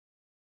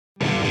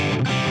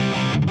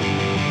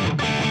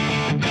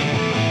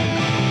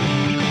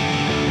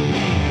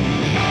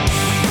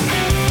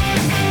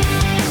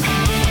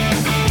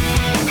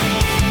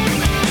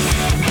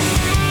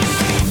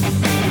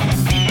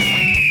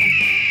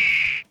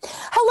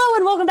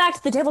welcome back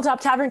to the Tabletop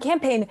Tavern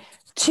Campaign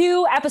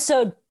 2,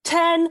 Episode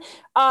 10.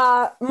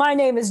 My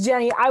name is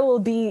Jenny. I will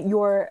be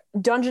your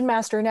Dungeon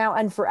Master now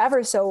and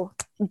forever, so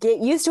get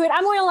used to it.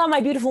 I'm going to allow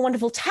my beautiful,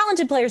 wonderful,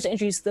 talented players to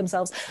introduce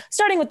themselves,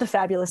 starting with the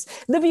fabulous,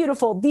 the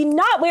beautiful, the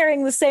not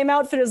wearing the same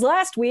outfit as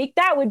last week.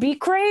 That would be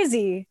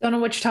crazy. Don't know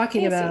what you're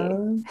talking about.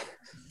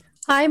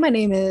 Hi, my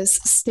name is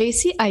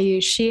Stacy. I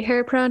use she,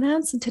 her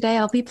pronouns, and today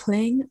I'll be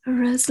playing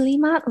Rosalie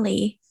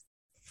Motley.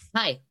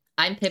 Hi,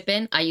 I'm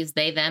Pippin. I use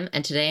they, them,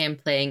 and today I'm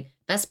playing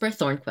Vesper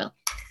Thornquill.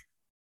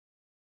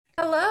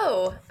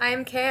 Hello,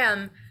 I'm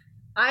Cam.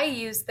 I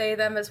use they,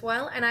 them as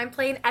well, and I'm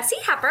playing Essie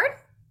Hepburn.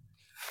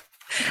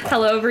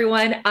 Hello,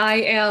 everyone.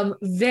 I am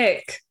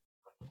Vic.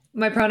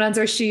 My pronouns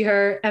are she,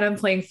 her, and I'm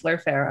playing Fleur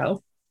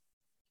Farrow.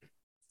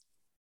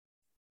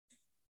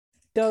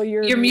 So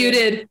you're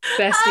muted,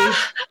 bestie.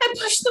 I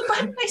pushed the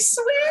button, I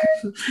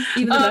swear.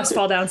 Even the best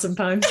fall down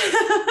sometimes.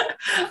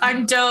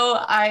 I'm Doe.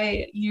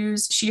 I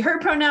use she, her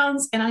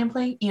pronouns, and I'm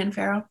playing Ian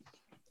Farrow.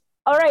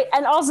 All right,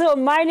 and also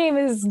my name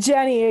is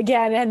Jenny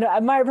again,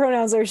 and my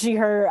pronouns are she,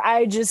 her.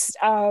 I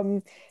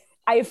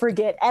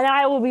forget, and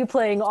I will be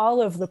playing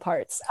all of the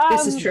parts.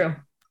 This is true.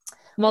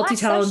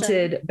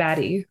 Multi-talented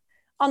baddie.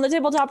 On the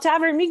Tabletop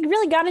Tavern, we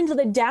really got into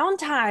the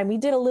downtime. We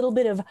did a little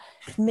bit of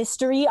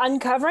mystery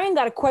uncovering,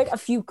 got quite a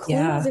few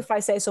clues, if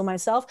I say so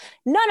myself.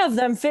 None of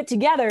them fit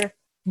together,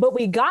 but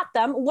we got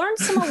them. Learned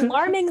some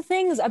alarming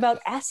things about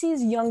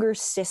Essie's younger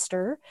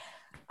sister.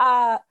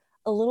 A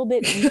little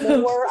bit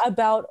more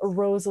about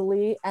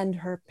Rosalie and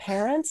her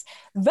parents.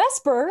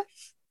 Vesper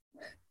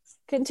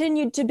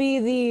continued to be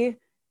the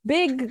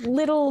big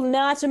little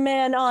not a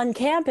man on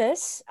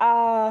campus.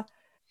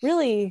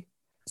 Really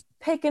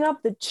picking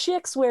up the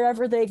chicks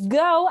wherever they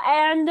go,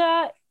 and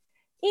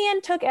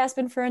Ian took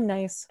Aspen for a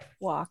nice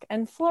walk,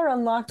 and Fleur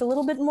unlocked a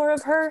little bit more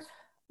of her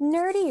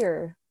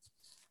nerdier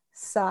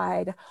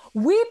side.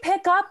 We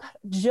pick up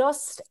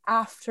just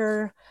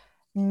after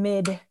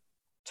midterms.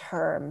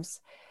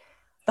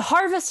 The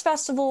Harvest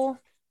Festival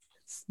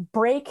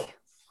break,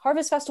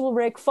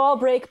 fall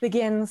break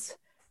begins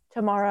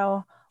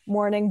tomorrow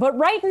morning, but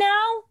right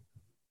now,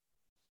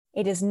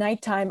 it is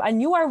nighttime,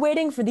 and you are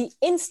waiting for the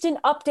instant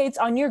updates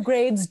on your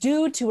grades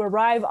due to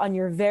arrive on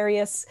your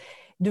various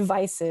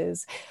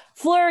devices.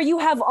 Fleur, you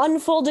have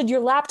unfolded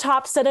your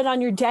laptop, set it on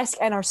your desk,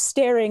 and are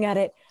staring at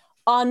it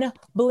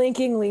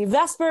unblinkingly.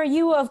 Vesper,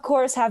 you, of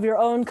course, have your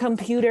own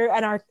computer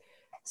and are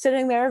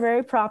sitting there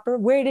very proper,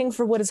 waiting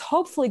for what is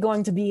hopefully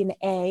going to be an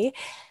A.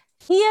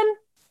 Ian,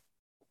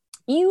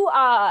 you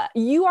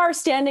are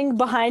standing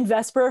behind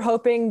Vesper,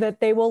 hoping that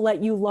they will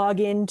let you log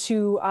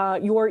into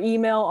your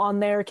email on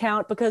their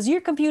account because your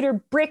computer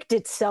bricked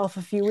itself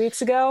a few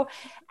weeks ago,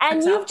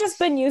 and you've just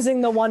been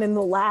using the one in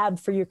the lab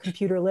for your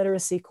computer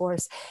literacy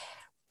course.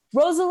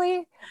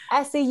 Rosalie,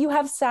 Essie, you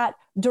have sat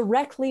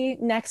directly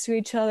next to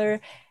each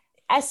other.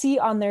 Essie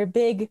on their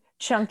big,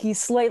 chunky,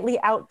 slightly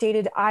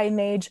outdated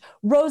iMage.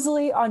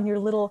 Rosalie on your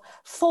little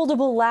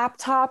foldable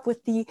laptop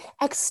with the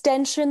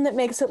extension that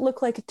makes it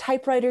look like a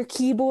typewriter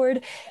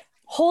keyboard,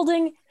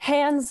 holding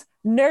hands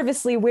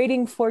nervously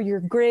waiting for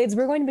your grades.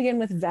 We're going to begin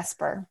with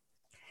Vesper.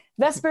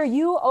 Vesper,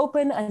 you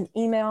open an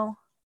email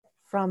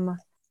from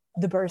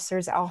the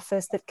bursar's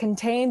office that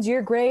contains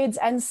your grades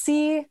and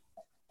see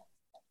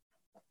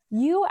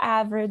you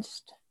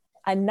averaged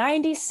a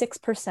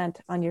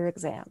 96% on your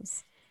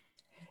exams.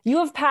 You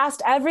have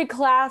passed every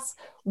class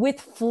with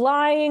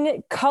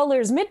flying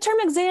colors. Midterm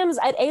exams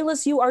at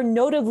ALSU are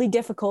notably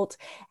difficult,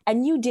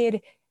 and you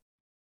did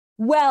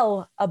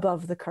well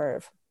above the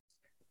curve,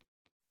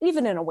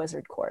 even in a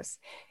wizard course.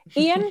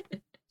 Ian,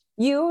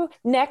 you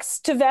next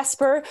to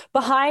Vesper,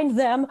 behind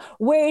them,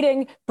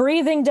 waiting,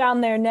 breathing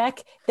down their neck.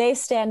 They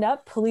stand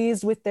up,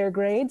 pleased with their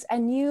grades,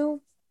 and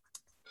you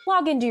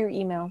log into your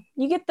email.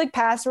 You get the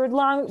password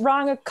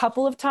wrong a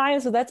couple of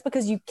times, so that's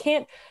because you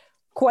can't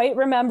quite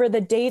remember the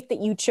date that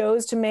you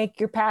chose to make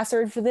your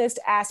password for this.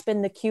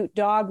 Aspen, the cute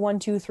dog, 1,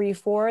 2, 3,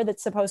 4,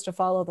 that's supposed to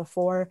follow the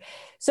 4.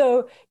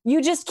 So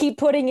you just keep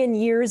putting in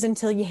years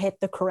until you hit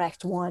the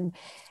correct one.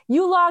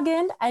 You log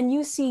in and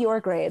you see your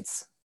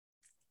grades.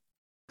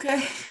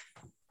 Okay.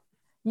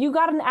 You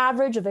got an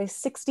average of a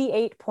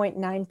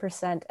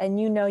 68.9%, and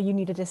you know you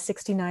needed a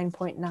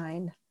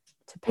 69.9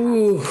 to pass.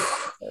 Ooh.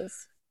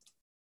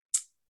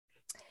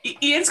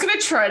 Ian's gonna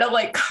try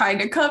to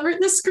kind of cover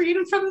the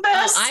screen from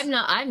this.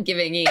 I'm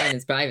giving Ian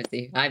his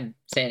privacy. I'm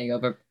standing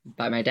over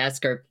by my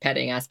desk or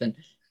petting Aspen.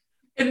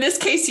 In this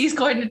case, he's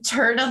going to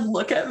turn and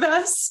look at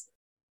Vess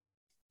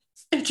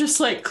and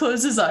just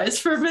close his eyes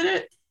for a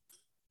minute.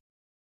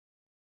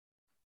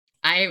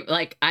 I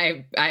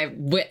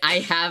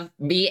have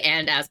me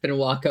and Aspen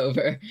walk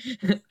over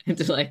to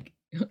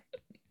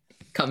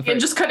comfort. And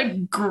just kind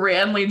of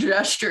grandly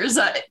gestures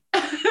at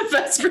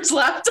Vesper's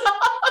laptop.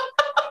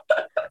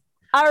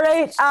 All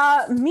right.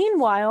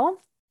 Meanwhile,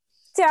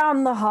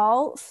 down the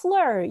hall,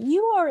 Fleur,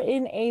 you are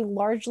in a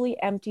largely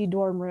empty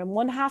dorm room.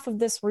 One half of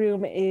this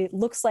room, it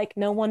looks like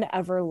no one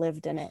ever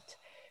lived in it.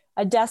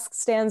 A desk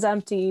stands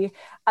empty,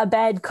 a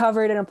bed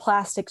covered in a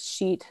plastic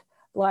sheet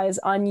lies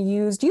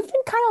unused. You've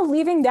been kind of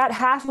leaving that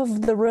half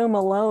of the room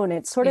alone.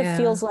 It sort of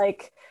feels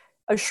like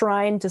a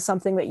shrine to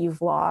something that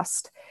you've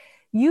lost.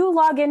 You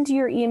log into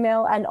your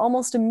email and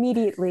almost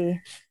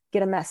immediately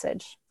get a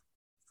message.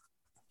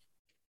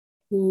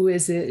 Who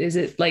is it? Is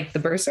it like the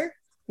bursar?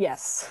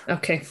 Yes.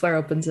 Okay, Fleur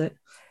opens it.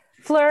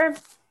 Fleur,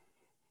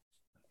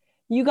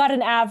 you got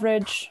an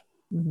average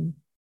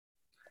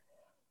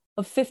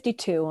of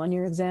 52 on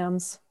your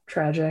exams.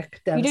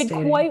 Tragic, You devastating.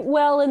 did quite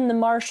well in the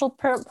martial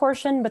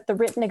portion, but the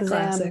written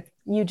exam, Classic.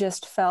 you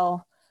just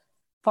fell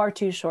far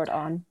too short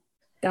on.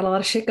 Got a lot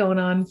of shit going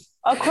on.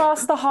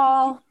 Across the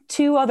hall,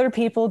 2 other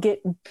people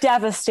get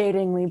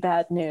devastatingly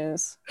bad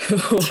news.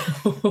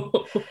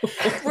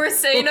 We're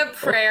saying a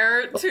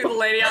prayer to the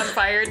Lady on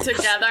Fire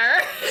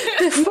together.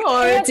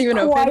 Before it's even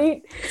open.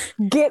 Quite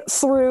get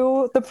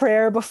through the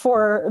prayer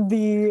before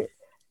the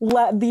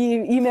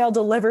email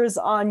delivers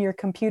on your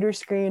computer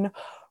screen.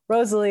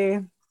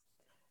 Rosalie,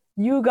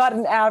 you got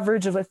an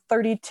average of a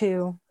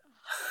 32.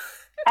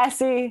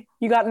 Essie,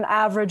 you got an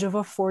average of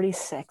a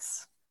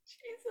 46.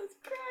 Jesus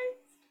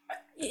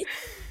Christ.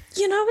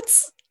 You know,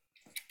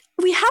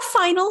 we have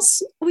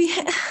finals.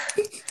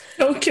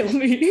 Don't kill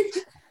me.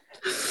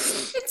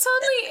 It's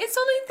only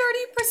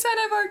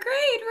 30% of our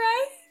grade,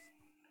 right?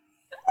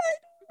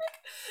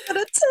 But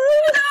it's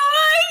No, I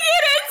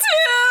get it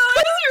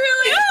too. It's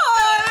really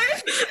hard.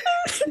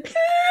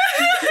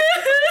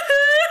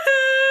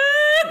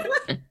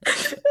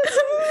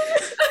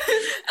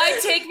 I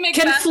take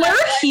Macbeth. Can Fleur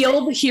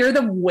hear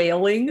them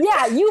wailing?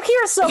 Yeah, you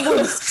hear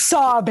someone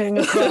sobbing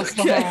across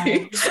the hall.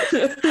 Okay. how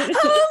am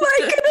I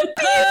gonna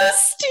be an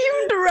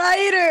esteemed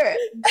writer?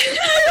 I'm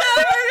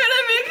never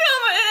gonna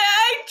become an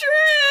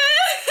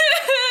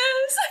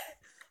actress.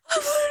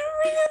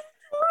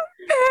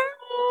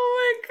 Oh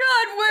my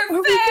God, we're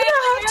Are we gonna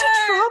have to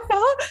failures. drop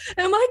out?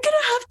 Am I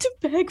gonna have to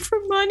beg for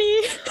money?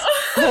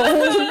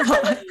 Oh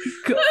my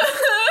God.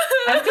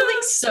 I'm feeling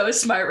so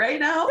smart right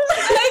now.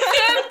 I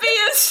can't be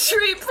a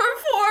street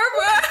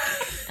performer.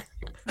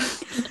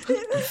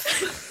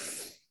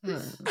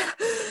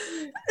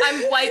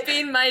 I'm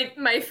wiping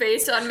my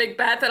face on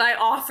Macbeth and I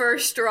offer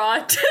straw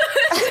to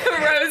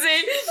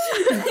Rosie.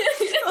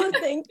 Oh,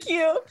 thank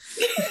you.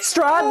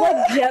 Strahd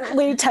like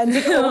gently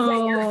tentacles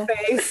in your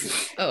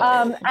face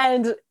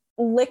and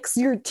licks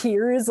your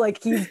tears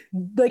like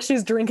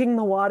she's drinking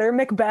the water.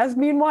 Macbeth,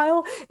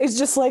 meanwhile, is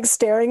just like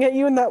staring at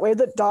you in that way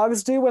that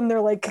dogs do when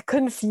they're like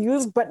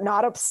confused but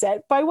not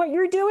upset by what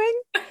you're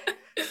doing.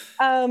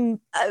 I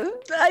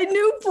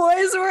knew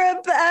boys were a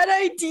bad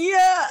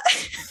idea.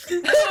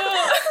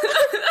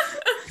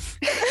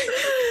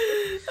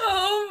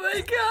 Oh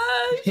my gosh.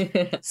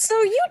 So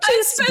you I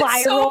two spent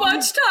spiral. so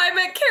much time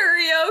at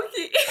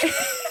karaoke.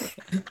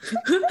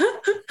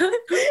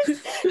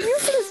 You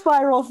two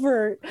spiral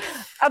for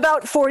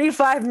about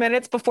 45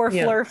 minutes before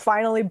Yeah. Fleur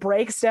finally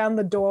breaks down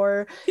the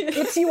door,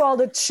 gets you all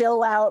to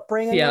chill out,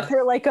 bringing Yeah. with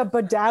her like a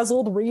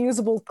bedazzled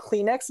reusable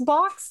Kleenex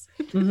box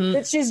Mhm.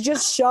 that she's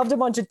just shoved a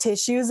bunch of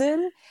tissues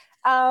in.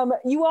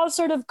 You all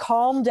sort of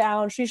calm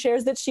down. She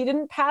shares that she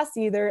didn't pass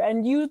either,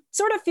 and you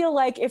sort of feel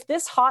like if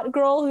this hot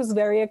girl who's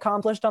very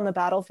accomplished on the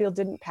battlefield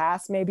didn't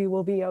pass, maybe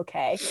we'll be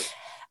okay.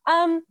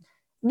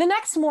 The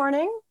next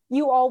morning,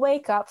 you all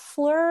wake up.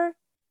 Fleur,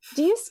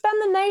 do you spend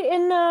the night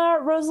in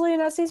Rosalie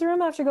and Essie's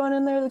room after going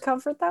in there to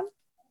comfort them?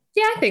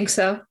 Yeah, I think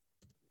so.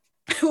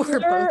 We're Fleur-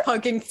 both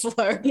hugging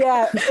Fleur.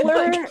 Yeah,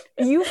 Fleur,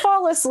 you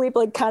fall asleep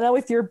like kind of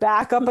with your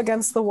back up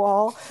against the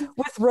wall,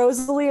 with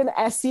Rosalie and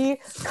Essie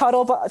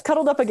cuddled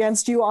up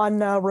against you on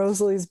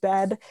Rosalie's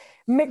bed.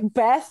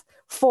 Macbeth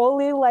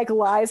fully like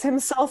lies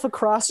himself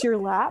across your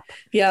lap,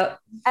 Yeah.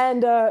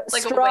 and Like a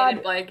weighted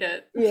Strahd,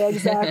 blanket. yeah,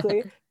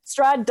 exactly.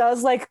 Strahd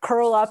does like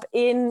curl up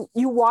in.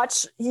 You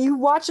watch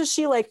as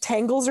she like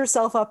tangles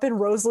herself up in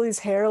Rosalie's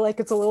hair like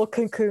it's a little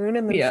cocoon,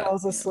 and then Yeah.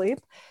 falls asleep.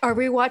 Are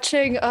we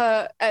watching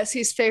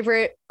Essie's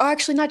favorite, oh,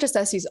 actually not just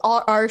Essie's,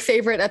 our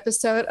favorite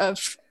episode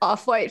of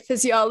Off-White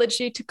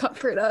Physiology to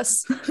comfort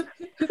us?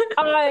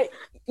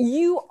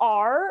 You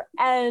are,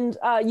 and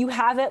you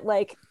have it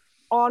like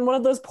on one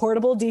of those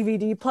portable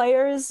DVD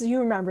players. You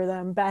remember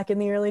them back in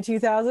the early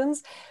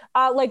 2000s.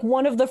 Like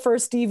one of the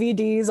first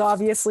DVDs,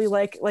 obviously,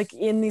 like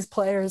in these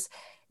players.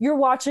 You're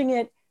watching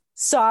it,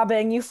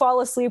 sobbing. You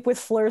fall asleep with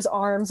Fleur's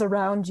arms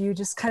around you,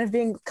 just kind of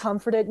being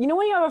comforted. You know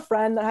when you have a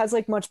friend that has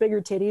like much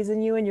bigger titties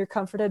than you and you're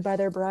comforted by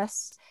their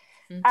breasts?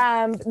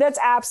 That's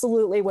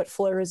absolutely what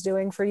Fleur is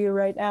doing for you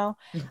right now.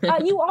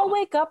 You all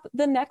wake up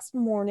the next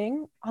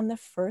morning on the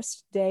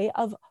first day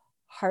of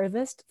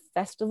Harvest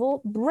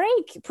Festival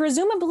break.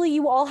 Presumably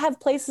you all have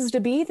places to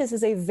be. This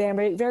is a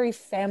very, very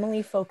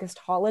family focused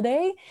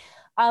holiday.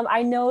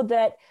 I know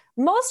that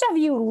most of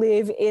you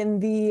live in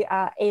the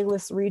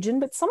A-list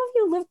region, but some of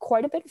you live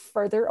quite a bit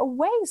further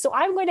away. So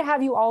I'm going to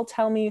have you all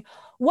tell me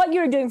what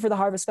you're doing for the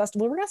Harvest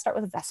Festival. We're going to start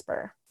with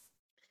Vesper.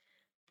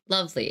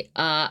 Lovely.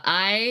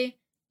 I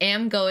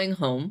am going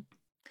home,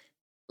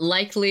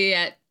 likely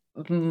at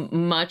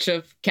much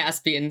of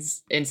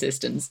Caspian's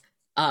insistence.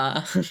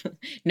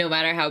 No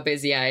matter how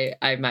busy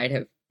I might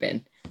have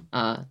been.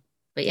 But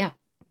yeah,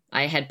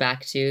 I head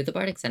back to the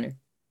Bardic Center.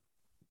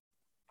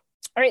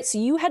 All right, so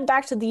you head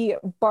back to the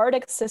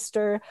Bardic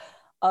Sister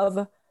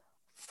of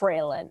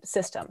Freyland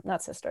system,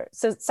 not sister,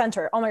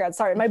 center. Oh my God,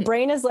 sorry. My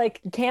brain is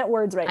like, can't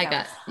words right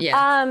now.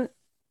 Yeah.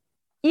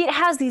 It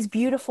has these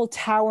beautiful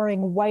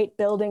towering white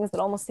buildings that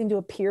almost seem to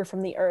appear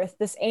from the earth,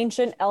 this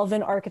ancient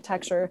elven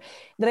architecture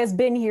that has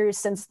been here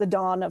since the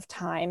dawn of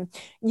time.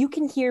 You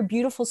can hear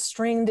beautiful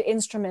stringed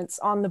instruments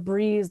on the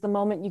breeze the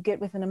moment you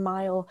get within a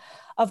mile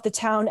of the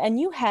town, and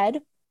you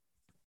head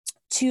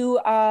to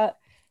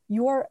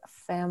your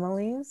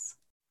family's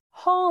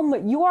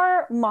home.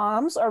 Your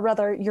moms, or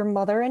rather your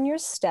mother and your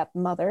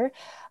stepmother,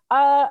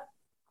 are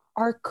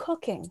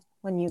cooking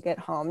when you get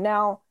home.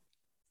 Now,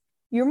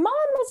 your mom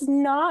is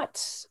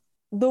not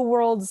the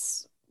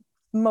world's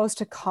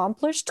most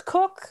accomplished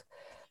cook.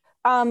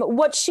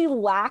 What she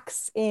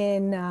lacks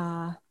in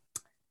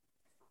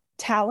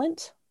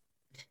talent,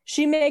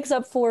 she makes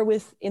up for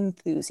with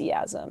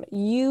enthusiasm.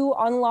 You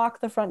unlock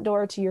the front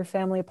door to your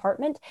family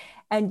apartment,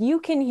 and you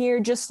can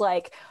hear just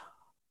like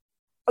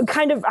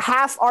kind of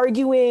half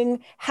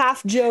arguing,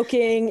 half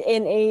joking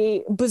in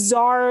a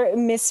bizarre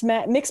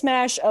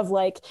mix-mash of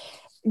like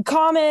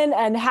common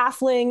and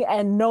halfling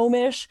and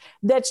gnomish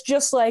that's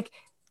just like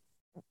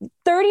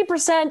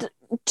 30%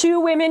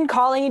 two women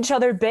calling each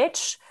other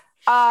bitch,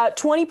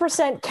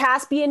 20%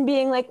 Caspian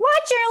being like,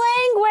 what's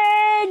your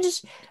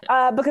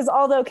language? Because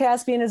although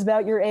Caspian is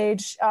about your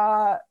age,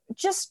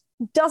 just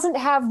doesn't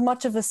have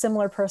much of a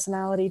similar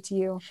personality to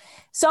you.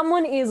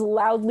 Someone is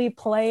loudly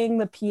playing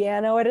the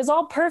piano. It is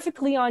all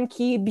perfectly on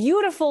key,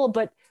 beautiful,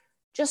 but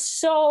just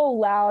so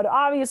loud,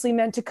 obviously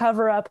meant to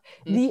cover up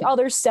the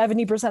other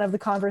 70% of the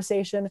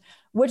conversation,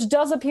 which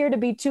does appear to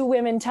be two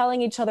women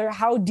telling each other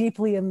how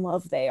deeply in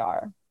love they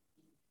are.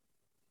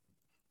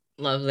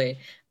 Lovely.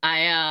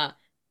 I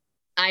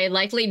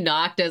likely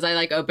knocked as I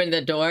like opened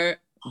the door,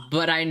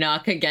 but I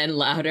knock again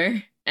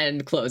louder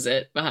and close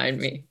it behind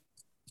me.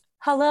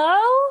 Hello?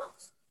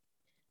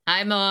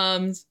 Hi,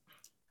 moms.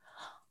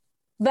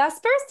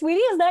 Vesper, sweetie,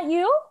 is that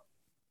you?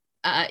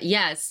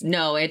 Yes.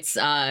 No, it's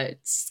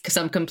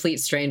some complete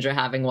stranger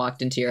having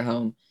walked into your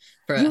home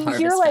for a You harvest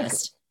hear like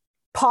fest.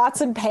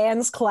 pots and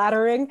pans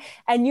clattering,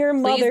 and your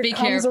mother be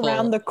comes careful.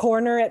 around the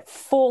corner at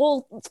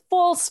full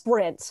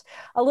sprint,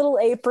 a little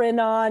apron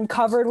on,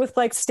 covered with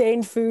like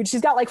stained food.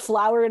 She's got like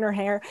flour in her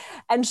hair,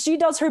 and she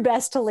does her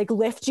best to like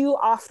lift you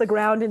off the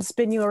ground and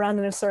spin you around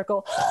in a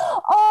circle.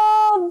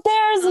 Oh,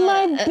 there's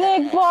my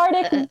big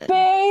Bardic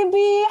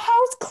baby.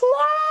 How's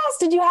class?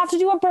 Did you have to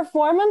do a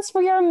performance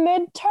for your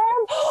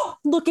midterm?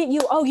 Look at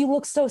you. Oh, you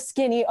look so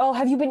skinny. Oh,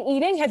 have you been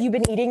eating? Have you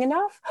been eating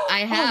enough? I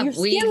your have.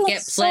 skin We looks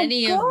get so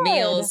plenty of good.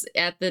 meals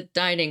at the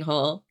dining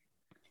hall.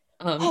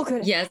 Oh,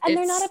 good. Yes, And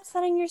they're not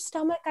upsetting your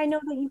stomach? I know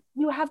that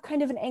you have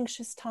kind of an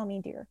anxious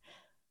tummy, dear.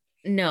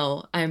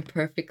 No, I'm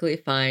perfectly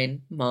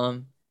fine,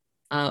 Mom.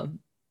 But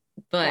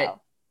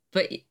Wow.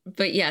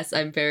 but yes,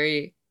 I'm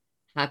very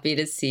happy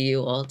to see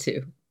you all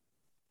too.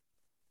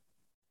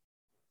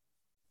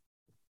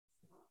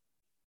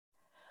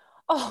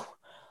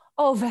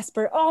 Oh,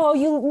 Vesper. Oh,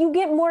 you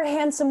get more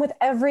handsome with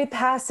every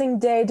passing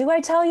day. Do I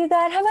tell you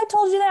that? Have I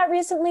told you that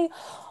recently?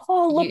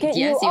 Oh, look at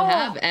you. Yes, you Oh,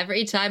 have.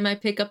 Every time I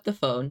pick up the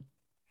phone.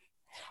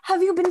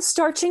 have you been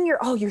starching your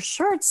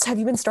shirts? Have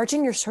you been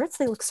starching your shirts?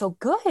 They look so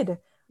good.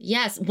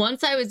 Yes,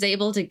 once I was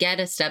able to get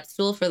a step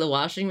stool for the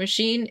washing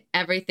machine,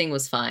 everything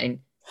was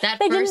fine. That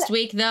They first didn't-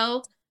 week,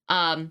 though,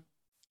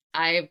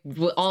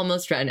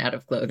 almost ran out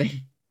of clothing.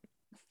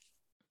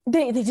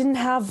 They didn't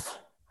have.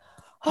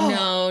 Oh,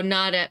 No,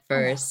 not at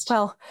first.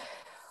 well,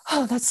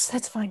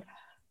 that's fine.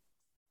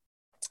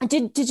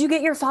 Did you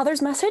get your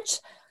father's message?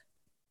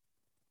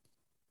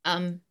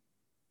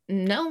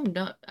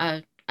 No,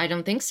 I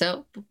don't think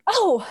so.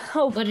 Oh.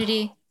 What did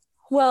he?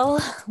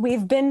 Well,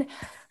 we've been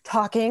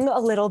talking a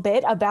little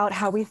bit about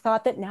how we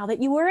thought that now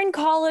that you were in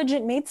college,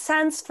 it made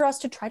sense for us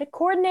to try to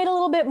coordinate a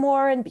little bit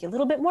more and be a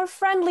little bit more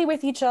friendly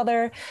with each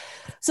other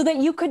so that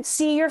you could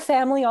see your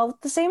family all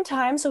at the same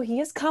time. So he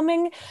is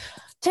coming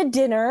to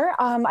dinner.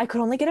 I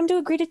could only get him to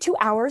agree to 2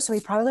 hours, so he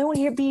probably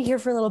won't be here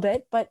for a little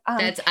bit. But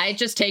I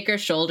just take her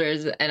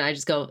shoulders and I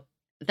just go,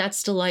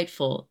 that's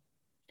delightful.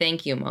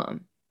 Thank you,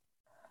 Mom.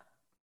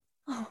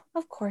 oh,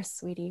 of course,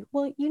 sweetie.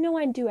 Well, you know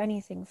I'd do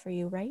anything for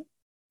you, right?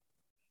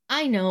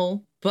 I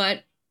know,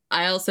 but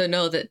I also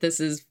know that this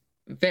is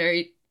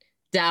very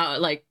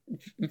down, like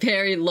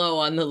very low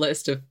on the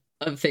list of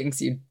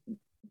things you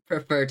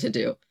prefer to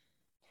do.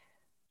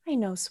 I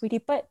know, sweetie,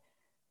 but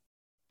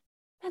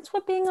that's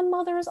what being a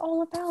mother is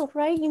all about,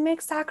 right? You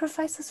make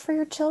sacrifices for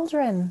your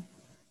children.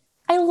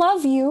 I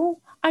love you.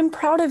 I'm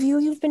proud of you.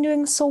 You've been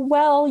doing so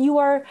well.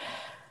 You're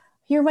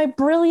my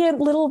brilliant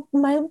little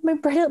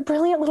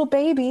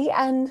baby,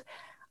 and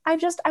I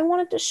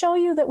wanted to show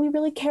you that we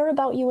really care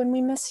about you and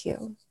we miss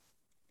you.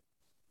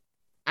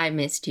 I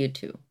missed you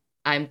too.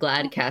 I'm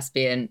glad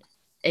Caspian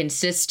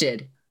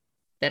insisted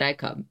that I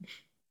come.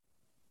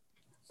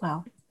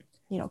 Well,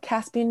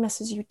 Caspian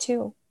misses you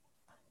too.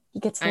 He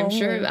gets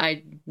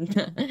lonely.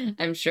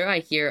 I'm sure I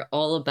hear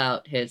all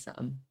about his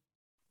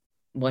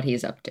what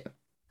he's up to.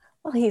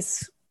 Well,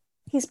 he's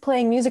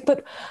playing music,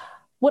 but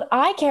What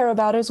I care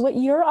about is what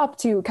you're up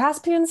to.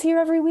 Caspian's here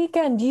every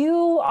weekend.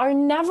 You are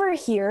never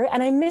here,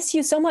 and I miss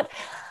you so much.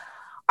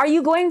 Are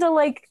you going to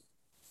like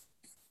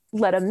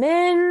let him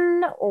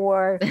in,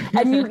 or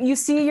and you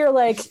see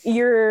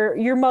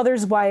your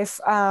mother's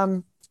wife?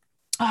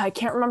 I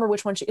can't remember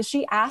which one is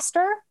she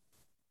Aster,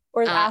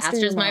 or is Aster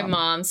Aster's your my mom?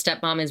 mom.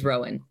 Stepmom is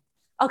Rowan.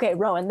 Okay,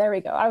 Rowan. There we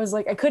go. I was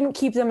like, I couldn't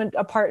keep them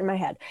apart in my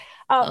head.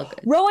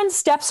 Okay. Rowan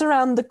steps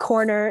around the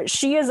corner.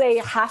 She is a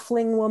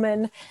halfling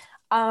woman.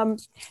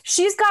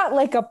 She's got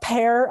like a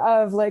pair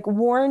of like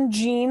worn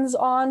jeans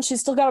on.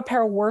 She's still got a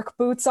pair of work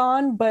boots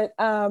on, but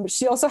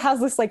she also has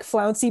this like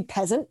flouncy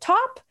peasant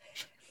top.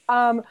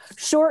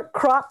 Short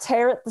cropped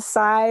hair at the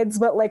sides,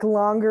 but like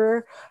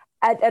longer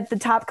at the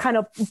top, kind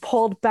of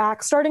pulled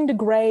back, starting to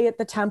gray at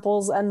the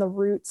temples and the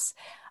roots.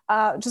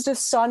 Just a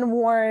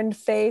sun-worn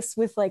face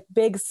with like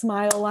big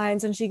smile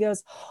lines, and she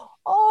goes,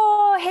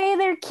 "Oh, hey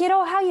there,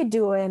 kiddo. How you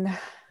doing?"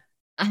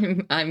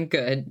 I'm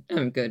good.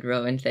 I'm good,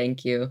 Rowan.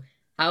 Thank you.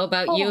 How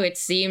about you? It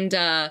seemed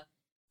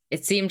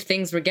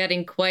things were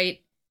getting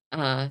quite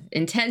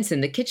intense in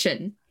the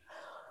kitchen.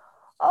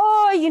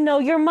 Oh,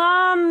 your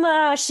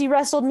mom, she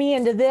wrestled me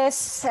into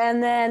this,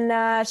 and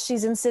then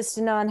she's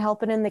insisting on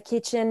helping in the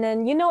kitchen.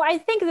 And, I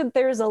think that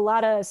there's a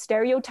lot of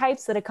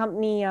stereotypes that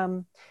accompany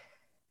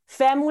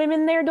femme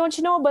women there, don't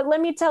you know? But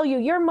let me tell you,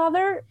 your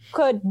mother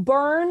could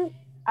burn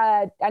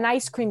an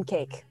ice cream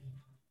cake.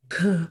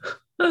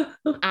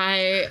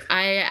 I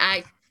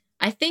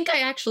think I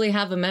actually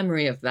have a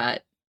memory of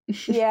that.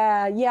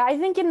 Yeah. I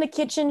think in the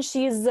kitchen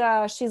she's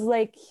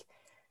like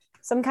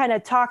some kind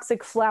of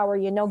toxic flower,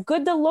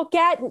 good to look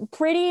at,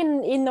 pretty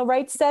in the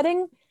right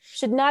setting,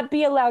 should not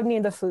be allowed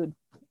near the food.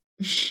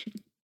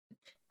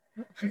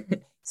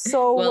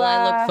 So well,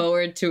 I look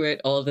forward to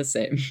it all the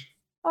same.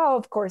 Oh,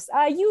 of course.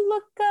 You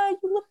look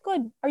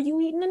good. Are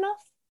you eating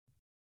enough?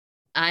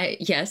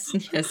 Yes,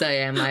 I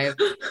am.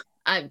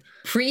 I've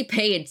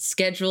prepaid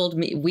scheduled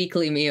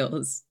weekly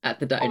meals at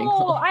the dining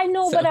hall. Oh, I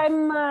know, so. But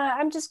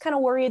I'm just kind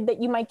of worried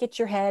that you might get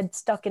your head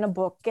stuck in a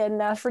book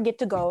and forget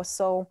to go.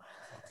 So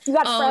you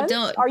got friends?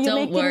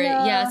 Don't worry.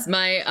 Yes,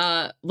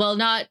 my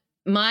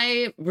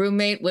my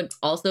roommate would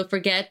also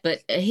forget,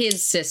 but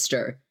his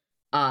sister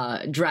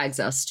drags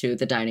us to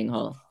the dining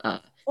hall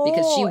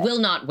because she will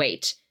not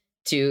wait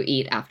to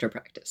eat after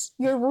practice.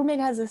 Your roommate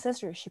has a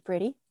sister. Is she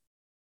pretty?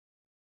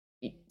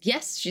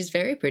 Yes, she's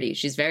very pretty.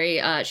 She's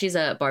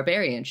a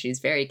barbarian. She's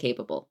very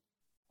capable.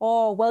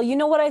 Oh, well, you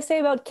know what I say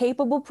about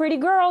capable pretty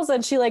girls?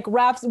 And she like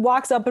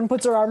walks up and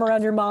puts her arm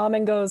around your mom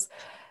and goes,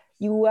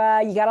 you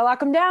gotta lock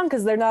them down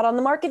because they're not on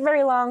the market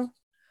very long.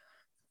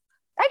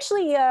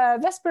 Actually,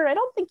 Vesper, I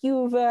don't think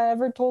you've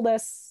ever told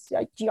us,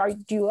 do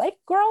you like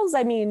girls?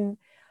 I mean,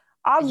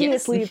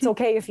 obviously yes. It's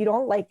okay if you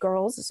don't like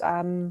girls.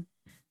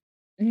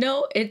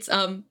 No, it's,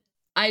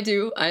 I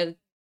do.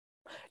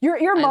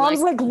 Your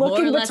mom's like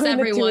looking more or less between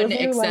everyone the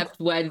two except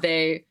when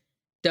they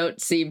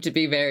don't seem to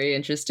be very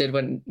interested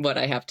in what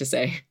I have to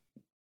say.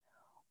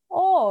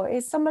 Oh,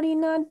 is somebody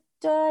not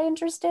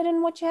interested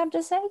in what you have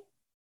to say?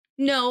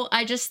 No,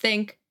 I just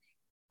think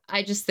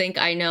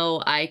I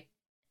know I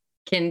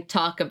can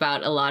talk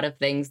about a lot of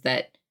things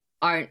that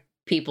aren't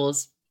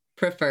people's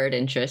preferred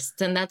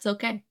interests, and that's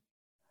okay.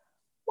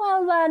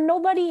 Well,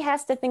 nobody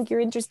has to think you're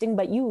interesting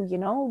but you,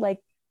 like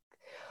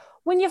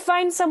when you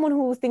find someone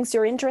who thinks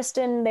you're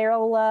interesting,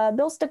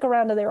 they'll stick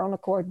around to their own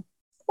accord.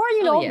 Or,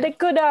 they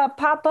could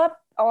pop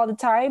up all the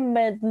time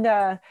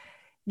and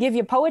give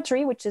you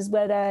poetry, which is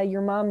what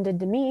your mom did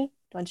to me,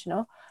 don't you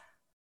know?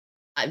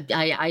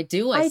 I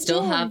do. I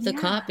still have the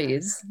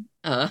copies.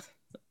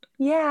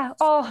 Yeah.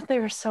 Oh, they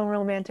were so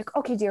romantic.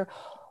 Okay, dear.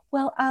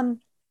 Well, I'm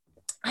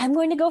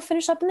going to go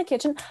finish up in the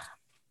kitchen.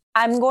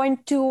 I'm going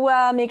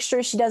to make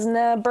sure she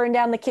doesn't burn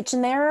down the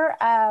kitchen there.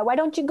 Why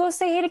don't you go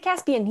say hey to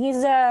Caspian?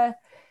 He's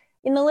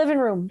in the living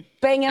room,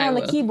 banging on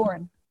the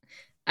keyboard.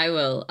 I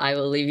will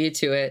leave you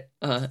to it.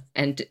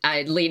 And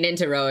I lean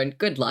into Rowan.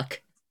 Good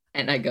luck.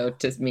 And I go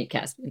to meet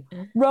Caspian.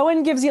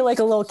 Rowan gives you like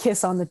a little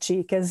kiss on the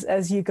cheek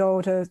as you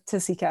go to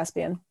see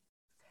Caspian.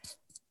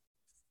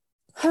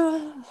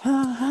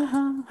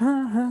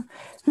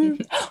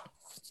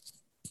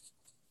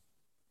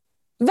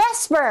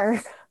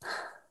 Vesper!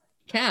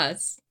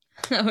 Cass,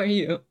 how are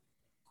you?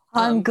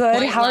 I'm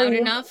good. How are you? Loud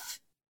enough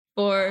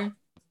for...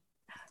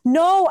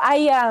 No,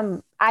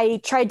 I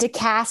tried to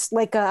cast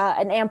like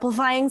an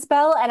amplifying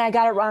spell and I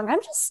got it wrong.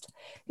 I'm just,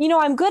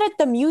 I'm good at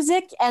the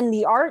music and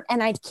the art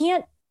and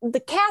the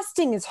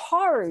casting is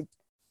hard.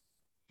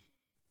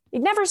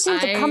 It never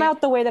seemed to come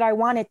out the way that I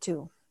want it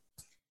to.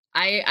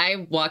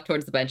 I walk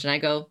towards the bench and I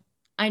go,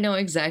 I know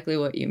exactly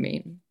what you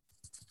mean.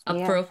 Up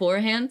for a four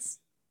hands?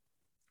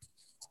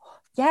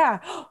 Yeah.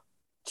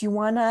 Do you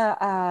want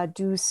to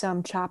do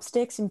some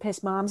chopsticks and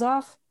piss moms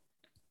off?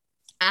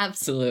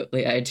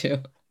 Absolutely, I do.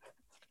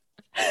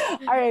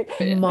 All right.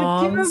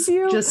 Moms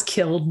just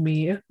killed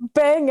me.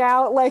 Bang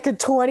out like a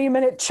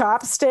 20-minute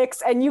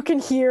chopsticks and you can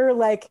hear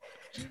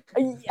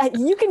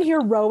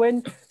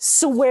Rowan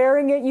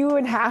swearing at you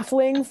in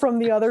halfling from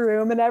the other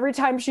room. And every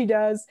time she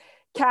does,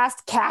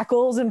 Cass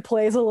cackles and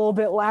plays a little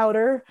bit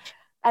louder.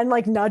 and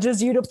like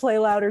nudges you to play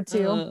louder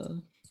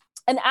too.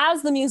 And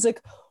as the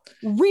music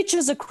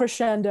reaches a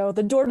crescendo,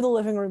 the door to the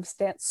living room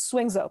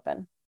swings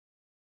open.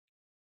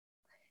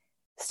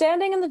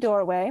 Standing in the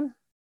doorway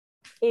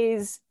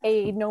is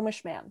a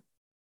gnomish man.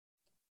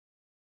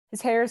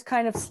 His hair is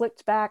kind of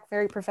slicked back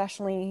very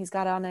professionally. He's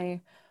got on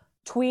a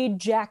tweed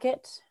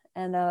jacket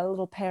and a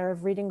little pair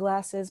of reading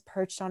glasses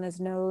perched on his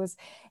nose.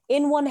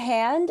 In one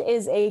hand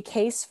is a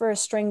case for a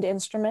stringed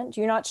instrument.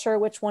 You're not sure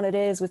which one it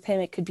is. With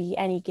him, it could be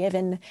any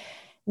given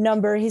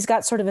number. He's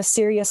got sort of a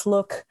serious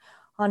look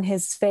on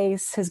his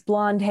face, his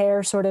blonde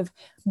hair sort of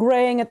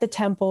graying at the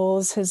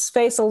temples, his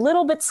face a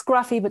little bit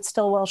scruffy, but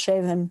still well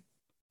shaven.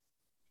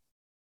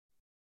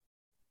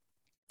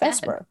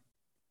 Vesper.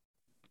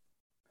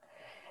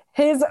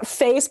 His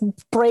face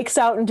breaks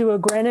out into a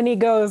grin and he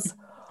goes,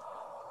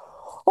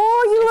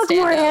 "Oh, you look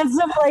more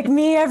handsome like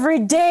me every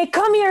day.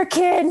 Come here,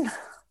 kid."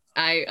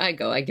 I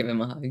give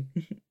him a hug.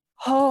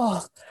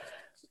 Oh,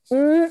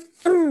 I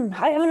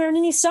haven't heard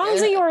any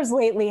songs of yours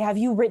lately. Have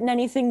you written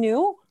anything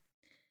new?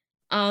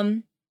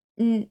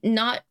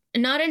 Not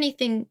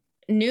anything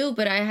new,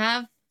 but I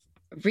have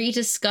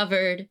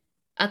rediscovered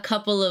a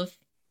couple of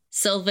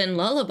Sylvan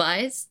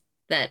lullabies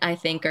that I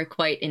think are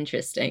quite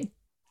interesting.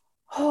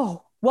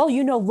 Oh, well,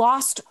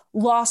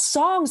 lost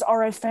songs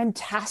are a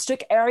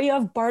fantastic area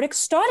of bardic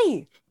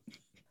study.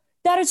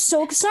 That is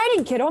so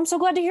exciting, kiddo. I'm so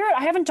glad to hear it.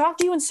 I haven't talked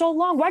to you in so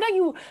long. Why don't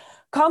you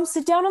come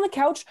sit down on the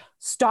couch,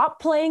 stop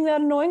playing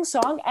that annoying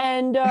song,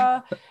 and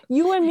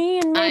you and me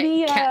and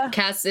maybe...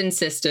 Cass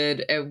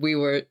insisted. We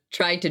were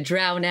trying to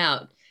drown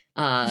out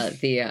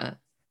the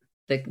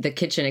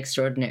kitchen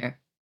extraordinaire.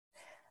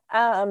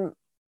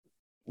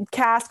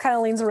 Cass kind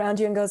of leans around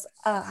you and goes,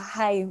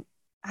 hi,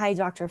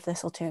 Dr.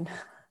 Thistleton.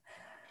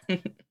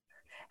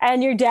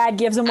 And your dad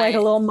gives him like a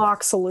little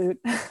mock salute.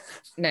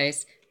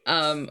 Nice.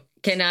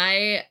 Can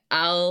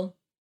I'll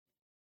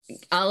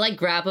like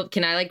grab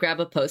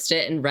a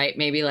Post-it and write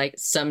maybe like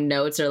some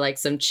notes or like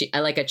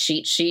like a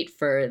cheat sheet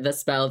for the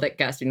spell that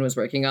Gaspin was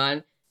working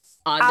on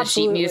the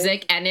sheet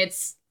music, and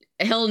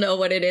he'll know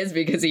what it is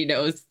because he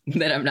knows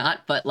that I'm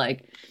not, but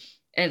like,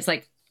 and it's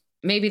like,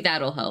 maybe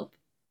that'll help.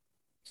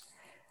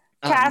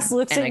 Cass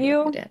looks at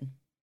you,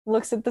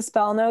 looks at the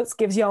spell notes,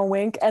 gives you a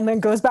wink, and then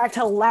goes back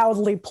to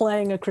loudly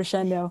playing a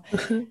crescendo.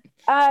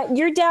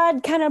 Your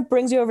dad kind of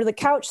brings you over to the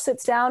couch,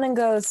 sits down, and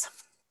goes,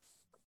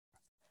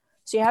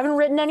 "So you haven't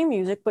written any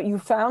music, but you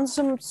found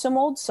some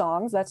old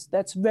songs.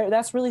 That's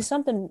really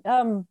something.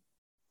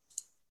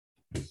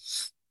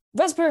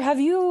 Vesper, have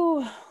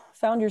you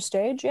found your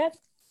stage yet?"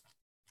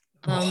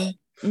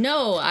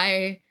 No,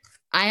 I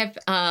have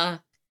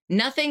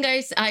nothing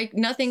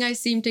I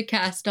seem to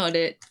cast on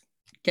it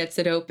gets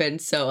it open,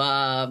 so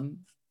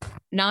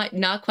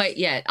not quite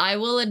yet. I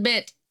will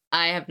admit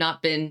I have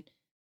not been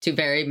to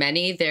very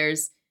many.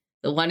 There's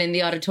the one in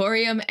the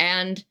auditorium,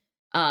 and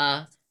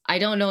I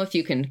don't know if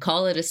you can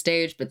call it a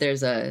stage, but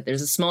there's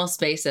a small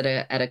space at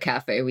a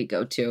cafe we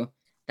go to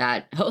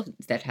that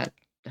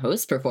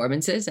hosts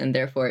performances, and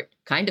therefore it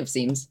kind of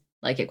seems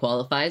like it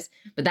qualifies,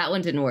 but that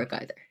one didn't work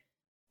either.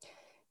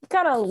 He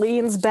kind of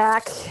leans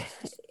back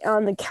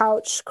on the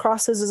couch,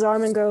 crosses his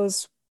arm, and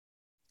goes,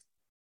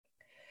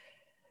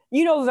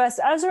 Vess,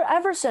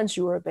 ever since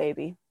you were a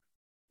baby,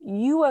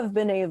 you have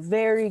been a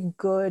very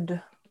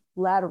good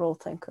lateral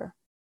thinker.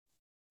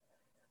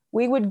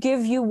 We would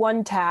give you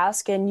one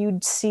task and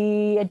you'd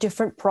see a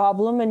different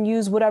problem and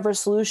use whatever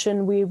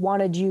solution we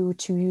wanted you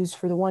to use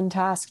for the one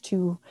task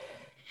to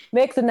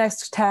make the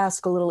next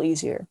task a little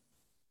easier.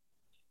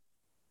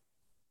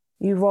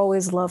 You've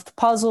always loved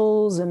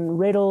puzzles and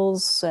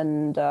riddles,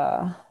 and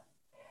I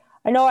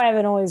know I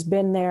haven't always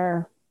been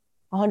there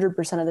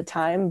 100% of the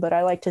time, but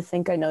I like to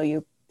think I know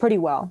you pretty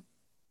well.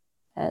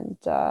 And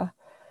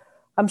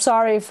I'm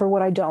sorry for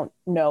what I don't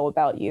know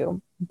about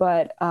you,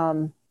 but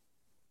you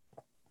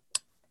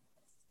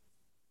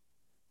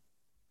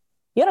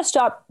gotta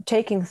stop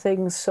taking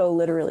things so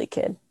literally,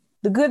 kid.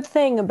 The good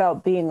thing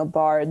about being a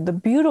bard, the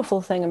beautiful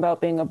thing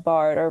about being a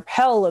bard, or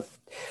hell, a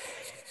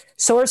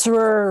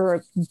sorcerer or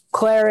a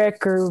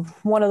cleric or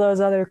one of those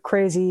other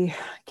crazy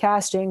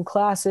casting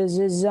classes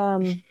is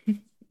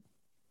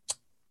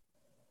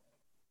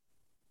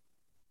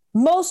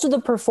most of the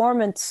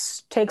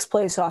performance takes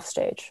place off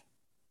stage.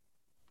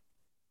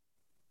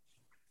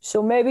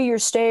 So maybe your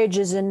stage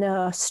isn't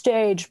a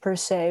stage per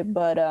se,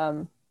 but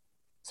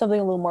something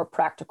a little more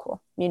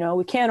practical.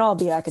 We can't all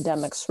be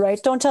academics, right?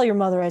 Don't tell your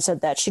mother I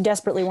said that. She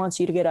desperately wants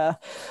you to get a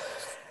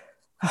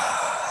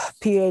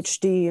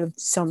PhD of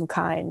some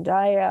kind.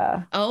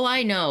 Oh,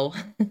 I know.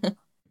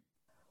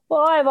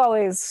 Well,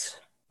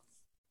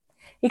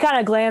 he kind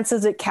of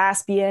glances at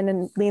Caspian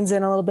and leans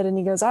in a little bit, and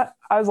he goes,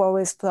 I've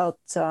always felt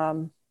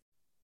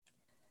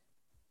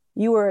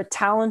you were a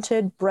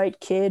talented, bright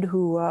kid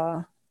who,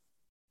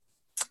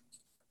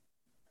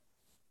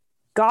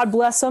 God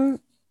bless him,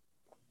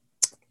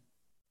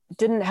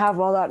 didn't have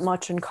all that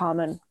much in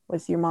common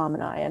with your mom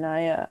and I. And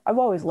I've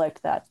always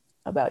liked that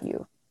about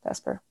you,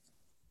 Vesper.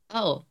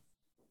 Oh.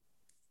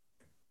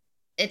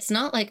 It's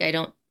not like I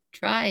don't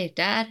try,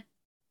 Dad.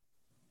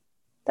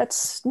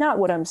 That's not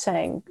what I'm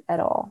saying at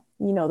all.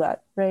 You know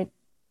that, right?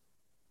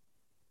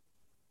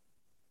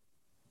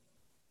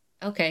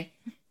 Okay.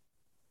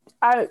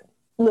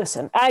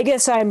 Listen, I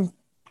guess I'm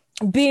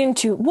being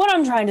too. What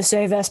I'm trying to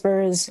say,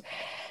 Vesper, is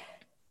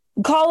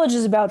college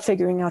is about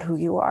figuring out who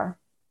you are.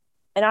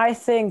 And I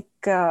think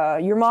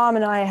your mom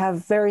and I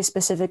have very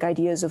specific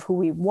ideas of who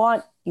we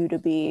want you to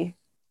be.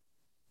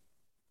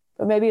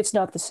 But maybe it's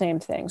not the same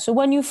thing. So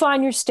when you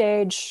find your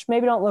stage,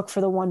 maybe don't look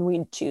for the one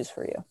we'd choose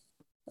for you.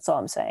 That's all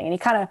I'm saying. And he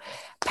kind of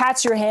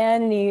pats your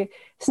hand and he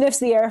sniffs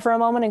the air for a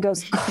moment and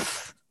goes,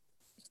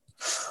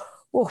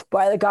 oh,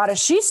 by the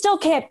goddess, she still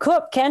can't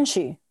cook, can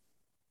she?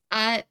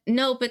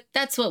 No, but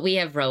that's what we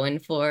have Rowan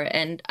for,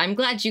 and I'm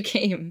glad you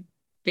came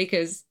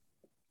because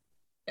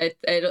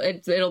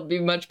it'll be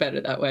much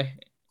better that way.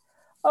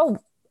 Oh,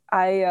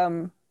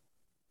 I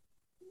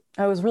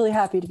was really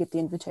happy to get the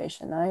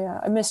invitation.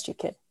 I missed you,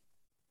 kid.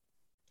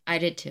 I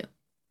did too.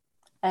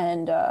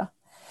 And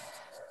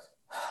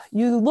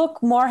you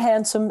look more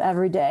handsome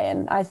every day,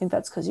 and I think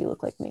that's because you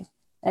look like me.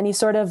 And he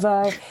sort of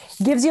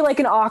gives you like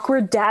an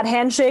awkward dad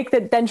handshake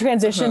that then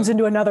transitions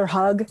into another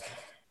hug.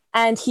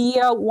 And he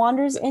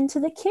wanders into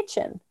the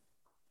kitchen.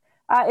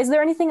 Is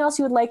there anything else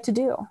you would like to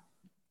do?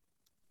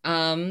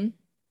 No,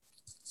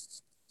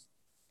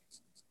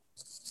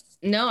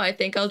 I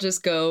think I'll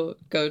just go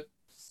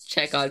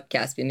check on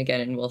Caspian again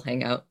and we'll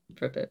hang out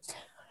for a bit.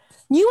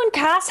 You and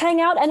Cass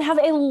hang out and have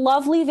a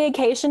lovely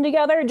vacation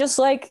together, just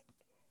like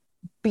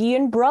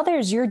being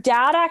brothers. Your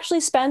dad actually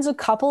spends a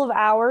couple of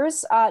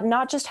hours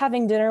not just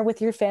having dinner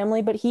with your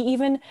family, but he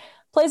even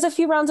plays a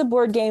few rounds of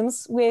board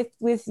games with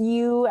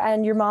you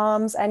and your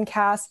moms and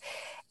Cass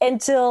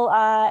until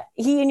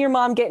he and your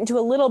mom get into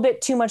a little bit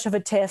too much of a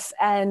tiff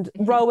and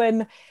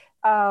Rowan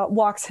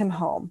walks him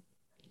home.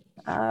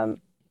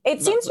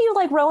 It seems to you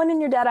like Rowan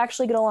and your dad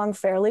actually get along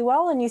fairly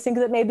well, and you think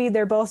that maybe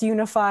they're both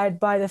unified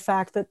by the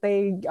fact that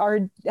they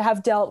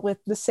have dealt with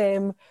the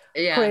same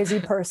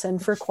crazy person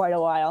for quite a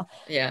while.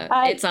 Yeah,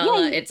 it's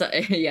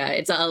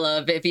a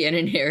la Vivian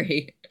and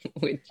Harry.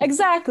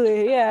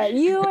 Exactly. Yeah,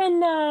 you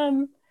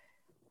and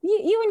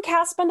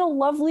Cass spend a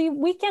lovely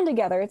weekend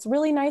together. It's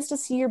really nice to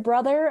see your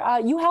brother.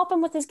 You help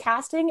him with his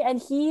casting,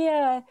 and he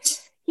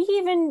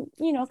even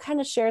kind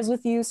of shares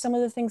with you some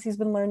of the things he's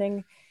been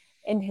learning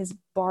in his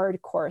bard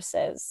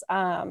courses.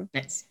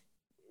 Nice.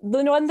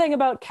 The one thing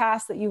about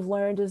Cass that you've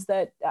learned is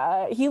that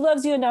he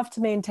loves you enough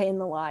to maintain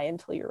the lie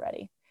until you're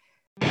ready.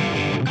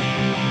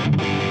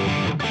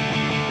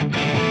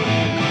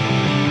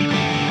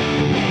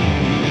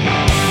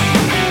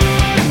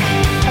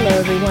 Hello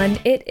everyone,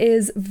 it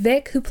is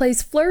Vic who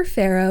plays Fleur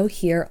Pharaoh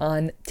here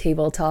on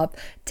Tabletop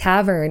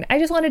Tavern. I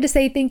just wanted to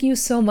say thank you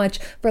so much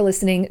for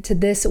listening to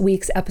this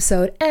week's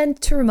episode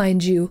and to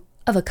remind you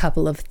of a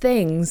couple of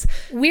things.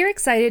 We're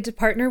excited to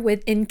partner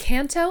with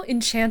Encanto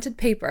Enchanted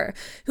Paper,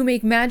 who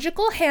make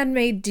magical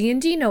handmade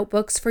D&D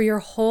notebooks for your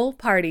whole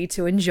party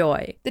to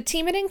enjoy. The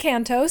team at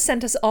Encanto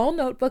sent us all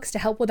notebooks to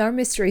help with our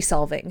mystery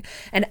solving,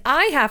 and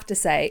I have to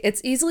say,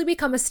 it's easily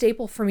become a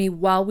staple for me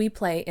while we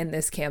play in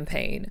this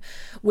campaign.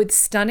 With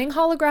stunning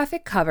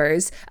holographic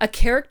covers, a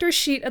character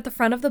sheet at the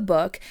front of the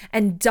book,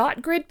 and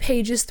dot grid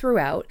pages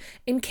throughout,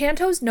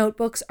 Encanto's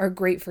notebooks are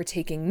great for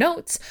taking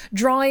notes,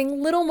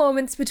 drawing little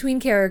moments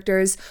between characters,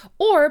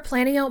 or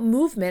planning out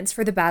movements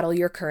for the battle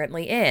you're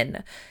currently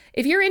in.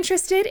 If you're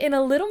interested in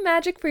a little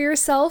magic for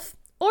yourself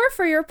or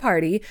for your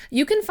party,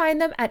 you can find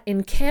them at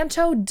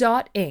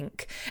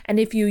encanto.inc. And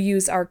if you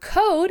use our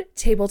code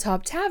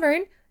Tabletop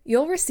Tavern,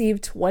 you'll receive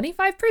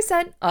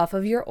 25% off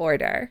of your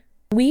order.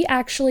 We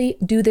actually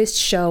do this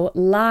show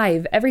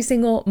live every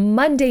single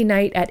Monday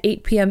night at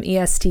 8 p.m.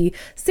 EST,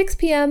 6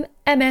 p.m.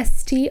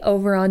 MST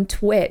over on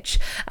Twitch.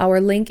 Our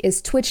link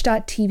is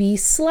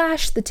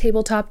twitch.tv/the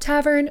Tabletop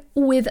Tavern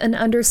with an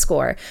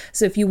 _.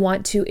 So if you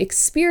want to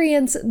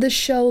experience the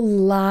show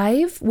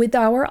live with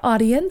our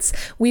audience,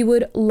 we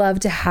would love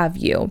to have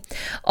you.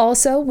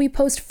 Also, we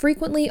post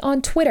frequently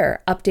on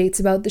Twitter updates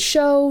about the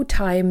show,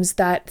 times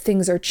that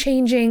things are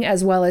changing,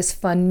 as well as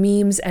fun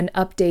memes and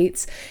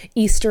updates,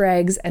 Easter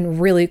eggs,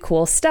 and really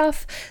cool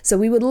stuff. So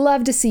we would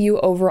love to see you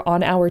over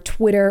on our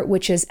Twitter,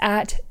 which is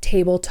at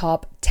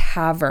Tabletop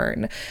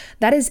Tavern.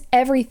 That is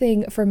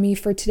everything from me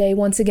for today.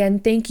 Once again,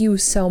 thank you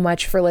so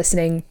much for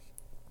listening.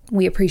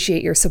 We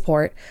appreciate your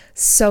support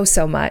so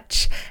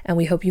much, and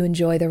we hope you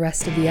enjoy the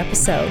rest of the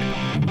episode.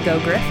 Go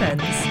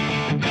Griffins!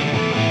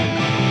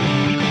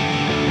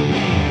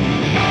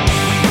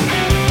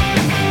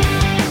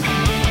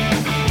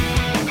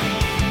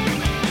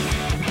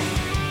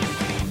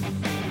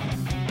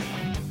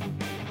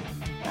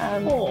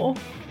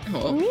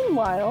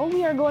 Meanwhile,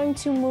 we are going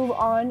to move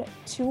on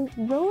to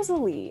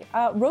Rosalie.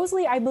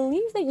 Rosalie, I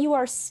believe that you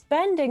are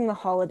spending the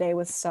holiday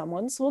with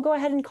someone, so we'll go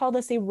ahead and call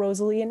this a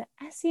Rosalie and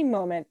Essie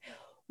moment.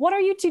 What are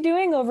you two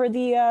doing over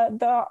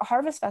the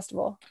Harvest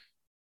Festival?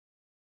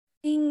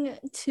 Going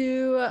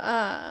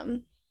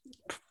to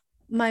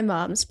my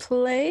mom's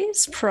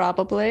place,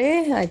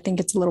 probably. I think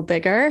it's a little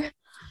bigger.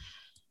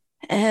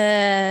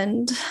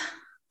 And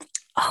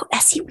Oh,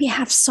 Essie, we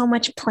have so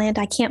much planned.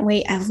 I can't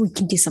wait. We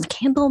can do some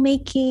candle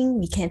making.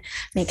 We can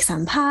make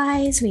some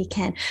pies. We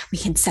can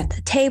set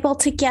the table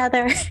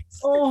together.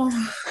 Oh,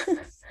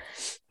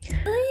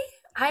 Really?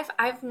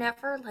 I've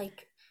never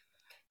like,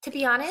 to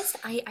be honest,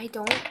 I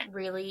don't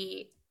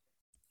really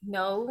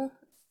know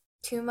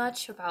too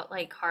much about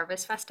like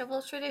Harvest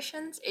Festival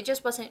traditions. It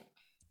just wasn't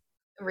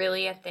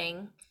really a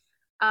thing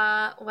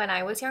when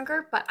I was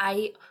younger, but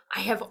I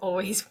have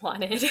always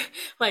wanted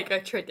like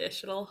a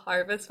traditional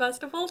Harvest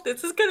Festival.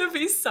 This is gonna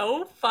be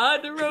so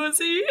fun,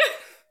 Rosie.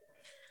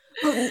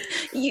 Well,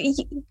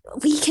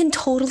 we can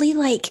totally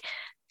like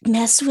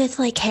mess with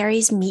like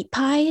Harry's meat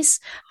pies.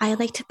 I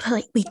like to put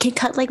like we can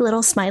cut like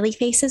little smiley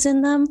faces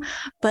in them,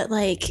 but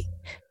like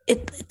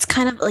it's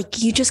kind of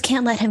like you just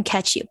can't let him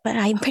catch you. But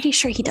I'm pretty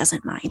sure he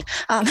doesn't mind.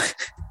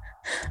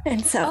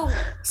 And so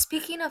Oh,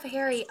 speaking of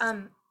Harry,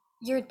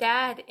 your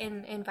dad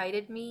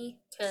invited me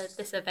to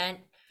this event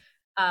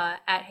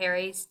at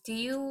Harry's.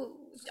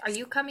 Are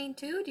you coming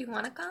too? Do you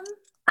want to come?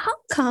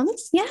 I'll come.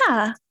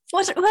 Yeah.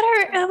 What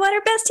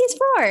are besties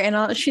for?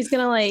 And she's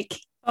gonna like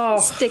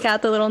stick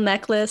out the little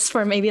necklace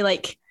for maybe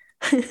like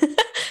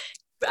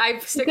I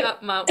stick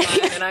up mine,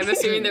 and I'm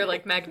assuming they're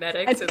like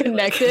magnetic. it's so they,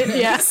 connected. like,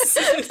 Yeah.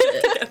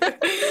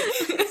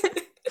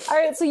 all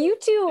right. So you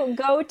two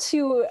go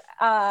to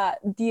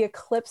the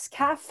Eclipse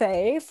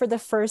Cafe for the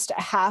first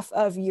half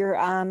of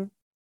your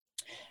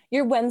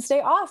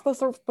Wednesday off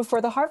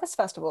before the Harvest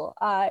Festival.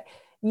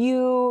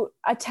 You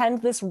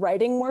attend this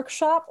writing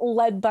workshop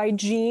led by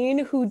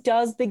Jean, who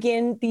does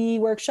begin the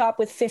workshop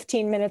with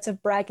 15 minutes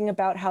of bragging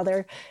about how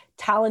their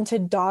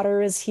talented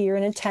daughter is here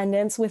in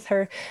attendance with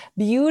her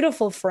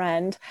beautiful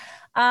friend.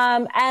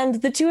 And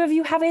the two of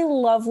you have a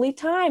lovely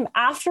time.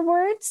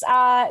 Afterwards,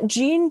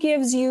 Jean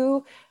gives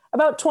you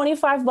about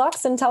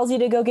 $25 and tells you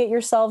to go get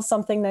yourselves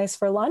something nice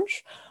for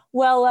lunch.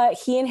 Well,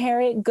 he and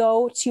Harry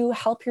go to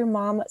help your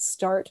mom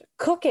start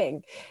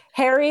cooking.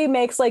 Harry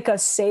makes like a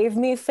save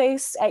me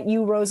face at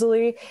you,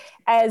 Rosalie,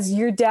 as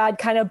your dad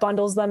kind of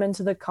bundles them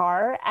into the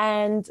car,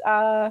 and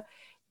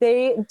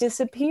they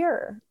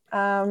disappear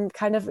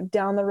kind of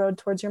down the road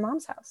towards your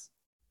mom's house.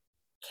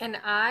 Can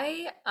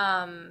I,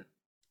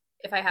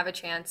 if I have a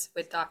chance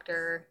with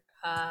Dr.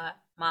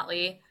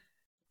 Motley,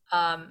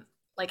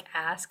 like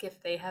ask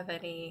if they have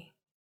any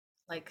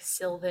like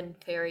Sylvan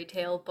fairy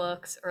tale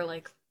books or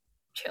like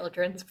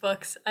children's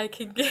books I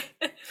can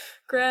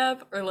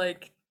grab, or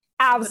like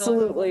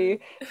Absolutely.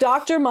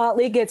 Dr.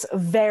 Motley gets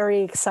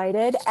very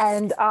excited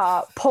and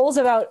pulls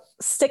about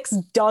 6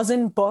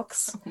 dozen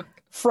books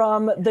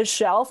from the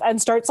shelf and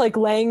starts like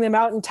laying them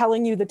out and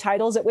telling you the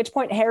titles, at which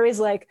point Harry's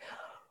like,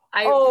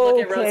 I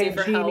look at okay, Rosie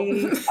for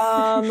Jeannie,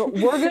 help.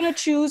 we're gonna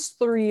choose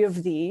 3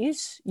 of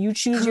these. You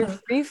choose your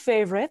 3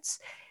 favorites,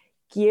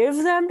 give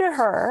them to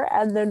her,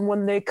 and then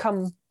when they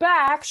come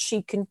back,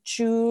 she can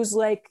choose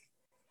like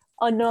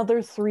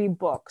another 3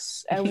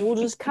 books, and we'll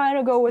just kind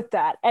of go with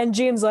that. And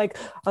Jean's like,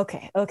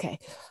 okay.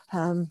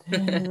 And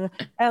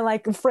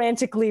like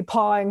frantically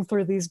pawing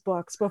through these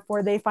books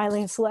before they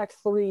finally select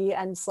 3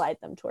 and slide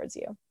them towards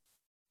you.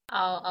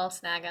 I'll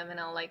snag them and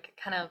I'll like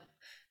kind of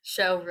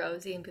show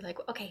Rosie and be like,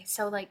 okay,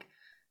 so like,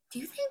 do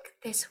you think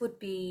this would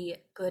be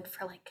good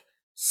for like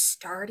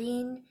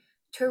starting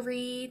to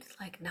read,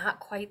 like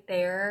not quite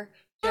there?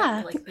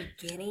 Yeah. Like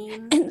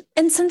beginning.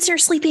 And since you're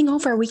sleeping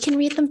over, we can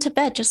read them to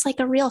bed just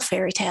like a real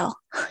fairy tale.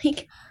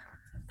 Like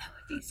that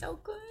would be so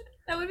good.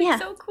 That would be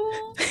so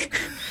cool.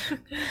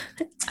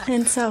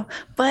 And so,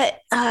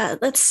 but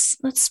let's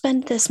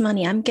spend this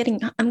money. I'm getting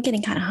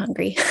kind of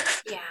hungry.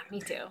 Yeah,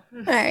 me too.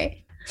 All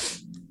right.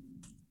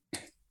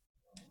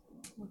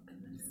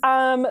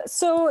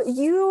 So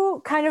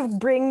you kind of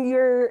bring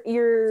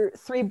your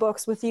 3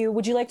 books with you.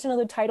 Would you like to know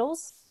the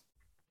titles?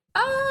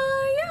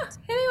 Yeah,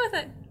 hit me with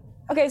it.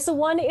 Okay, so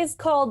one is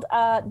called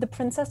The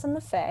Princess and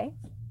the Fae.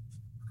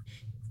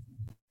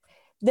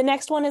 The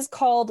next one is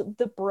called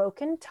The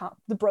Broken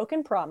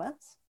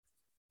Promise.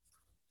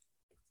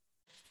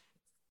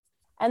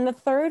 And the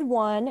third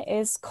one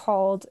is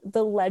called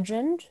The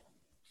Legend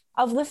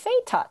of the Fae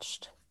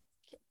Touched.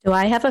 Do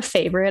I have a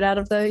favorite out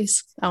of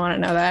those? I want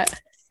to know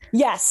that.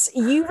 Yes,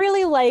 you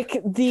really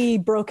like The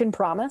Broken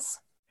Promise.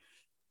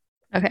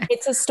 Okay.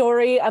 It's a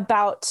story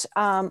about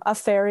a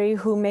fairy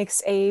who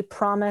makes a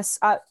promise,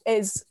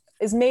 is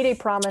made a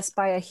promise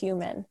by a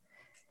human.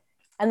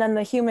 And then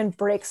the human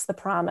breaks the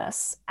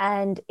promise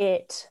and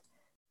it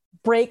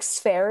breaks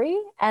fairy.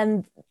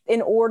 And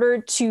in order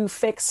to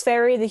fix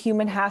fairy, the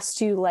human has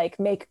to like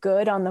make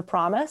good on the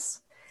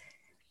promise.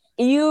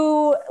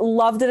 You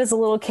loved it as a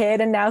little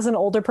kid, and now as an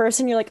older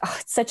person, you're like, oh,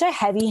 it's such a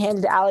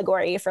heavy-handed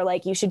allegory for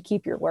like, you should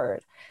keep your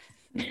word.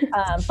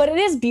 But it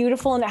is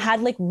beautiful, and it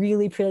had like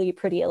really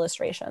pretty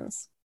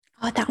illustrations.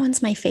 Oh, that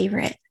one's my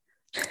favorite.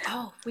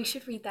 Oh, we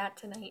should read that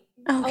tonight.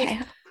 Okay.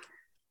 Oh,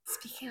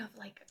 speaking of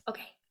like,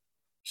 okay,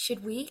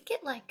 should we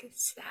get like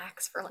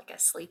snacks for like a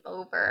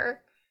sleepover?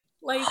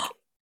 Like,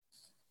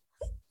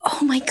 oh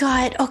my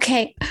God.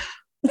 Okay.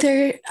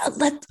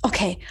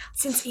 Okay.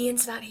 Since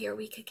Ian's not here,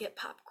 we could get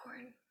popcorn.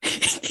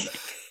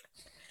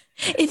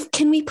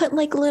 Can we put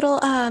like little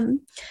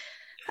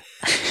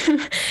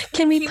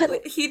Can we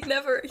put? He'd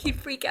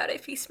freak out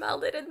if he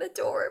smelled it in the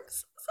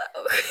dorms. So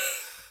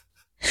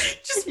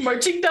Just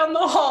marching down the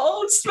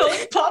hall,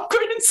 smelling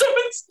popcorn in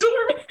someone's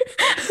dorm.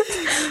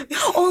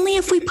 Only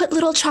if we put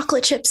little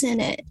chocolate chips in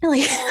it.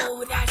 Like,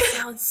 oh, that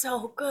sounds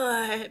so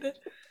good.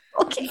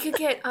 okay. You could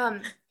get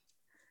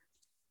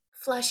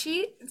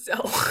Flushy. So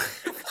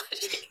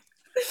Flushy.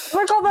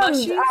 We're called them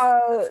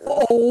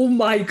Oh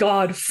my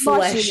god,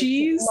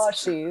 fleshies?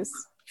 Mushies.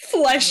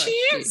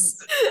 Fleshies?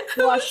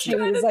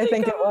 Mushies, I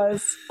think it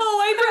was. Oh,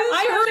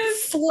 I heard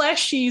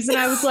fleshies, and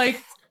I was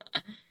like,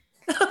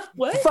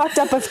 what? Fucked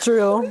up if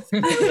true. I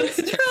was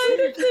trying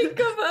to think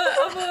of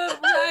a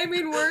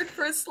rhyming word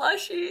for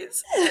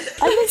slushies.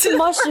 I think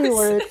mushy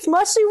works.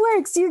 Mushy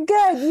works. You're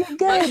good. You're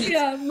good.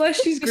 Yeah,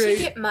 mushy's We should great.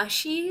 get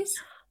mushies.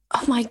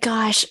 Oh my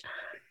gosh,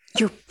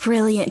 you're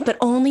brilliant. But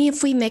only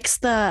if we mix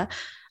the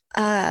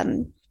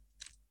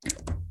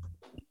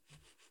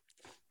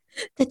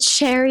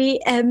cherry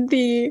and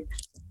the.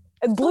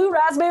 Blue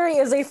raspberry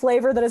is a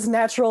flavor that is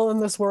natural in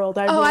this world.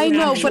 I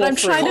know, but I'm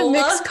trying to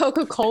mix Cola?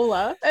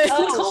 Coca-Cola.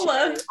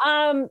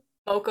 Cola.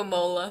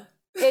 Mocha-mola.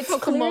 It's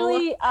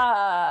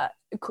Coca-Mola.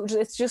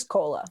 clearly it's just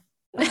cola.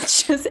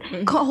 It's just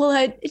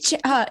cola.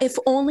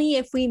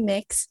 If we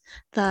mix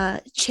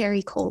the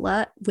cherry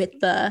cola with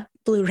the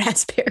blue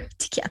raspberry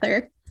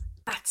together,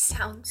 That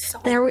sounds so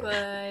There we-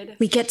 good.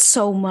 we get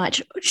so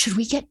much. Should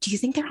we get? Do you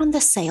think they're on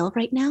the sale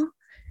right now?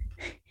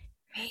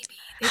 Maybe.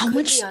 They How could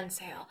much- be on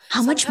sale.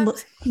 How much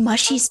Sometimes-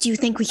 mushies do you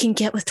think we can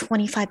get with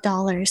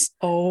 $25?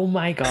 Oh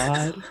my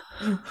god.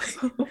 Well,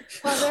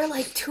 they're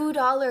like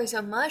 $2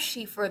 a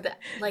mushy for the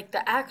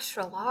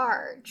extra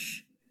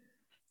large.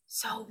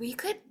 So we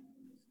could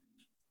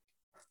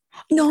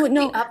No, be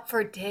no. up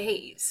for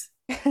days.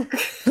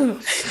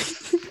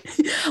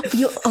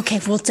 Okay,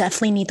 we'll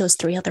definitely need those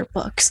 3 other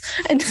books.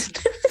 All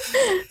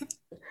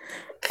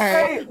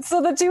right. Right,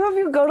 so the two of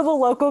you go to the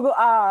local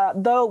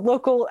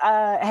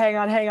hang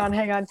on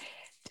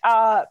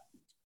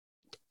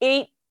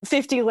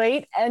 8:50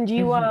 late, and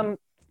you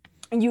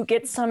you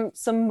get some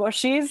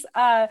mushies.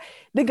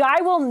 The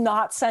guy will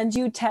not sell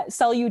you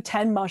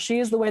 10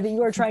 mushies the way that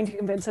you are trying to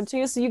convince him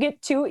to. So you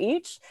get 2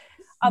 each,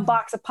 a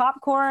box of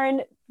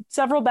popcorn,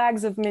 several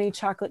bags of mini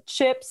chocolate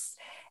chips.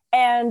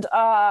 And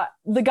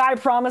the guy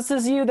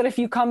promises you that if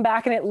you come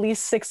back in at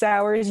least 6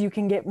 hours, you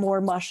can get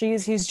more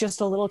mushies. He's just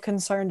a little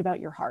concerned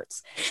about your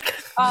hearts.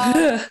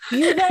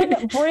 You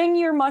then bring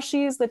your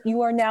mushies that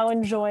you are now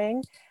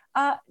enjoying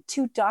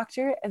to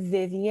Dr.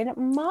 Vivian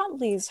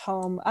Motley's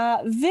home.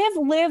 Viv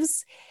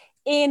lives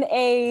in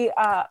a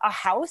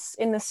house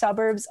in the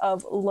suburbs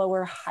of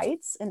Lower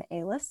Heights in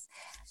Alis.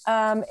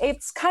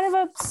 It's kind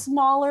of a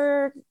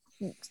smaller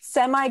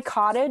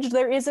semi-cottage.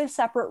 There is a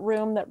separate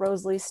room that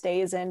Rosalie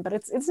stays in, but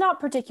it's not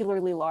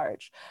particularly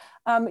large.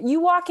 You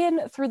walk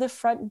in through the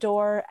front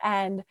door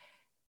and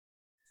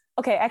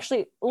okay,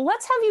 actually,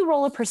 let's have you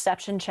roll a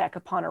perception check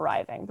upon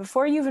arriving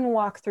before you even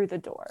walk through the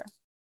door.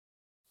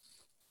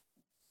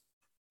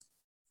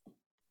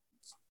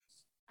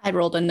 I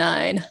rolled a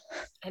 9.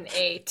 An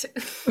 8.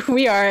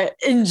 We are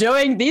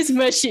enjoying these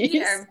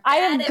mushies. I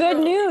have good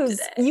news.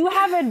 You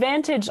have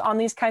advantage on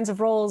these kinds of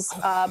rolls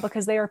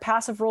because they are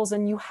passive rolls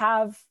and you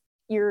have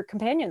your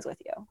companions with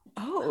you.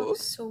 Oh,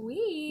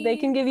 sweet. They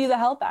can give you the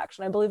help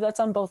action. I believe that's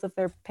on both of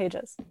their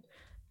pages.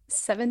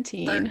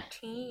 17.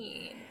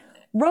 13.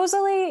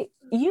 Rosalie,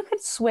 you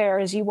could swear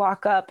as you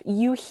walk up,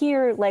 you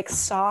hear like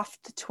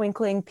soft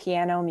twinkling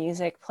piano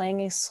music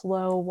playing a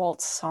slow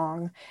waltz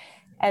song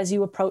as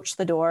you approach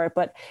the door,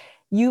 but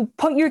you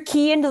put your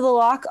key into the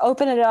lock,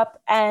 open it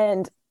up,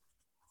 and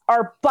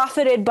are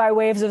buffeted by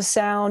waves of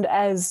sound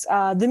as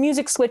the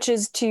music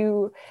switches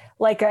to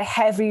like a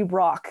heavy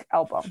rock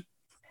album.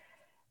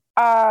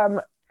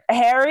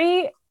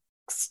 Harry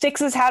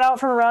sticks his head out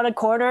from around a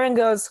corner and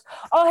goes,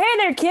 "Oh, hey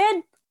there,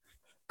 kid.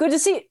 Good to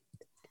see you.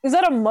 Is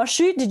that a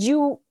mushy? Did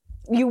you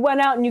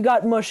went out and you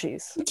got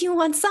mushies?" Do you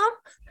want some?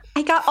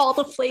 I got all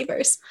the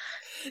flavors.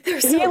 They're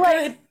so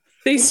good.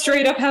 They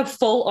straight up have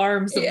full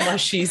arms of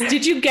mushies.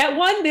 Did you get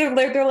one?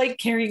 They're like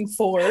carrying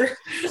 4.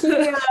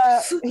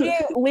 He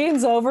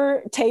leans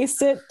over,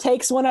 tastes it,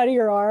 takes one out of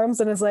your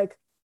arms, and is like,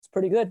 "It's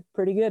pretty good,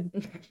 pretty good.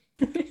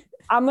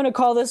 I'm gonna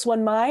call this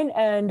one mine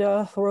and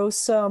throw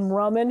some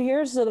rum in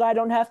here so that I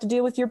don't have to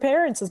deal with your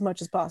parents as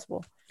much as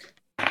possible."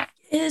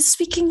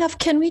 Speaking of,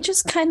 can we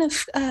just kind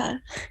of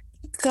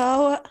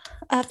go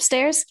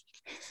upstairs?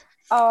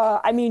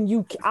 I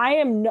mean, I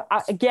am,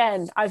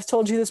 again, I've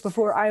told you this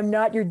before, I am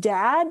not your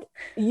dad.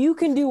 You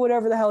can do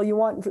whatever the hell you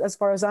want as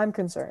far as I'm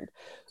concerned.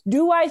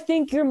 Do I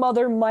think your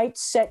mother might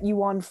set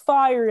you on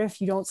fire if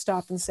you don't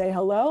stop and say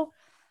hello?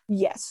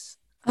 Yes.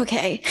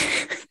 Okay.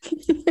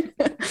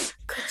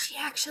 Could she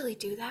actually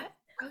do that,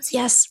 Rosie?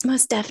 Yes,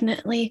 most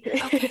definitely.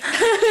 Okay.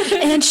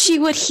 And she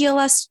would heal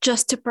us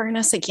just to burn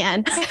us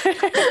again.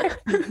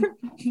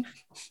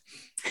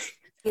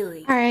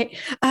 Really? All right.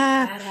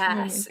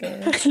 Badass.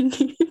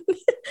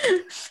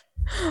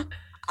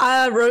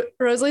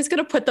 Rosalie's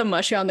gonna put the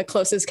mushy on the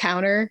closest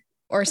counter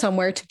or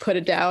somewhere to put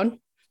it down,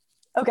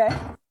 Okay.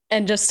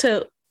 and just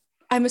to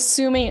I'm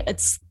assuming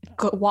it's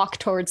walk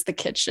towards the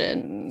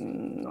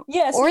kitchen.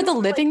 Yes, or the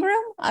living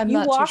room. I'm you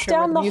not walk too sure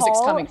where down the music's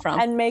hall coming from.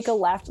 and make a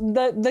left.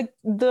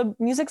 The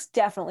music's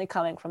definitely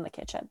coming from the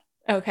kitchen.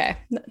 Okay,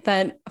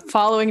 then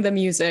following the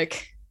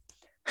music.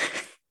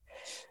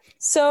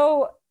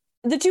 So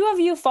the two of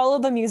you follow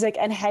the music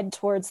and head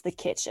towards the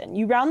kitchen.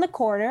 You round the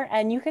corner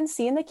and you can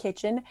see in the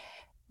kitchen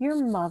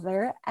your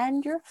mother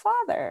and your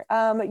father.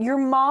 Your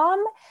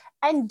mom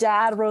and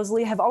dad,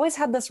 Rosalie, have always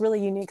had this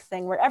really unique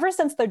thing where ever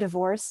since their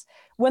divorce,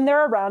 when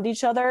they're around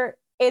each other,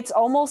 it's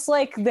almost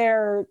like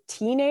they're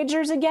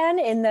teenagers again,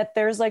 in that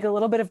there's like a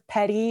little bit of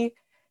petty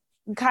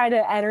kind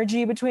of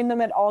energy between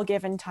them at all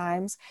given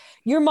times.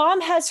 Your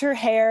mom has her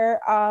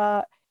hair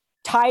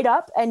tied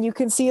up, and you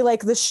can see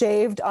like the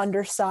shaved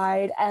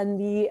underside and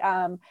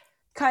the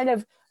kind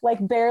of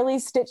like barely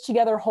stitched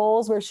together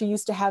holes where she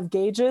used to have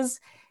gauges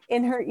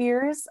in her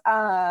ears.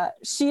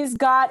 She's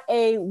got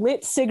a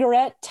lit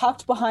cigarette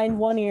tucked behind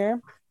one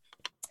ear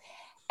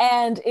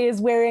and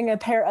is wearing a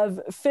pair of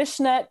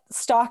fishnet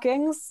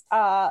stockings,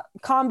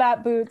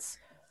 combat boots,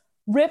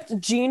 ripped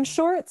jean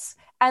shorts,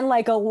 and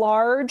like a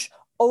large,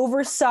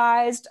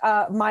 oversized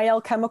My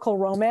Alchemical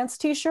Romance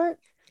t-shirt.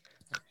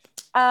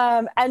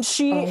 And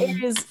she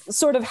is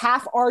sort of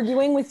half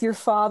arguing with your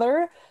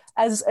father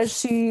as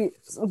she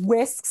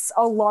whisks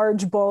a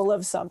large bowl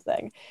of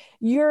something.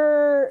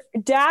 Your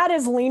dad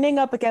is leaning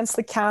up against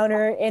the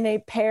counter in a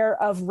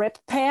pair of rip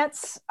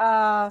pants,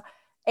 a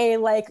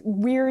like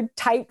weird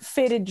tight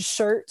fitted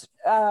shirt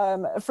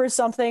for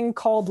something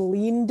called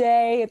Lean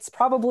Day. It's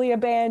probably a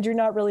band you're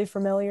not really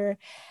familiar.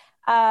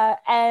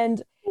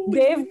 And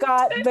they've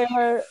got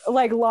their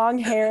like long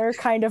hair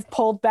kind of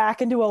pulled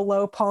back into a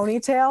low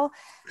ponytail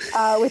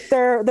with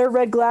their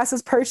red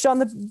glasses perched on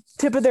the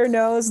tip of their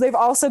nose. They've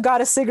also got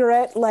a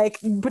cigarette like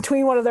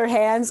between one of their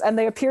hands, and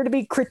they appear to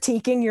be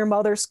critiquing your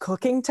mother's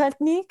cooking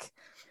technique.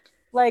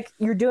 Like,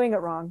 you're doing it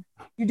wrong.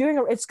 You're doing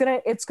it.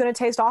 It's gonna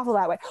taste awful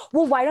that way.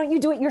 Well, why don't you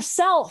do it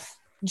yourself,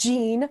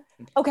 Jean?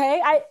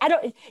 Okay, I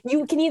don't.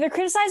 You can either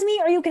criticize me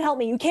or you can help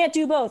me. You can't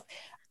do both.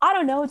 I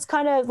don't know. It's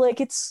kind of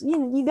like it's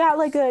you got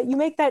like you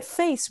make that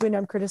face when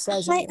I'm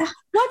criticizing.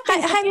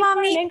 Hi,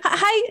 mommy.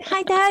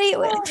 Hi, daddy.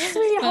 Oh,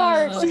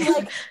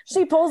 sweetheart.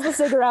 She pulls the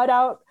cigarette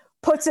out,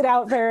 puts it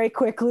out very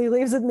quickly,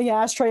 leaves it in the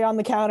ashtray on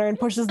the counter, and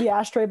pushes the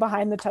ashtray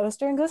behind the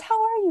toaster and goes,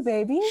 "How are you,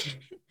 baby?"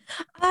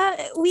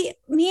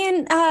 Me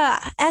and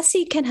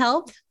Essie can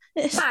help.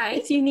 Hi.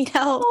 If you need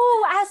help.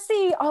 Oh,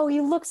 Essie. Oh,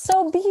 you look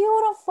so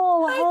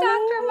beautiful. Hi, honey.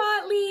 Dr.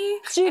 Motley.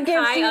 She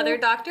gives Hi, you other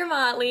Dr.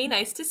 Motley.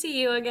 Nice to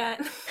see you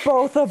again.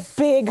 both a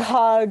big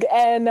hug,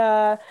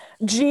 and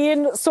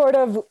Jean sort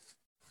of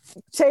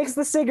takes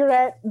the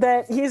cigarette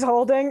that he's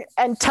holding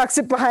and tucks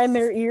it behind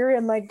their ear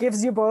and like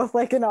gives you both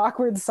like an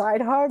awkward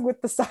side hug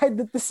with the side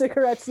that the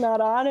cigarette's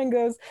not on, and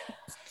goes,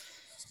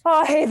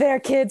 "Oh, hey there,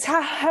 kids.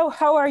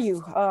 How are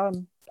you?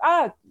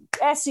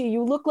 Essie,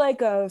 you look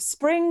like a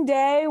spring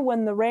day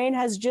when the rain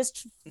has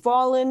just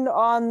fallen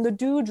on the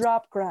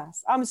dewdrop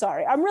grass." I'm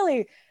sorry. I'm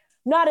really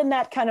not in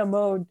that kind of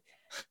mode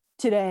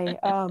today.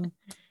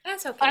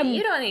 That's okay.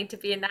 You don't need to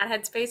be in that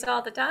headspace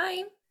all the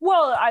time.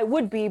 Well, I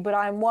would be, but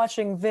I'm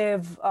watching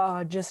Viv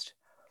just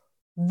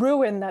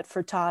ruin that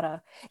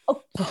frittata.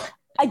 Oh,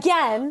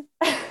 again.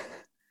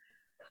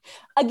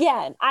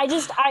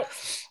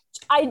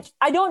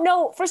 I don't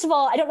know. First of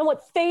all, I don't know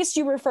what face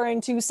you're referring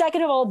to.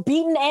 Second of all,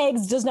 beaten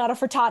eggs does not a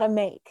frittata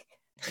make.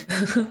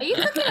 Are you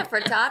cooking a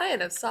frittata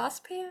in a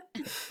saucepan?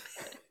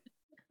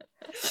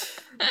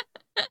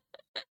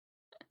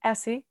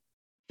 Essie,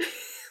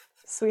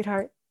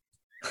 sweetheart,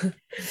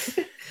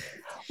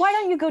 why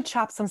don't you go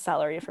chop some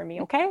celery for me,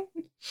 okay?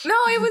 No,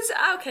 it was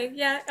okay.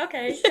 Yeah,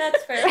 okay,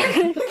 that's fair.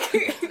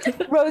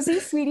 Rosie,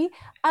 sweetie,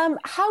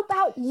 how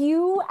about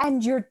you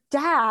and your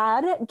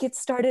dad get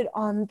started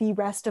on the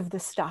rest of the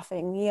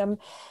stuffing?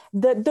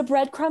 The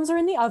breadcrumbs are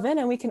in the oven,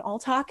 and we can all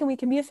talk, and we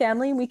can be a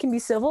family, and we can be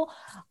civil.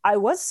 I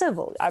was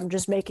civil. I'm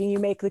just making you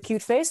make the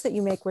cute face that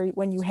you make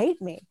when you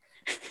hate me.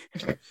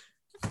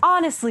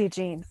 Honestly,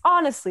 Jean,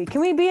 honestly, can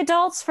we be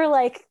adults for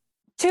like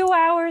 2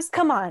 hours?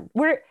 Come on,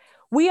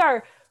 we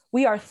are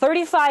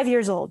 35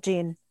 years old,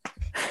 Jean.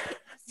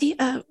 See,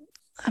 I'm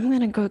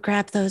gonna go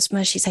grab those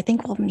mushies. I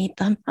think we'll need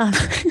them.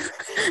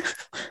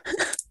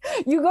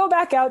 You go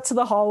back out to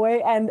the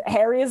hallway, and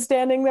Harry is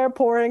standing there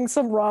pouring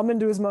some rum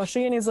into his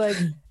mushy, and he's like,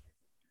 "Do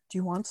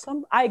you want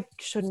some? I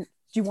shouldn't.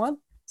 Do you want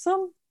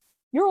some?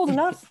 You're old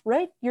enough,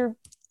 right? You're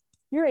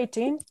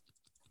 18."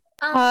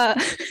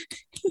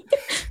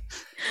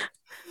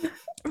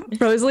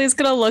 Rosalie's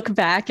gonna look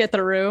back at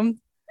the room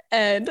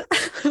and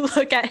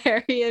look at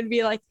Harry and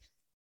be like,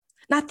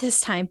 "Not this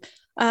time.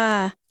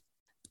 I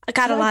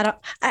got a lot of.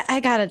 I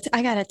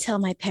gotta tell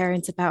my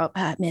parents about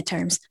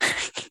midterms."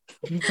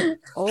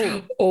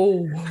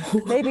 Oh.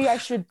 Maybe I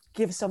should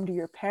give some to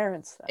your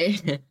parents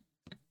then.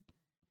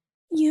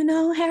 You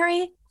know,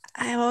 Harry,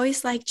 I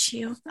always liked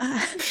you.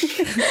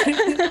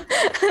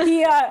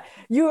 He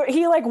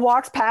like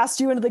walks past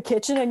you into the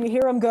kitchen, and you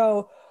hear him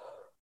go,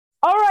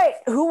 All right,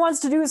 who wants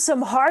to do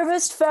some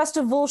Harvest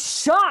Festival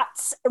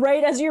shots?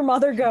 Right as your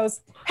mother goes,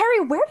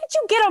 Harry, where did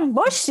you get a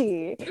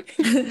mushy?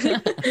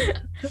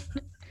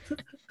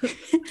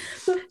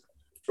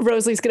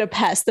 Rosalie's gonna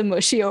pass the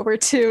mushy over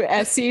to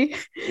Essie,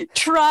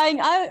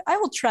 I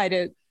will try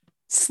to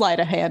sleight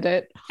of hand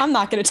it. I'm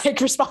not gonna take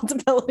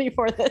responsibility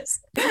for this.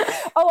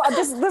 Oh,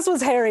 this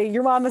was Harry.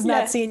 Your mom has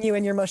not seen you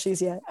in your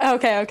mushies yet.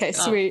 Okay,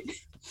 sweet.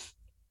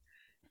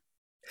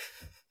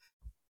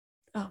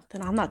 Oh,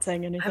 then I'm not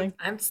saying anything.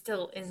 I'm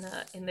still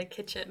in the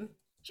kitchen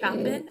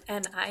chopping,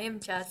 and I am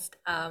just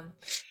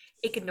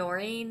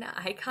ignoring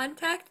eye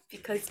contact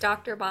because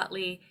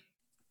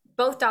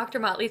both Dr.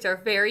 Motleys are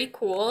very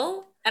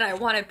cool, and I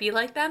want to be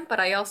like them,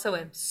 but I also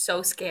am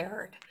so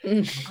scared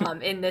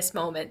in this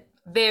moment.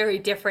 Very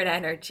different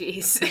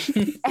energies.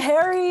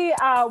 Harry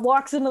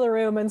walks into the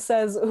room and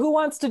says, "Who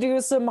wants to do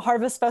some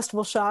Harvest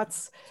Festival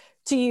shots?"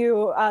 to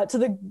you, to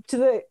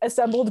the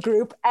assembled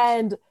group,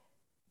 and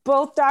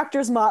both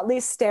Doctors Motley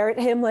stare at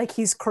him like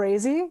he's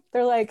crazy.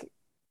 They're like,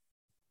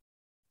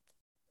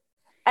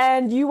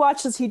 and you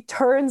watch as he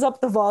turns up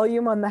the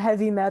volume on the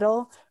heavy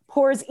metal,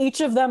 pours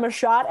each of them a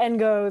shot, and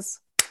goes,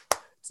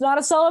 "It's not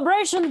a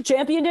celebration. The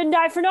champion didn't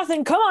die for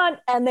nothing. Come on!"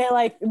 And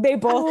they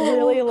both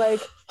really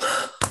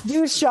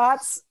do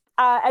shots,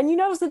 and you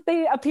notice that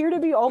they appear to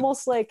be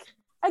almost like,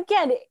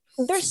 again,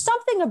 there's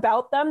something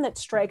about them that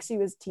strikes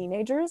you as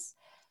teenagers.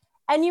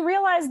 And you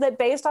realize that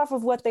based off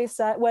of what they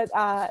said, what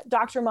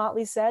Dr.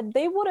 Motley said,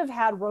 they would have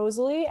had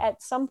Rosalie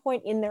at some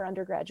point in their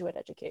undergraduate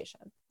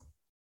education.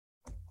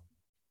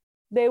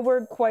 They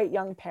were quite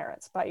young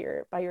parents by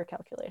your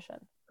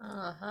calculation.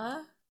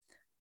 I'm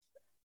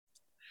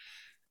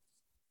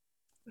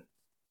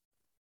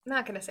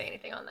not gonna say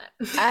anything on that.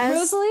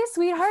 Rosalie,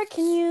 sweetheart,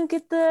 can you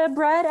get the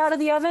bread out of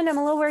the oven? I'm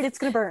a little worried it's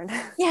gonna burn.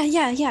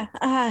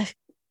 Yeah.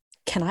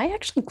 Can I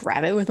actually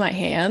grab it with my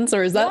hands,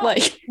 or is that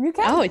you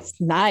can. Oh,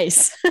 it's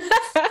nice. Rosalie,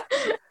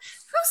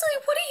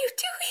 what are you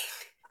doing?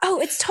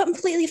 Oh, it's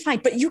completely fine,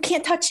 but you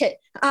can't touch it.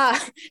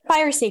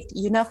 Fire safety,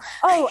 you know?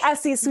 Oh,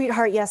 Essie,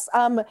 sweetheart, yes.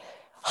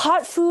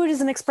 Hot food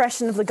is an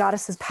expression of the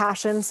goddess's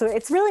passion, so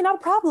it's really not a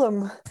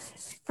problem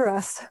for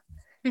us.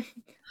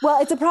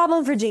 Well, it's a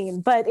problem for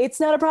Jean, but it's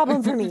not a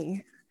problem for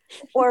me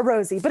or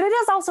Rosie, but it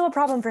is also a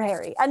problem for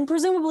Harry, and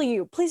presumably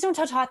you. Please don't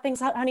touch hot things,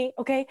 honey,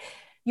 okay?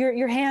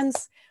 Your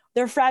hands,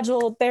 they're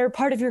fragile. They're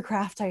part of your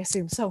craft, I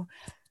assume, so.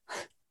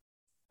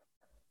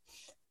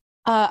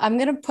 I'm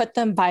going to put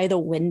them by the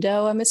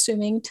window, I'm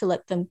assuming, to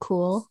let them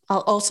cool.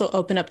 I'll also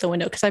open up the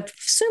window because I'm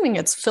assuming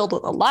it's filled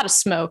with a lot of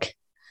smoke.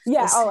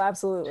 Yeah,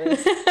 absolutely.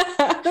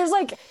 There's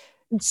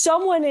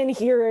someone in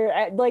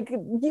here,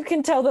 you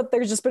can tell that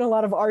there's just been a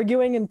lot of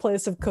arguing in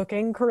place of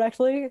cooking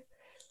correctly.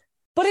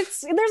 But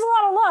there's a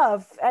lot of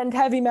love and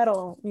heavy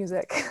metal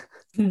music.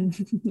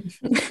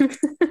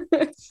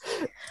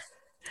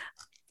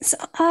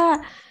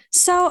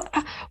 So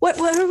what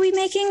are we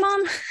making,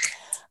 Mom?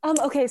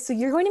 Okay, so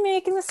you're going to be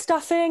making the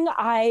stuffing.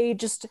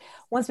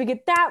 Once we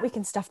get that, we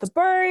can stuff the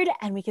bird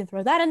and we can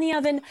throw that in the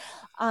oven.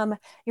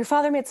 Your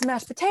father made some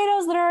mashed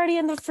potatoes that are already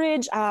in the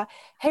fridge.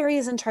 Harry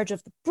is in charge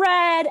of the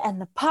bread and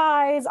the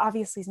pies.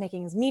 Obviously, he's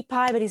making his meat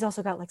pie, but he's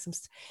also got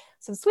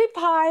some sweet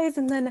pies.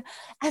 And then,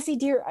 Essie,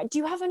 dear, do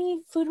you have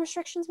any food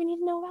restrictions we need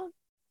to know about?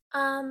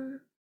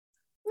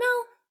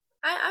 No.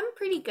 I'm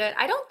pretty good.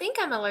 I don't think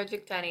I'm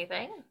allergic to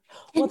anything.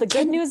 Well, the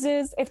good news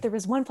is, if there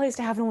was one place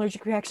to have an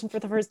allergic reaction for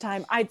the first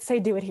time, I'd say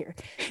do it here.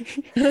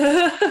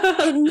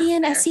 Can me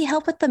and Essie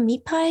help with the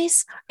meat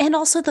pies? And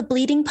also the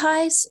bleeding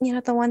pies? You know,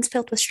 the ones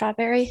filled with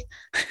strawberry?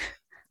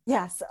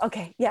 Yes.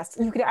 Okay. Yes.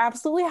 You could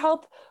absolutely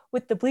help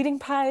with the bleeding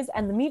pies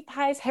and the meat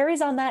pies.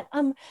 Harry's on that.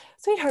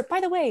 Sweetheart,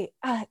 by the way,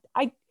 I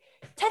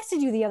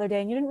texted you the other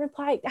day and you didn't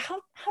reply. How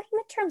did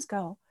midterms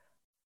go?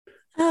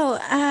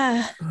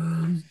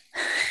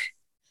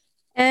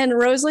 And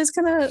Rosalie's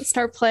gonna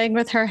start playing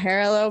with her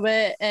hair a little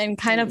bit and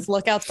kind of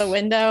look out the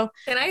window.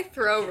 Can I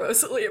throw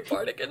Rosalie a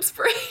bardic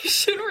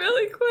inspiration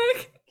really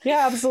quick?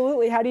 Yeah,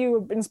 absolutely. How do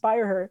you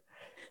inspire her?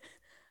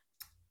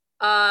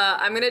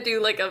 I'm gonna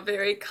do a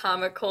very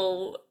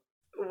comical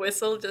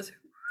whistle, just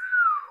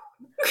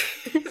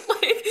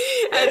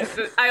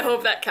and I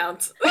hope that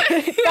counts.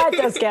 That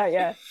does count,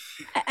 yeah.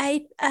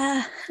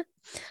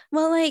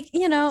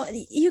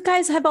 You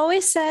guys have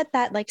always said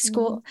that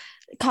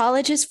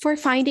college is for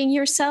finding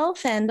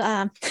yourself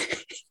and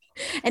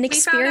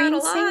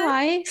experiencing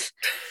life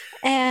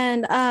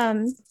and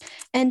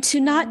to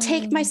not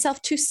take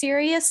myself too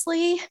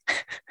seriously.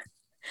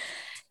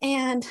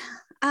 and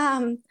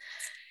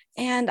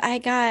I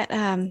got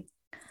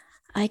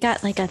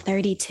a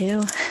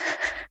 32.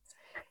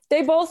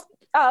 They both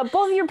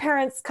of your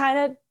parents kind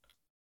of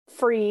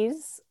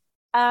freeze.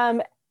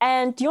 And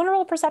do you want to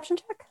roll a perception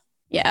check?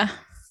 Yeah.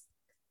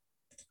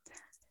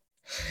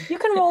 You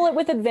can roll it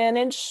with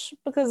advantage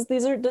because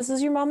this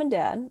is your mom and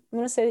dad. I'm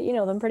going to say that you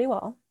know them pretty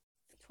well.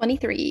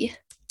 23.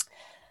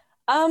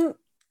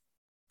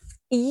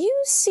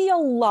 You see a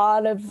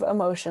lot of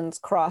emotions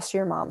cross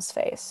your mom's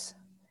face.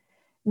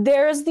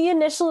 There's the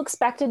initial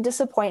expected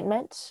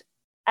disappointment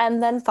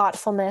and then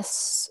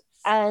thoughtfulness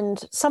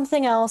and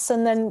something else,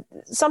 and then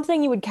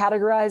something you would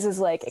categorize as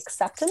like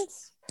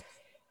acceptance.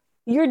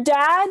 Your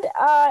dad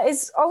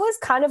is always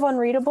kind of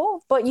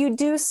unreadable, but you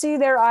do see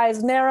their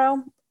eyes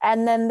narrow,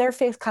 and then their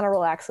face kind of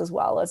relax as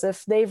well, as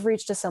if they've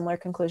reached a similar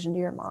conclusion to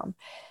your mom.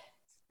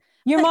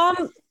 Your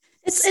mom...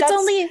 It's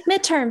only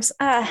midterms.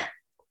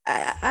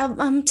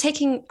 I'm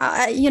taking,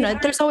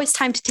 there's always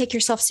time to take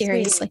yourself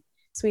seriously.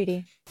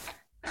 Sweetie,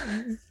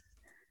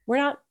 we're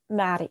not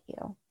mad at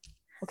you.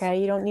 Okay,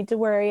 you don't need to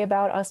worry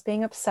about us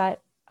being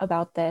upset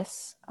about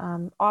this.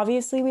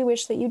 Obviously, we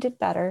wish that you did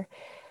better,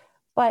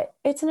 but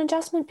it's an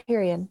adjustment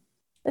period.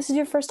 This is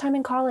your first time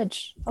in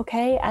college,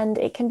 okay? And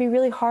it can be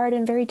really hard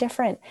and very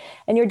different.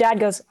 And your dad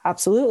goes,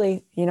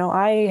 absolutely.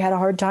 I had a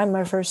hard time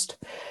my first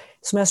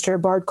semester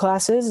of Bard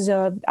classes.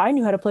 I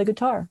knew how to play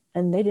guitar,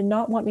 and they did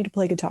not want me to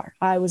play guitar.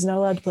 I was not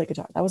allowed to play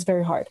guitar. That was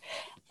very hard.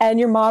 And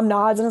your mom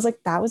nods and is like,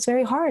 that was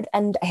very hard.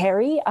 And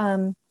Harry,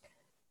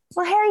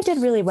 Harry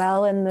did really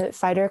well in the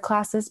fighter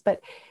classes,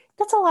 but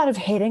that's a lot of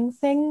hitting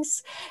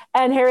things.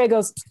 And Harry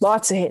goes,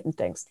 lots of hitting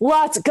things.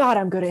 God,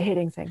 I'm good at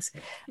hitting things.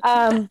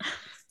 And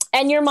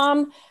your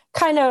mom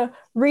kind of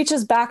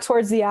reaches back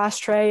towards the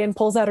ashtray and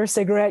pulls out her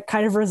cigarette,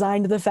 kind of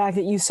resigned to the fact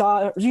that you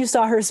saw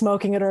her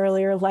smoking it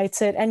earlier,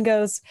 lights it, and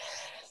goes,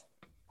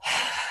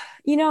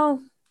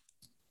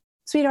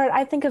 sweetheart,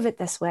 I think of it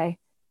this way.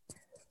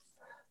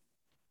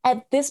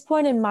 At this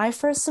point in my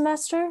first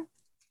semester,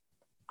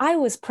 I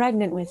was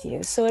pregnant with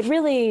you. So it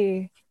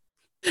really,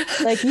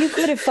 you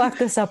could have fucked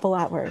this up a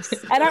lot worse.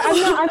 And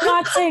I'm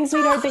not saying,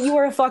 sweetheart, that you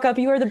were a fuck up.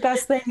 You were the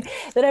best thing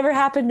that ever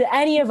happened to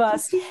any of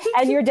us.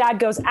 And your dad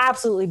goes,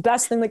 absolutely,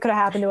 best thing that could have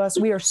happened to us.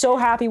 We are so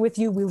happy with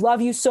you. We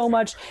love you so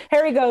much.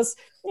 Harry goes,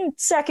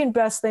 second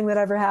best thing that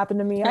ever happened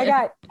to me. I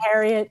got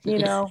Harriet,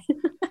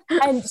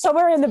 And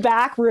somewhere in the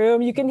back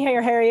room, you can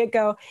hear Harriet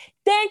go,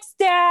 thanks,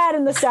 Dad.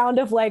 And the sound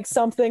of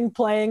something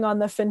playing on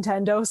the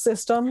Nintendo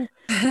system.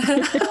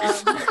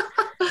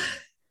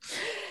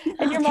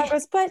 And your mom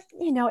goes, but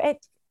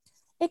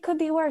it could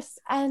be worse.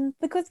 And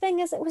the good thing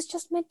is it was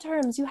just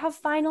midterms. You have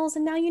finals,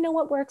 and now you know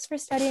what works for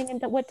studying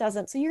and what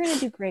doesn't. So you're gonna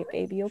do great,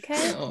 baby.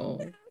 Okay? Oh.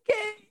 Okay.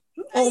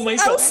 Oh my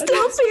God. I'll still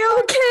be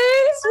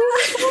okay.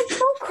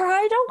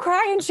 Don't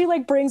cry. And she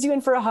brings you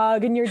in for a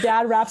hug, and your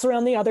dad wraps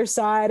around the other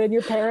side, and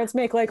your parents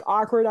make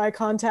awkward eye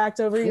contact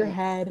over your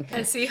head.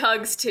 Essie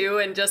hugs too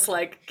and just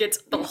gets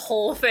the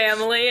whole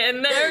family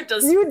in there,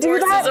 just you do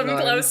forces that, them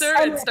closer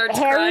and starts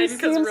Harry crying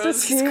because seems to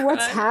Rosie's see crying.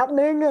 what's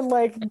happening and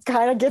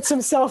kind of gets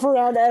himself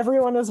around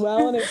everyone as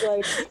well, and it's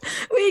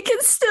we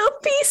can still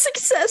be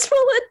successful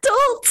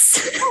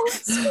adults. Oh,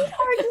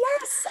 sweetheart,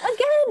 yes,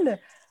 again.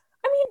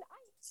 I mean,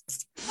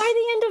 by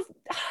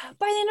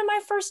the end of my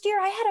first year,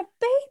 I had a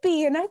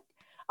baby, and I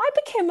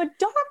became a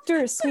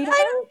doctor, sweetheart.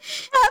 I don't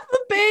have a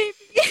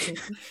baby.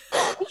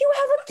 You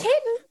have a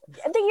kitten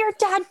that your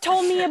dad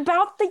told me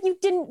about that you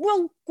didn't.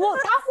 Well,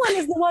 that one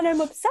is the one I'm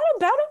upset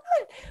about. I'm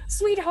not,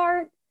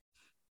 sweetheart.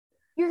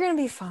 You're gonna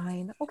be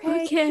fine,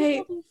 okay? Okay.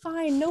 You're gonna be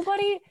fine.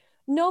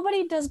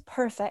 Nobody does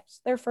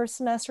perfect their first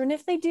semester, and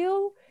if they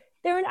do,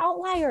 they're an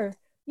outlier.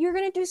 You're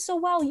gonna do so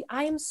well.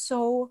 I am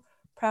so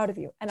proud of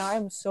you, and I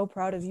am so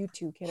proud of you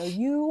too, kiddo.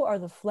 You are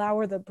the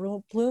flower that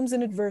blooms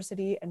in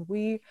adversity, and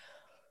we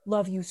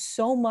love you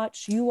so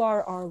much. You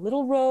are our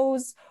little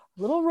rose,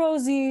 little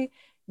Rosie.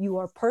 You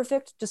are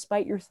perfect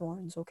despite your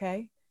thorns,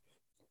 okay?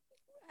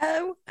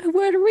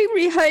 What are we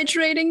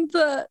rehydrating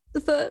the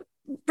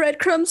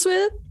breadcrumbs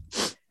with?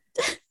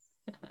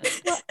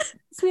 Well,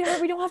 sweetheart,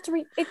 we don't have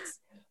to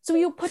so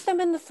you put them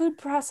in the food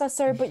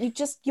processor, but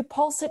you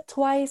pulse it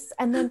twice,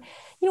 and then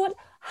you know what?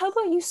 How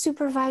about you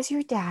supervise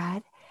your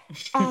dad?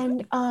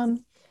 And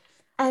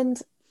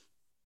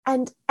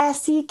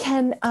Essie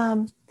can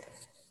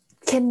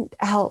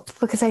help,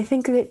 because I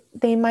think that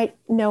they might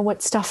know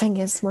what stuffing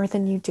is more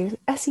than you do.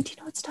 Essie, do you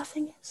know what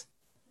stuffing is?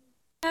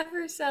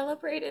 Never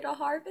celebrated a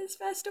harvest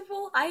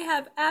festival. I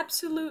have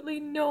absolutely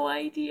no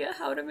idea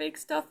how to make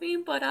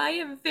stuffing, but I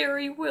am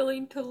very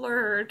willing to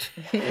learn.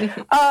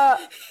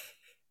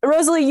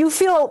 Rosalie, you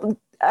feel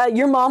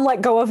your mom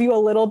let go of you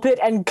a little bit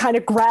and kind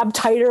of grab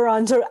tighter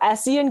onto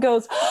Essie and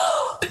goes,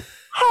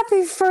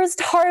 happy first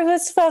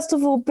harvest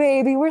festival,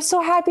 baby. We're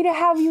so happy to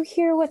have you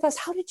here with us.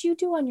 How did you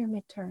do on your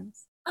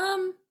midterms?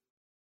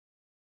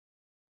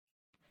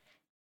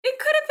 It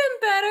could have been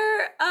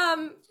better.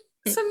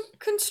 Some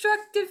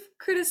constructive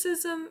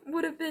criticism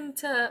would have been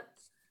to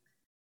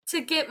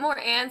get more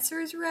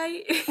answers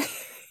right.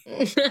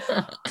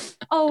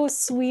 Oh,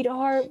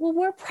 sweetheart. Well,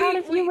 we're proud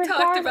of you. We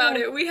talked about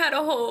it. We had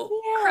a whole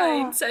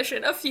crying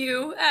session, a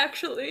few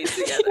actually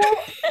together. Well,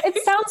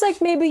 it sounds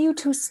like maybe you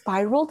two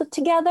spiraled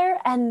together,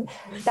 and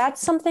that's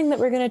something that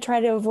we're going to try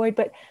to avoid.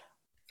 But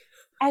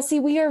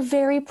Essie, we are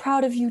very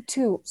proud of you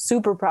too.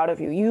 Super proud of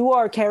you. You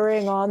are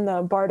carrying on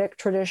the bardic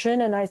tradition,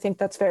 and I think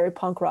that's very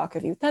punk rock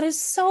of you. That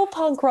is so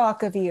punk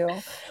rock of you.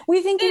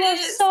 We think you are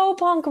so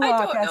punk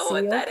rock, I don't know Essie,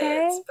 what that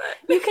okay? is,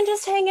 but... You can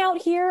just hang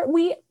out here.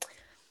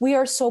 We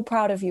are so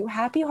proud of you.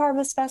 Happy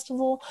Harvest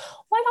Festival.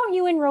 Why don't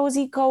you and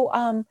Rosie go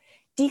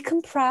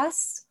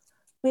decompress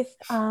with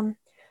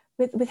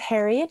with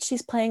Harriet.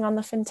 She's playing on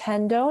the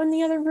Nintendo in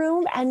the other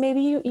room, and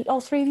maybe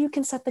all three of you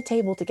can set the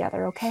table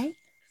together, okay?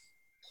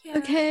 Yeah.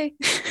 Okay.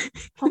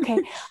 Okay.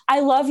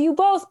 I love you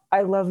both.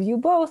 I love you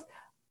both.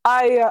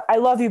 I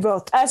love you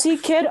both. Essie,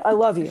 kid, I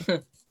love you.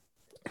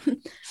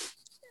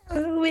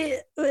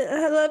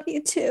 I love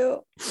you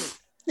too.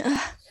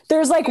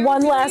 There's like You're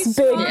one really last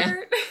big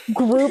smart.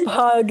 group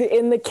hug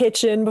in the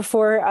kitchen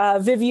before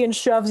Vivian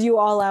shoves you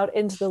all out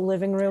into the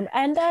living room.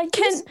 And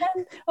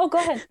oh, go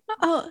ahead.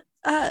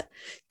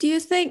 Do you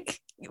think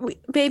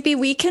maybe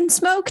we can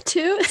smoke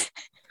too?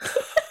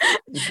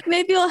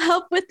 Maybe it'll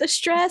help with the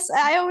stress.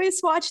 I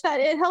always watch that.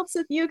 It helps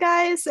with you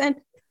guys. And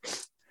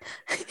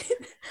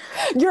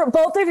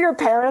Both of your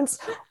parents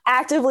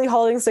actively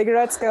holding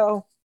cigarettes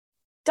go,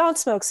 don't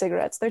smoke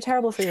cigarettes. They're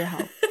terrible for your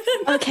health.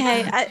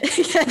 okay.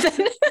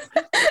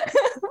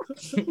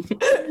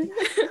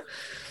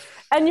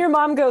 And your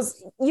mom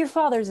goes, your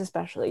father's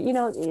especially,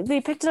 they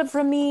picked it up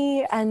from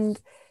me, and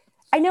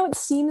I know it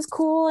seems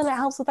cool and it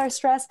helps with our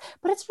stress,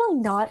 but it's really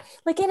not.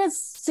 Like, it is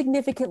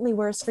significantly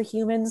worse for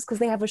humans because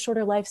they have a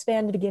shorter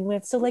lifespan to begin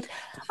with. So, like,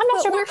 I'm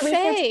not sure. We're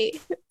Fae.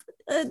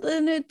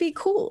 And it'd be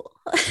cool.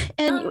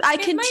 And I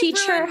can teach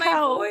her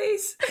how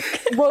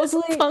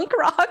Rosalie, punk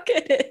rock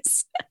it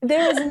is.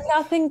 There is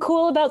nothing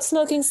cool about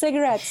smoking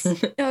cigarettes.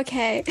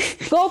 Okay.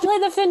 Go play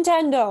the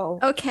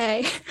Nintendo.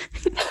 Okay.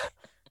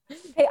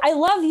 Hey, I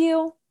love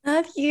you.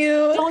 Love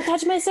you. Don't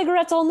touch my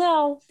cigarettes, I'll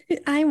know.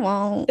 I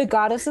won't. The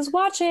goddess is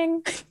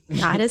watching.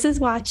 Goddess is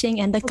watching,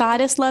 and the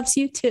goddess loves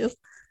you too.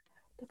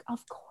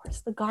 Of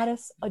course, the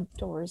goddess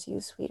adores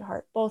you,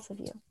 sweetheart. Both of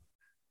you.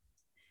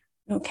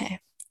 Okay.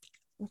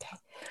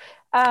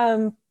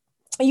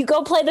 You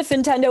go play the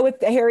Nintendo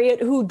with Harriet,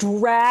 who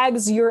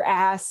drags your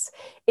ass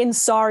in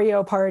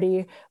Sario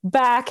Party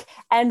back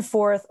and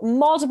forth,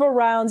 multiple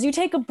rounds. You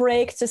take a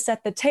break to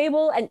set the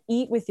table and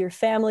eat with your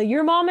family.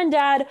 Your mom and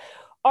dad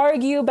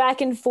argue back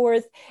and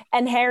forth,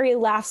 and Harriet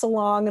laughs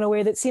along in a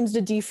way that seems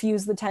to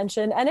defuse the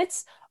tension. And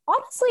it's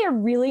honestly a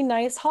really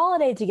nice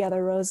holiday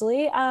together,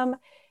 Rosalie.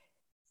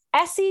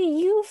 Essie,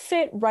 you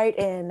fit right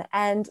in,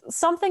 and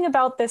something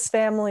about this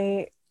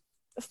family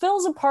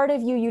fills a part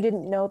of you you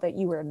didn't know that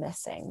you were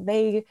missing.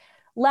 They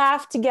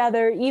laugh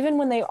together. Even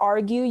when they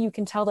argue, you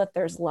can tell that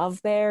there's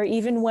love there.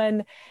 Even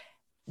when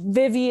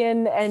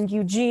Vivian and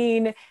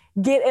Eugene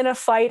get in a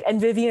fight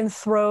and Vivian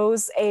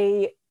throws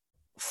a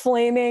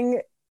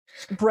flaming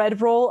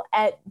bread roll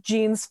at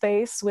Gene's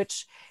face,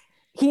 which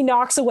he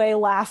knocks away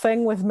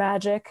laughing with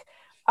magic.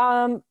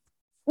 You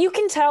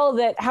can tell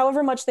that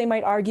however much they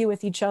might argue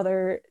with each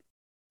other,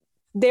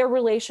 their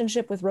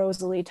relationship with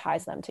Rosalie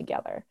ties them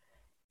together.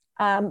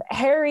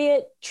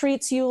 Harriet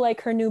treats you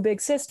like her new big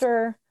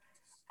sister,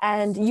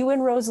 and you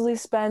and Rosalie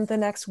spend the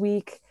next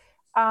week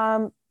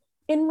in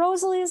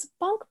Rosalie's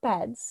bunk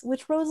beds,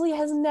 which Rosalie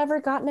has never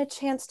gotten a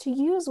chance to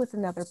use with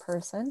another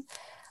person.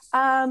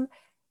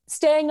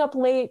 Staying up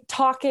late,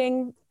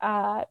 talking,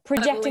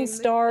 projecting Cuddling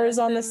stars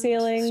Macbeth on the and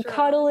ceiling, Strahd.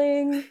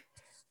 cuddling.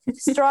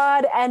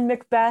 Strahd and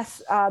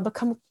Macbeth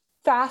become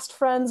fast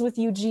friends with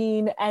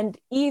Eugene, and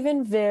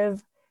even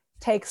Viv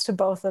takes to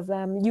both of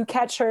them. You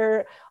catch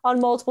her on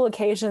multiple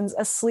occasions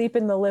asleep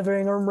in the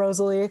living room,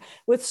 Rosalie,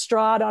 with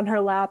Strahd on her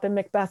lap and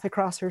Macbeth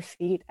across her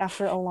feet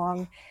after a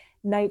long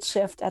night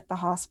shift at the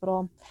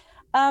hospital.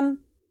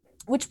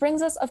 Which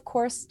brings us, of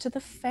course, to the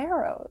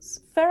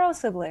Pharaohs. Pharaoh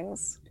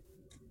siblings.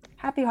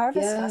 Happy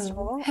Harvest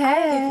Festival.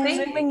 I'm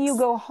presuming you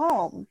go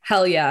home.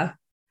 Hell yeah.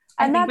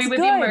 And I think we would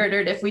good, be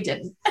murdered if we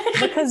didn't.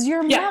 because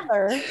your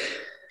mother,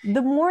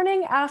 the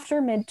morning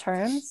after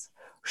midterms,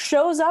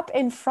 shows up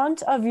in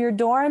front of your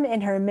dorm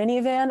in her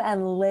minivan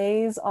and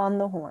lays on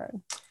the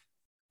horn.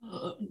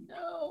 Oh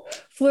no.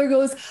 Fleur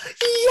goes,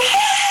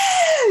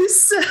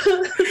 yes!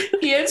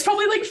 Ian's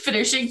probably like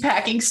finishing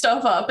packing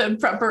stuff up in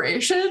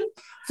preparation.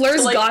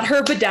 Fleur's Like- got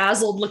her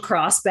bedazzled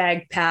lacrosse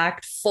bag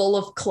packed full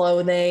of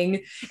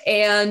clothing,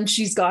 and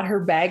she's got her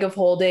bag of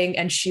holding,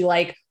 and she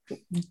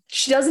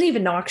doesn't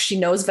even knock. She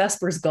knows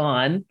Vesper's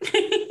gone.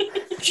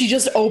 She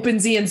just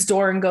opens Ian's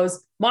door and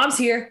goes, Mom's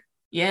here.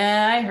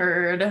 Yeah, I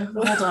heard.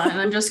 Hold on.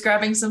 I'm just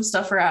grabbing some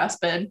stuff for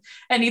Aspen.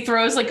 And he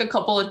throws like a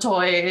couple of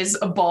toys,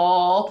 a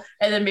ball,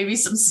 and then maybe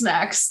some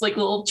snacks, like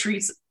little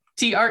treats,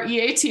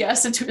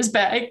 TREATS, into his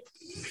bag.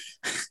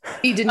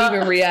 He didn't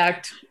even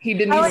react. He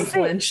didn't even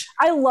flinch.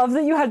 I love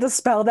that you had to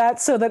spell that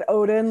so that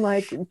Odin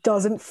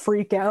doesn't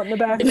freak out in the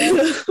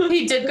background.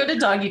 He did go to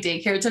doggy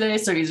daycare today,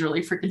 so he's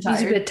really freaking tired.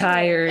 He's a bit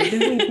tired.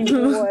 Sleepy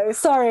boy.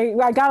 Sorry,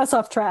 I got us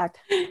off track.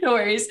 No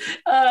worries.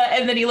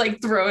 And then he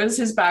like throws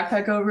his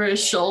backpack over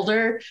his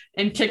shoulder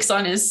and kicks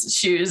on his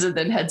shoes and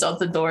then heads out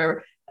the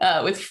door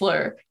with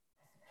Fleur.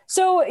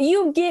 So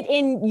you get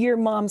in your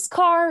mom's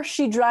car.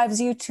 She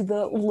drives you to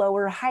the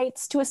Lower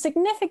Heights, to a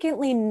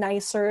significantly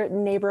nicer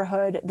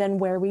neighborhood than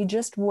where we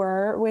just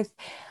were with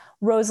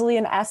Rosalie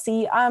and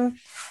Essie.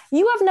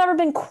 You have never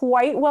been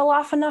quite well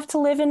off enough to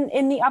live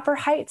in the Upper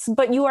Heights,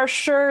 but you are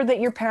sure that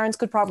your parents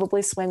could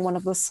probably swing one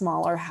of the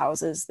smaller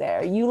houses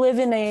there. You live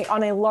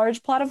on a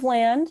large plot of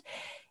land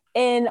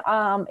in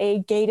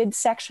a gated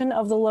section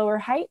of the Lower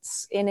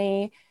Heights in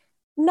a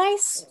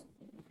nice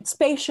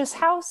spacious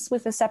house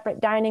with a separate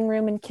dining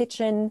room and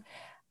kitchen,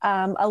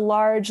 a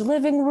large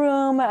living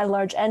room, a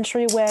large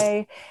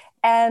entryway,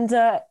 and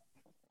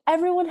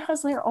everyone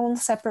has their own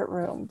separate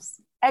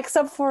rooms,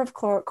 except for, of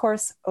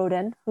course,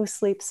 Odin, who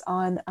sleeps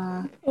on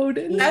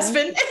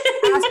Aspen.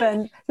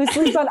 Aspen, who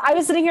sleeps on. I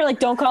was sitting here like,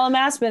 don't call him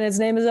Aspen. His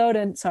name is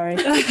Odin. Sorry.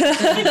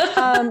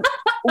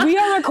 We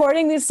are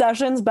recording these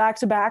sessions back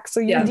to back, so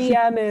your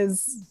DM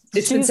is.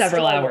 It's been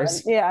several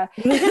hours. Yeah.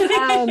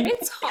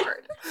 It's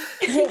hard.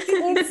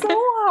 It's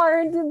so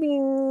hard to be.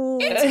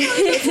 It's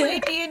hard to play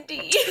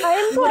D&D.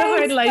 I'm What a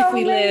hard playing life so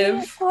we many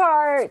live.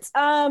 parts.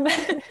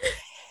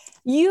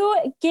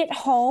 You get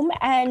home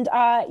and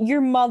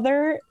your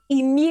mother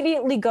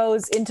immediately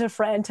goes into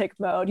frantic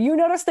mode. You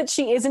notice that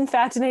she is in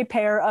fact in a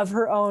pair of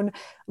her own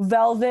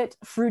velvet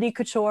fruity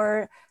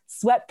couture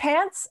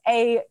sweatpants,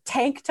 a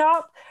tank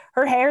top.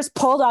 Her hair's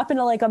pulled up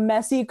into like a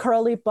messy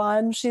curly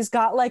bun. She's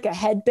got like a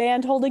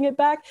headband holding it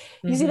back.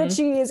 You see that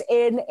she is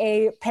in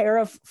a pair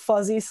of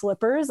fuzzy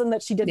slippers and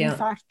that she did in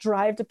fact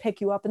drive to pick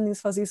you up in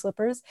these fuzzy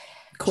slippers.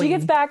 Queen. She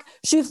gets back,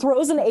 she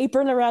throws an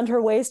apron around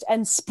her waist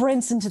and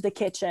sprints into the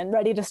kitchen,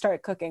 ready to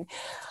start cooking.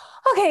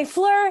 Okay,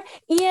 Fleur,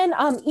 Ian,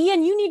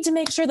 you need to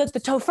make sure that the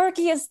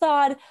tofurkey is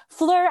thawed.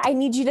 Fleur, I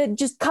need you to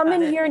just come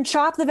in here and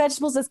chop the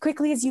vegetables as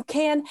quickly as you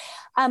can.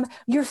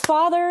 Your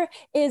father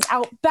is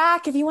out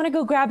back. If you want to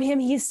go grab him,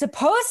 he's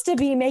supposed to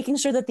be making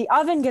sure that the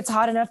oven gets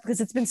hot enough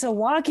because it's been so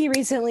wonky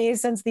recently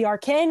since the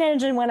arcane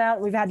engine went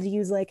out. We've had to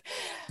use like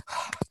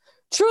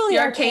truly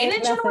the arcane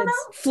engine went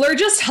out? Fleur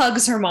just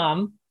hugs her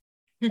mom.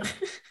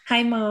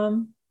 Hi,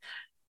 Mom.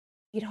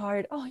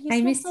 Sweetheart. Oh, you I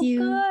smell miss so you.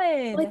 good.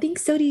 Oh, I think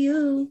so do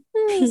you.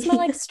 You smell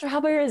like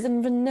strawberries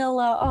and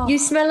vanilla. Oh. You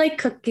smell like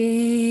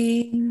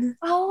cooking.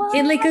 Oh,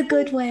 in like a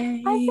good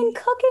way. I've been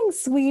cooking,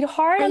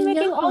 sweetheart. I'm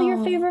making all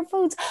your favorite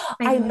foods.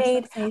 I'm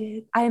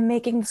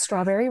making the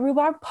strawberry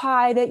rhubarb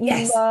pie that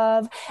you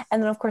love.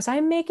 And then, of course,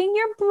 I'm making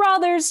your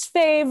brother's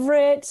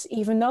favorite,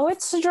 even though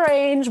it's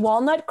strange,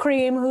 walnut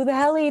cream. Who the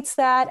hell eats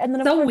that? And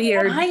then, of course,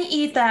 weird. I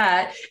eat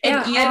that.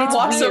 And Ian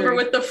walks over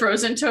with the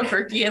frozen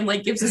tofurkey and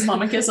like gives his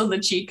mom a kiss on the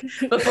cheek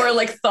before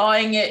like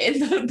thawing it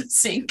in the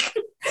sink.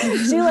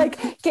 She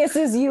like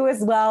kisses you as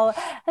well.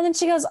 And then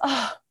she goes,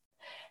 oh,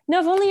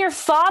 no, if only your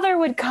father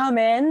would come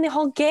in, the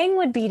whole gang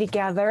would be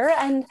together.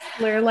 And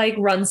Fleur like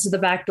runs to the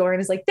back door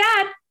and is like,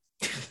 Dad.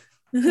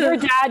 Your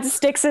dad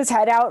sticks his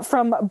head out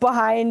from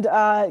behind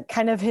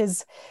kind of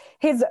his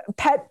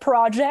pet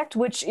project,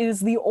 which is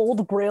the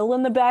old grill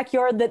in the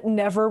backyard that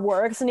never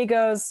works. And he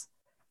goes,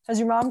 has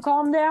your mom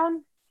calmed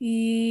down?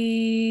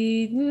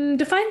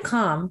 Define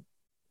calm.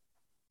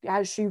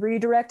 Has she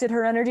redirected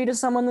her energy to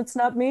someone that's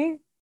not me?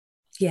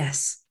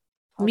 Yes.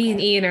 Okay. Me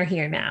and Ian are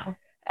here now.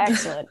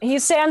 Excellent. He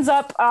stands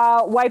up,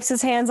 wipes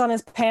his hands on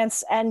his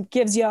pants, and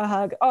gives you a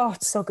hug. Oh,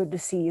 it's so good to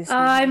see you.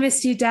 I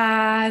missed you,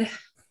 Dad.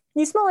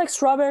 You smell like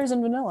strawberries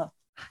and vanilla.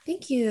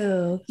 Thank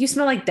you. You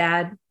smell like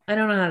Dad. I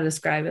don't know how to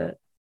describe it.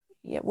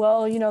 Yeah,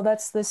 well,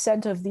 that's the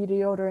scent of the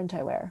deodorant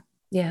I wear.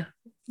 Yeah.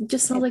 You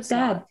just smell like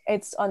Dad.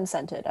 It's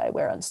unscented. I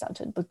wear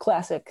unscented, but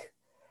classic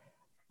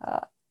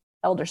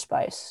elder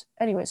spice.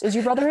 Anyways, is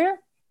your brother here?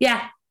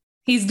 Yeah.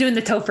 He's doing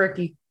the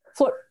tofurkey.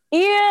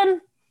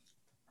 Ian!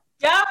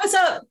 Yeah, what's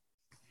up?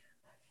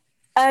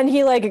 And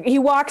he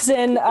walks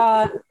in,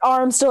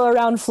 arm still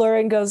around Fleur,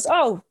 and goes,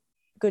 oh,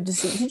 good to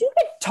see you. Did you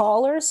get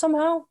taller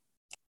somehow?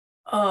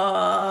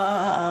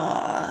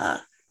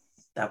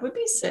 That would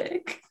be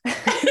sick.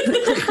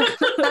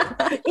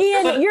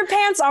 Ian, your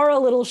pants are a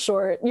little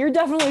short. You're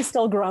definitely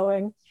still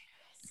growing.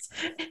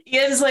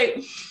 Ian's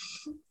like,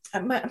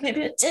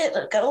 maybe it did.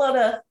 I've got a lot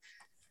of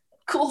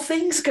cool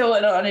things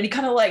going on. And he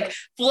kind of like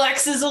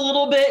flexes a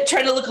little bit,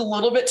 trying to look a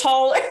little bit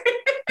taller.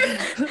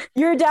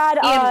 Your dad,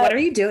 Ian, what are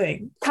you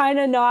doing? Kind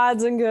of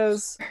nods and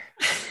goes,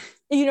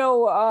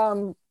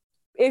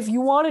 if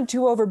you wanted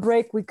to over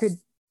break, we could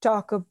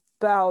talk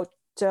about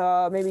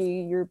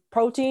maybe your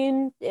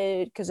protein,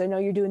 because I know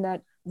you're doing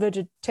that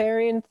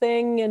vegetarian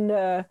thing, and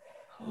a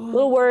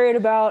little worried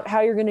about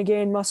how you're going to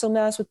gain muscle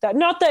mass with that.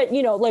 Not that,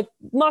 like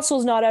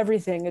muscle's not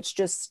everything. It's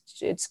just,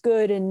 it's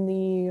good in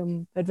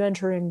the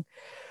adventuring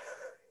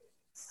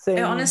thing.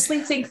 I honestly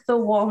think the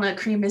walnut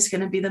cream is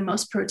going to be the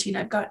most protein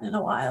I've gotten in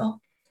a while.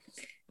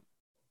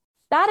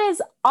 That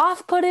is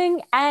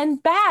off-putting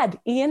and bad,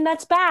 Ian.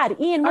 That's bad.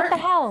 Ian, what the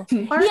hell?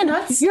 Ian,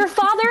 your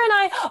father and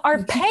I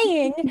are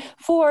paying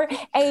for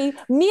a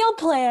meal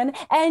plan.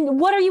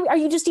 And what are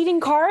you just eating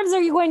carbs?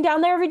 Are you going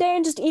down there every day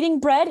and just eating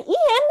bread?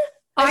 Ian!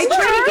 I try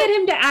to get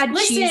him to add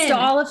cheese to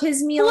all of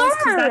his meals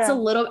because that's a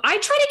little. I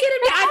try to get him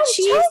to add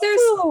cheese.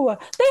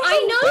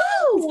 I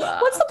know.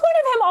 What's the point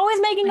of him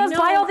always making us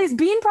buy all these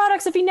bean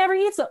products if he never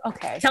eats them?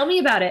 Okay. Tell me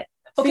about it.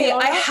 Okay,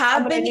 I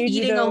have been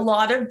eating a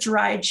lot of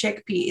dried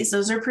chickpeas.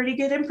 Those are pretty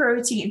good in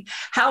protein.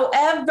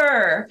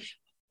 However,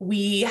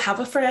 we have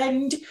a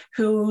friend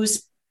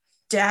whose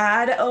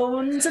dad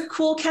owns a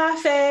cool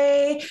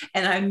cafe,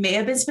 and I may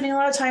have been spending a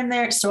lot of time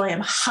there, so I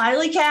am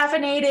highly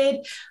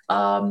caffeinated.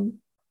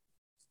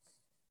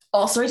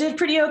 Also, I did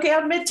pretty okay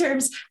on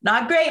midterms.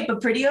 Not great,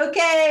 but pretty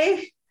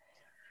okay.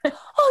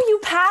 Oh, you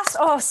passed.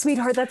 Oh,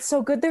 sweetheart, that's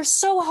so good. They're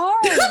so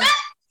hard.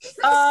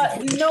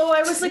 No,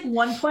 I was like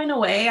 1 point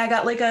away. I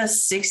got like a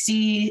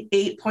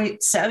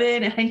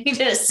 68.7 and I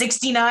needed a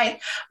 69,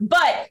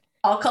 but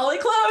I'll call it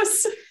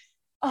close.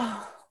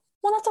 Oh,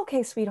 well, that's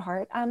okay,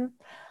 sweetheart.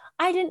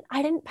 I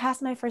didn't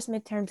pass my first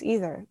midterms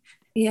either.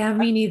 Yeah,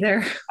 me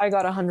neither. I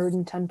got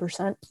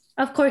 110%.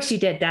 Of course you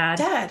did, Dad.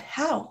 Dad,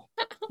 how?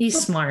 He's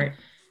smart.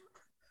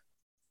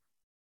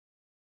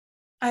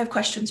 I have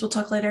questions. We'll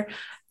talk later.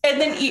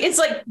 And then it's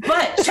like,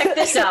 but check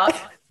this out.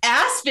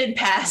 Aspen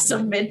passed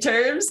some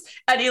midterms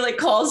and he like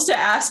calls to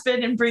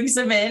Aspen and brings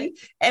him in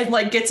and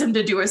like gets him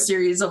to do a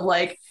series of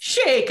like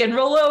shake and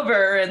roll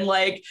over and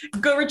like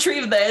go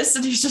retrieve this.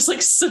 And he's just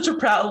like such a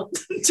proud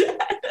dad.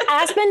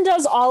 Aspen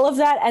does all of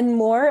that and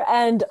more.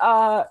 And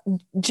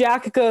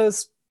Jack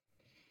goes,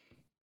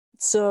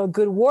 "It's a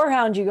good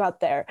warhound you got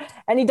there."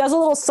 And he does a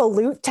little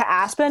salute to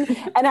Aspen,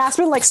 and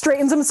Aspen like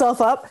straightens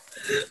himself up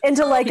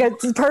into like a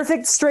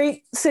perfect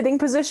straight sitting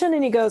position,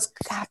 and he goes,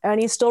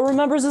 and he still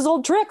remembers his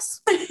old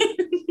tricks.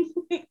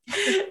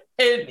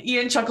 And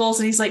Ian chuckles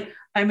and he's like,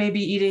 "I may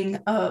be eating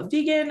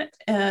vegan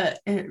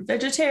and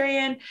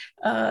vegetarian,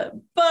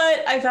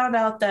 but I found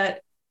out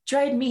that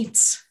dried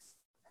meats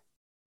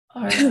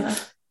are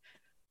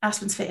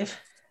Aspen's fave."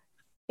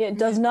 It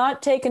does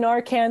not take an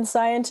Arcan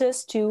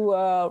scientist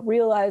to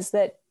realize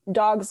that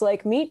dogs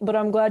like meat, but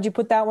I'm glad you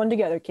put that one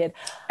together, kid.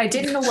 I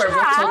didn't know where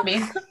Wolf told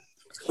me.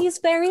 He's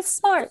very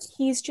smart.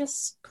 He's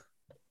just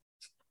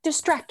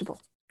distractible.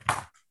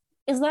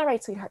 Isn't that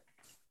right, sweetheart?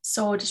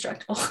 So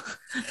distractible.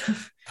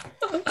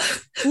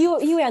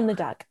 You and the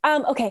dog.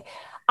 Okay.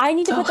 I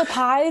need to put the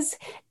pies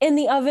in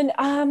the oven.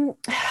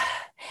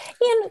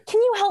 Ian,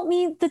 can you help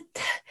me?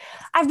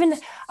 I've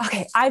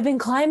been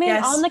climbing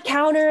on the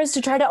counters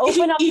to try to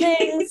open up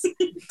things.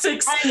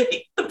 Takes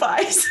the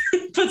pies,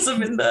 puts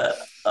them in the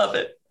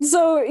oven.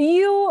 So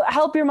you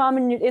help your mom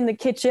in the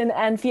kitchen,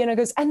 and Fiona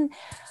goes, and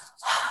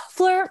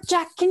Fleur,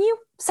 Jack, can you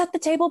set the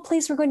table,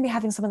 please? We're going to be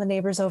having some of the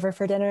neighbors over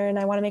for dinner, and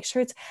I want to make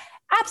sure it's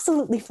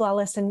absolutely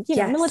flawless and, you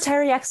know,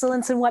 military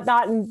excellence and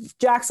whatnot. And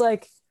Jack's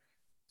like,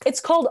 it's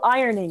called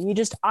ironing. You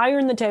just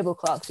iron the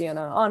tablecloth,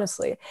 Fiona,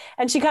 honestly.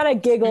 And she kind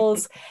of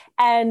giggles,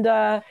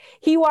 and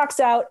he walks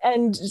out,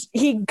 and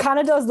he kind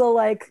of does the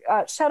like,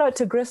 shout out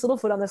to Gris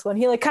Littlefoot on this one.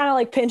 He like kind of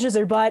like pinches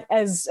her butt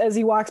as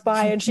he walks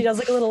by, and she does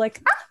like a little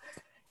like, ah!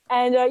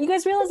 And you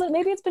guys realize that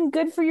maybe it's been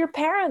good for your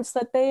parents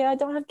that they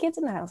don't have kids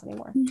in the house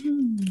anymore.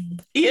 Mm-hmm.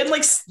 Ian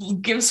like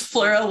gives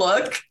Fleur a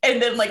look,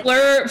 and then like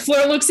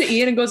Fleur looks at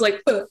Ian and goes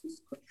like,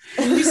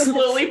 he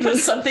slowly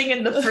puts something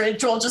in the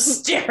fridge while just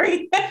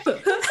staring at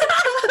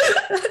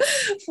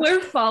Fleur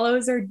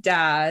follows her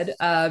dad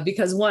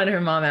because one, her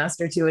mom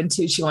asked her to, and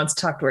two, she wants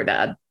to talk to her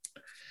dad.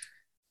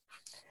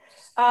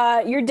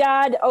 Your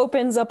dad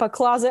opens up a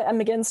closet and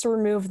begins to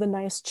remove the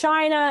nice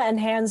china and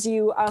hands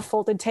you a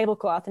folded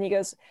tablecloth. And he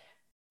goes,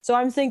 so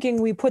I'm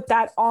thinking we put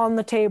that on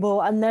the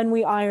table and then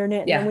we iron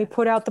it and then we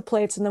put out the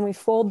plates and then we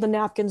fold the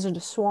napkins into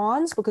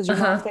swans because your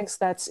mom thinks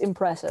that's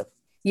impressive.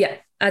 Yeah,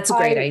 that's a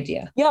great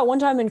idea. Yeah, one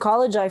time in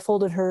college, I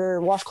folded her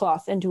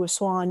washcloth into a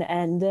swan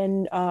and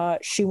then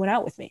she went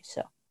out with me.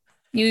 So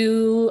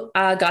you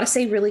got to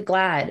say really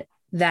glad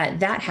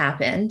that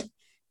happened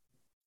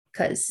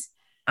because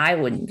I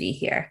wouldn't be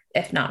here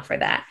if not for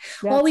that.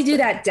 While we do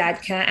that,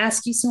 Dad, can I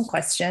ask you some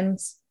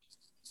questions?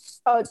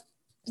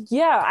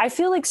 Yeah, I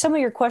feel like some of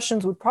your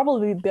questions would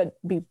probably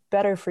be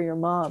better for your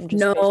mom.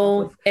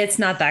 No, it's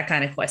not that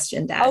kind of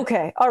question, Dad.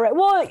 Okay, all right.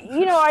 Well,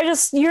 you know,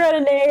 you're at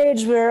an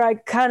age where I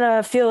kind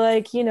of feel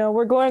like, you know,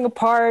 we're going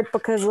apart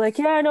because like,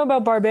 yeah, I know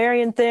about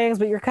barbarian things,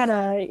 but you're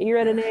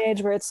at an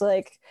age where it's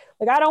like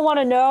I don't want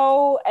to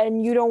know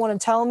and you don't want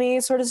to tell me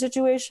sort of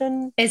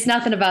situation. It's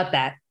nothing about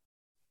that.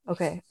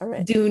 Okay, all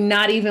right. Do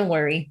not even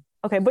worry.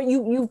 Okay, but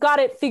you've got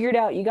it figured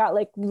out. You got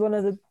like one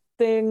of the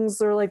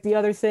things or like the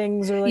other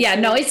things or like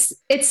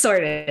it's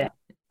sorted.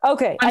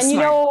 Okay. I'm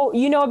smart.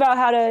 you know about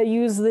how to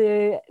use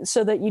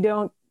so that you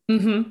don't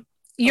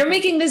You're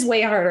making this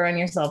way harder on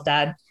yourself,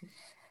 Dad.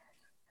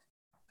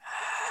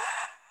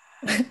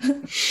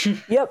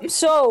 Yep.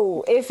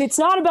 So if it's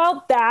not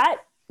about that,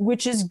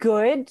 which is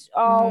good,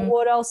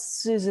 what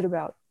else is it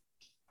about?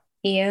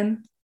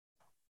 Ian.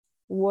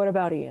 What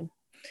about Ian?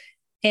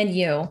 And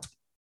you.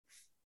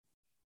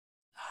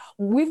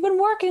 We've been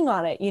working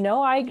on it, you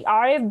know. I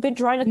have been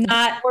trying to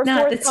not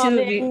the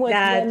two of you.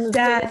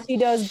 Dad. He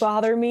does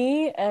bother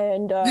me,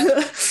 and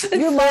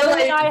your mother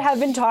and I have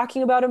been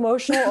talking about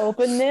emotional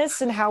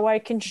openness and how I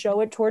can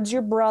show it towards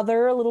your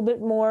brother a little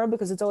bit more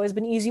because it's always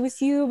been easy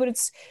with you,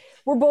 but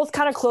we're both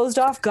kind of closed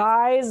off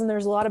guys, and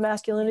there's a lot of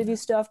masculinity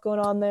stuff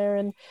going on there,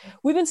 and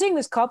we've been seeing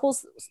this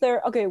couples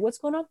there. Okay, what's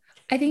going on?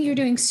 I think you're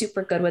doing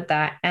super good with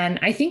that, and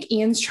I think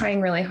Ian's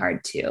trying really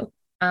hard too.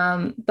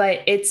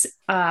 But it's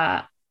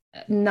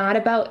not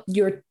about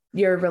your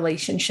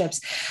relationships.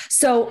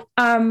 So,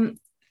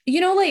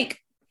 you know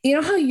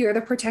how you're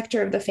the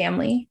protector of the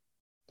family?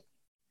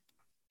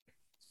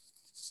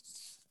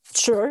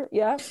 Sure.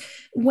 Yeah.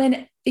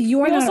 When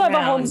you're we not also around,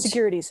 have a home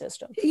security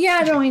system.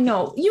 Yeah, no, I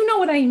know. You know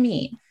what I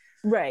mean.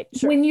 Right.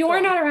 Sure. When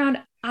you're not around,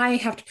 I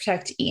have to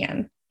protect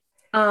Ian.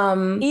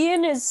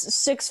 Ian is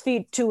 6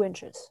 feet 2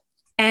 inches.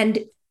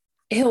 And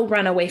he'll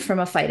run away from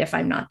a fight if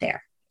I'm not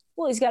there.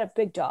 Well, he's got a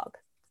big dog.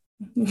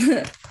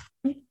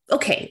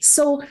 Okay,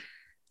 so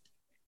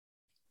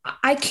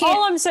I can't.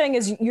 All I'm saying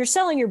is you're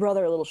selling your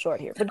brother a little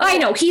short here. But I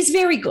know he's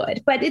very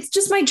good, but it's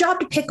just my job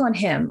to pick on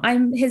him.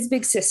 I'm his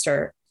big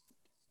sister.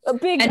 A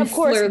big, And of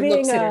course, Fleur being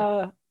looks at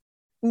a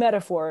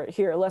metaphor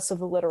here, less of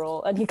a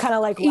literal. And he kind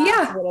of like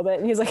laughs a little bit,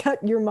 and he's like,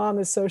 "Your mom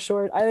is so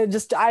short." I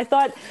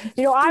thought,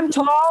 I'm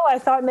tall. I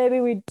thought maybe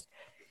we'd.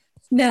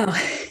 No.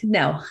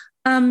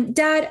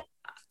 Dad,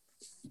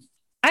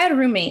 I had a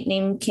roommate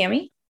named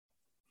Cammie.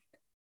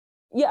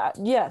 Yeah.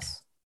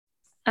 Yes.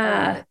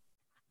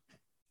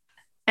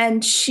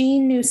 And she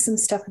knew some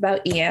stuff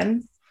about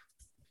Ian.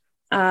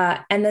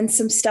 And then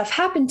some stuff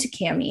happened to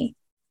Cammie.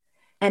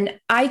 And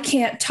I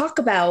can't talk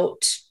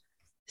about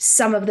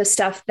some of the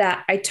stuff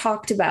that I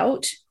talked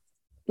about.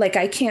 Like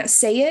I can't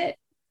say it.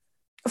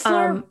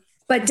 Fleur,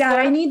 but Dad,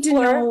 I need to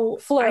know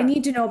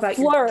about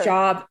your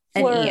job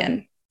and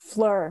Ian.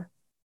 Fleur.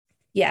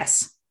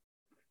 Yes.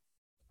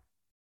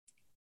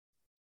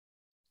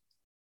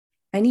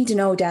 I need to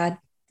know, Dad.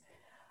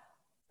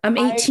 I'm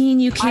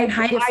 18. You can't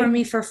hide it from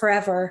me for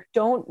forever.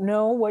 Don't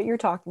know what you're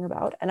talking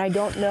about, and I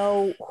don't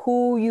know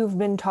who you've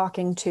been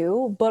talking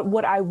to, but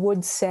what I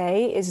would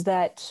say is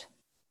that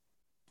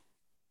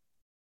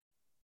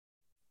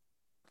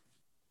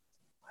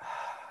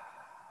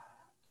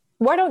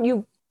why don't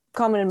you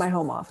come in my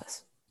home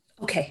office?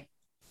 Okay.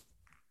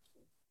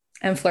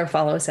 And Fleur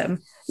follows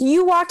him.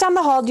 You walk down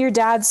the hall to your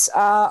dad's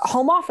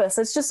home office.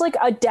 It's just like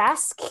a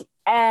desk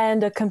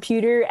and a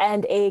computer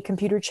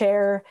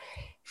chair.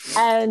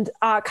 And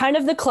kind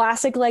of the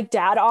classic like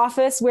dad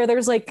office where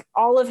there's like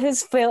all of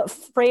his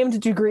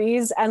framed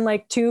degrees and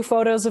like 2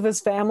 photos of his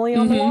family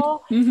on the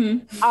wall.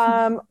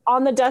 Mm-hmm.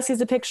 On the desk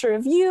is a picture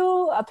of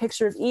you, a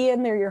picture of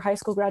Ian. They're your high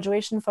school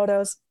graduation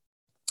photos.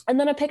 And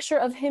then a picture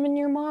of him and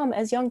your mom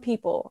as young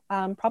people,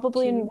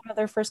 probably in one of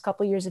their first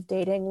couple years of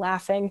dating,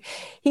 laughing.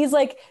 He's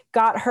like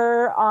got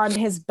her on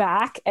his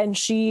back and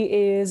she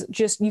is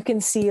just, you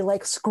can see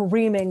like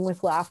screaming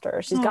with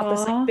laughter. She's got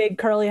this like big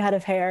curly head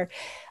of hair.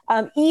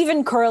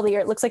 Even curlier.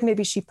 It looks like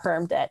maybe she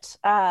permed it.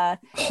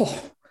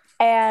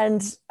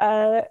 And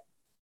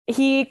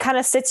he kind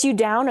of sits you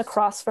down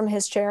across from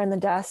his chair in the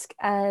desk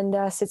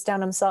and sits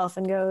down himself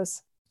and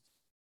goes,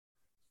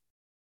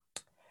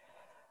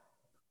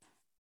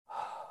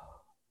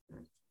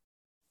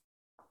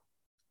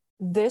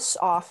 "This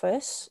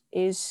office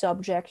is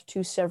subject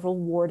to several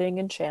warding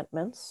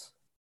enchantments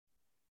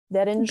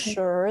that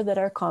ensure that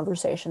our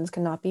conversations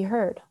cannot be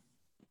heard.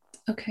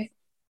 Okay.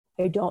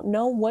 I don't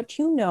know what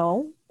you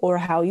know or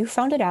how you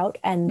found it out,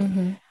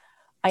 and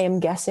I am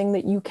guessing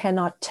that you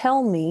cannot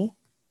tell me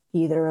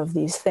either of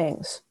these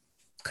things."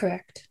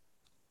 Correct.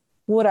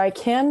 What I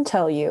can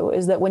tell you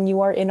is that when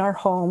you are in our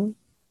home,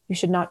 you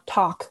should not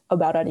talk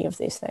about any of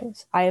these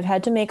things. I have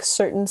had to make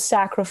certain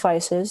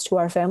sacrifices to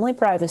our family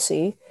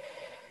privacy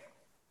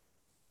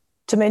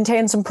to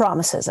maintain some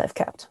promises I've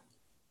kept.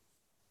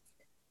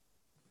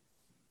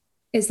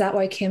 Is that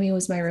why Cammie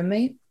was my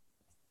roommate?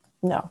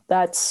 No,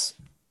 that's...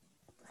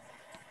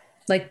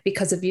 Like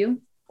because of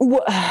you?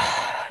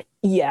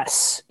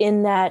 Yes,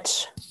 in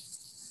that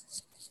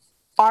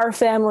our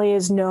family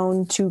is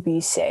known to be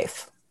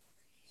safe.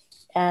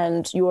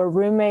 And your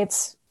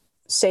roommate's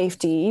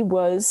safety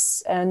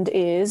was and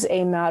is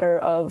a matter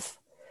of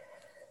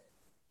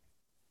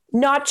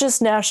not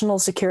just national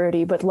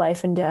security, but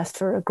life and death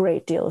for a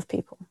great deal of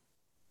people.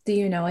 Do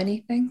you know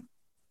anything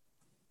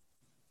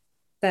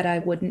that I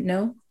wouldn't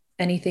know?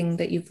 Anything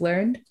that you've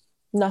learned?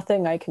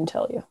 Nothing I can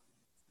tell you.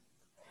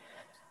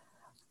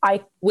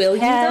 Will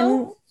you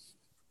though?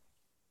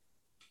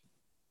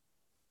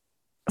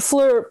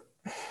 Fleur,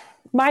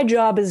 my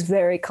job is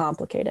very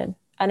complicated,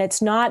 and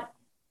it's not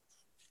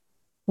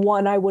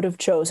one I would have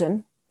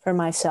chosen for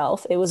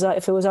myself. It was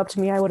if it was up to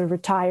me, I would have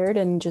retired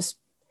and just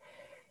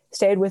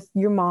stayed with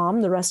your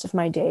mom the rest of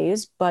my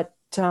days. But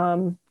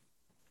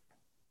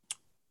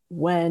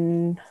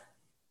when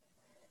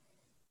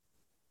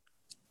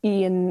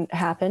Ian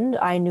happened,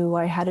 I knew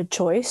I had a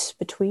choice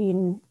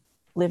between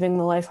living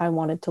the life I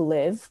wanted to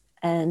live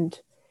and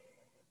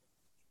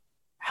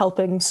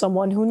helping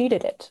someone who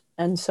needed it.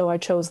 And so I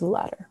chose the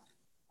latter.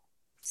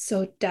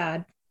 So,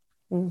 Dad,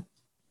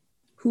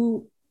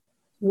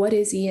 what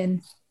is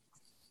Ian?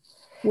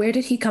 Where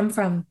did he come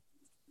from?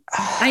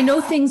 I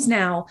know things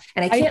now,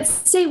 and I can't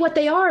say what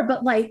they are,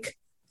 but like,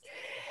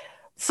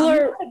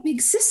 Fleur, I'm a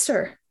big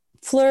sister.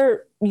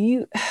 Fleur,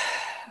 and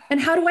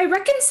how do I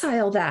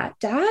reconcile that,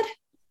 Dad?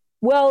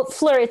 Well,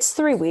 Fleur, it's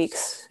 3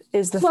 weeks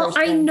is the first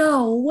thing I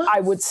know. I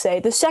would say.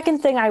 The second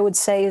thing I would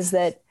say is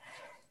that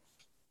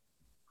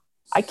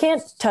I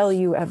can't tell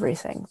you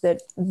everything,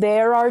 that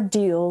there are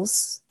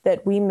deals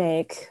that we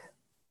make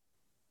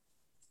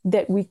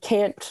that we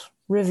can't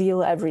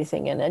reveal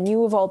everything in. And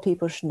you of all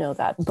people should know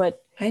that.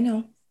 But I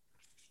know.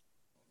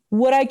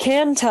 What I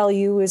can tell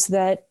you is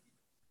that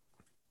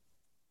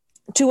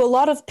to a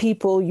lot of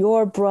people,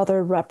 your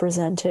brother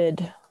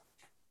represented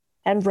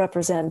and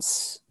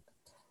represents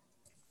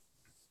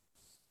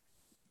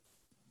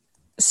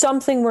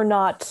something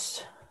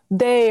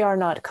they are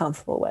not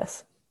comfortable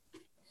with.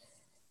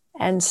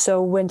 And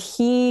so when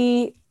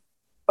he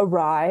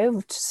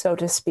arrived, so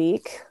to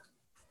speak,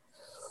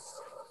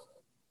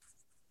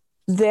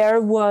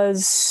 there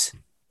was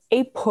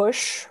a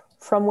push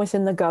from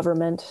within the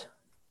government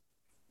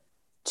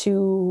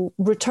to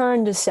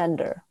return to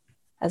sender,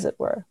 as it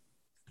were.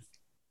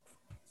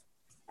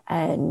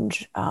 And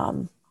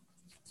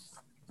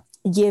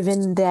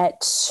given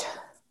that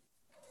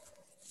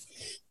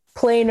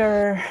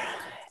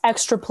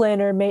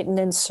extraplanar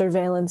maintenance,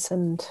 surveillance,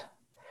 and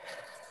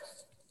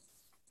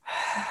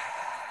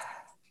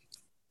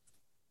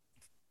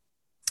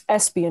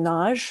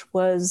espionage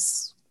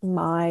was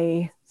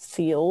my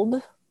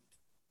field,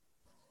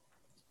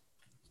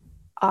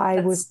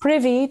 I was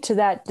privy to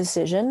that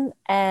decision,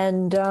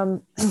 and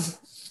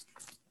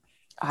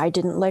I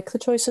didn't like the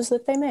choices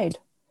that they made.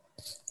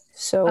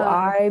 So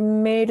I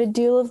made a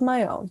deal of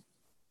my own.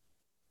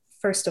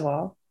 First of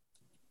all,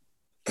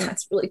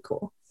 that's really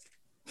cool.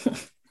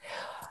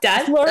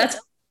 Dad,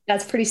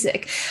 that's pretty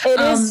sick. It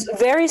is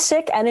very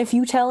sick, and if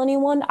you tell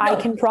anyone, I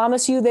can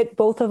promise you that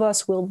both of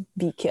us will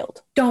be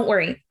killed. Don't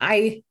worry.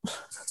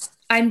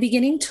 I'm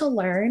beginning to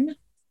learn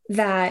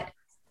that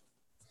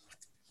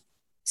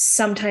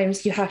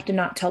sometimes you have to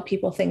not tell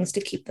people things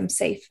to keep them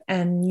safe.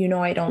 And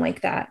I don't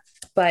like that.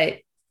 But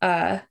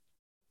I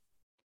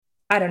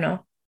don't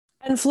know.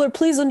 And Fleur,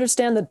 please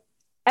understand that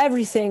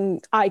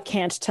everything I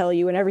can't tell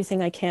you and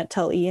everything I can't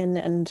tell Ian,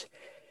 and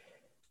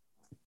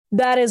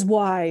that is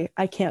why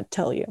I can't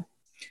tell you.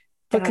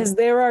 Because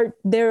there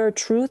are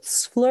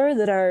truths, Fleur,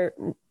 that are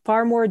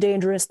far more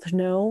dangerous to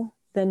know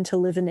than to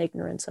live in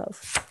ignorance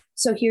of.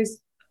 So here's,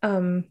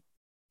 are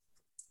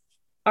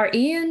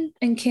Ian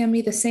and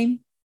Cammy the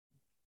same?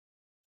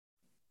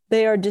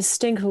 They are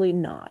distinctly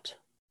not.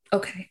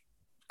 Okay.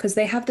 Because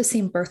they have the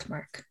same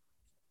birthmark.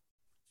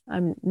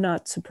 I'm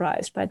not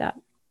surprised by that.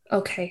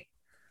 Okay.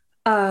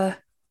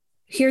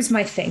 Here's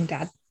my thing,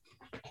 Dad.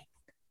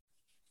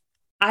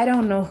 I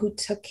don't know who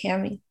took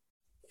Cammy.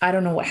 I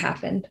don't know what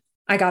happened.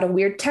 I got a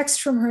weird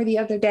text from her the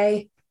other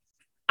day.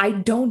 I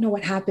don't know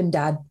what happened,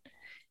 Dad.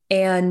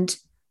 And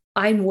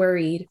I'm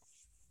worried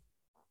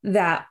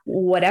that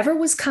whatever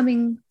was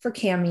coming for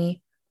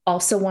Cammy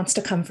also wants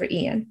to come for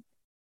Ian.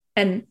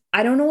 And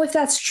I don't know if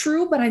that's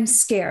true, but I'm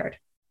scared.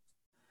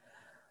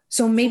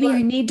 So maybe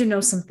I need to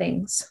know some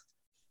things.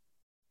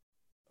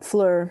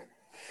 Fleur,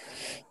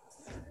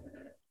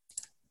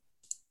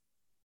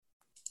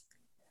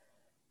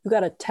 you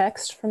got a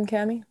text from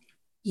Cammy?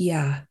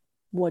 Yeah.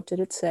 What did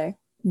it say?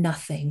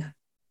 Nothing.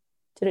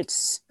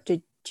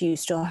 Did you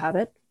still have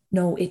it?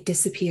 No, it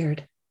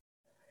disappeared.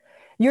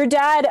 Your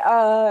dad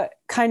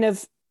kind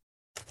of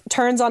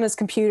turns on his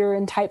computer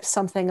and types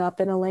something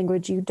up in a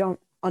language you don't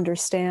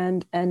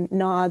understand and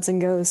nods and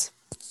goes,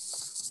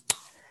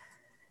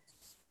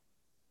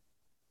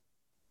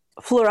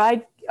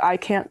 Fleur, I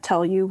can't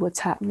tell you what's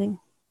happening,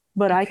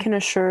 but I can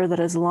assure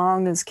that as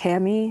long as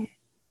Cammy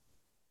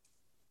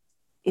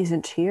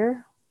isn't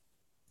here,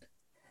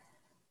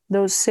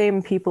 those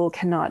same people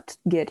cannot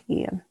get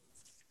Ian.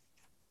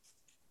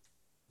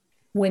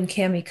 When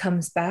Cammy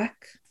comes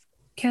back,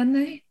 can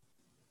they?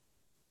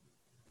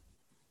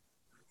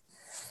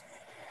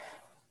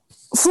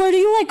 Fleur, do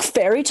you like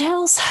fairy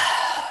tales?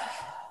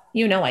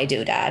 You know I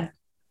do, Dad.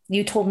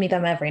 You told me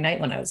them every night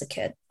when I was a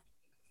kid.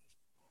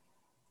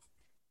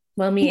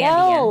 Well, me and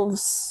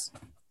elves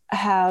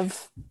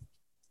have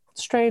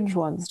strange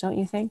ones, don't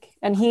you think?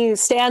 And he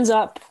stands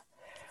up,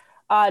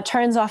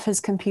 turns off his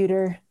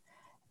computer,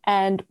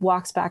 and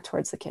walks back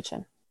towards the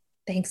kitchen.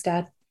 Thanks,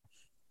 Dad.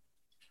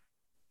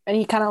 And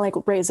he kind of like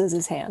raises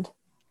his hand.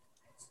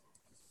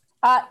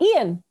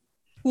 Ian,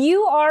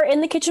 you are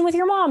in the kitchen with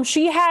your mom.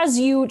 She has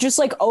you just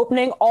like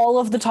opening all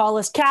of the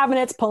tallest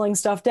cabinets, pulling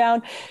stuff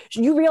down.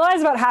 You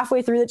realize about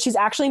halfway through that she's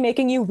actually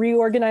making you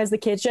reorganize the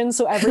kitchen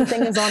so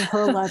everything is on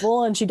her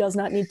level and she does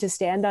not need to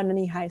stand on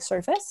any high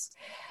surface.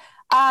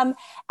 And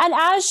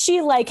as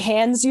she like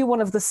hands you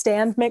one of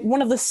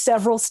the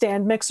several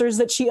stand mixers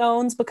that she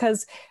owns,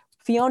 because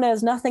Fiona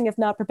is nothing if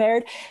not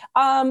prepared,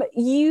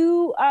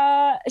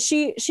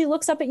 she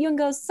looks up at you and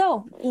goes,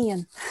 "So,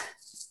 Ian."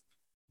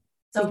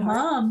 So,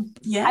 Mom,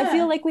 yeah. I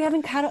feel like we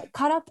haven't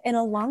caught up in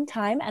a long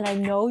time, and I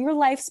know your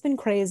life's been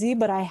crazy,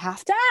 but I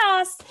have to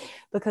ask,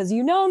 because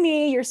you know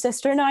me, your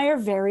sister and I are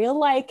very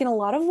alike in a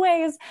lot of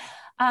ways.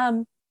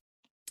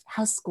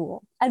 How's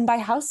school? And by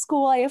how's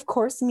school, I of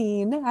course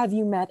mean, have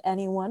you met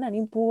anyone,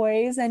 any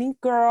boys, any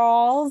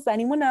girls,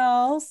 anyone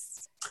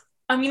else?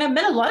 I mean, I've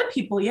met a lot of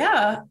people,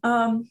 yeah.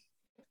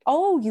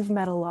 Oh, you've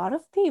met a lot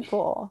of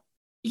people.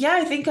 Yeah,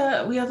 I think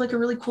we have like a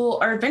really cool,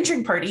 our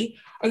adventuring party,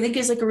 I think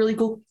is like a really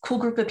cool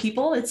group of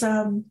people. It's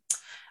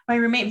my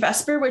roommate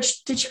Vesper,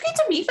 which, did you get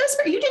to meet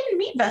Vesper? You didn't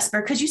meet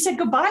Vesper because you said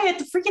goodbye at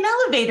the freaking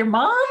elevator,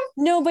 Mom.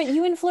 No, but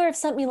you and Fleur have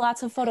sent me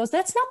lots of photos.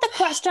 That's not the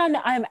question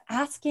I'm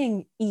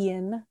asking,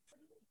 Ian.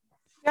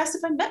 You asked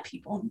if I met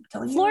people.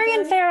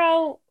 Florian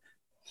Farrow,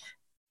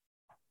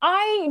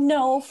 I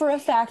know for a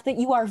fact that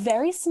you are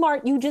very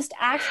smart. You just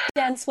act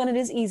dense when it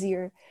is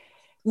easier.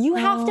 You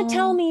have to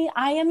tell me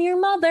I am your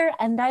mother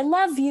and I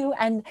love you.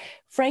 And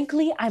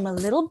frankly, I'm a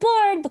little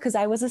bored because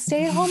I was a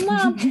stay-at-home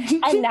mom.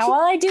 And now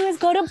all I do is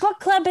go to book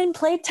club and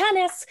play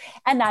tennis.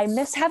 And I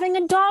miss having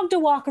a dog to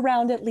walk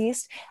around at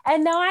least.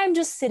 And now I'm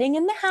just sitting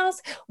in the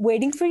house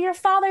waiting for your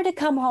father to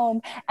come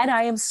home. And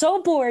I am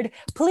so bored.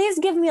 Please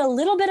give me a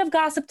little bit of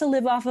gossip to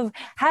live off of.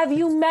 Have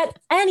you met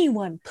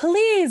anyone?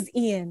 Please,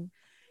 Ian.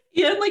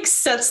 Ian like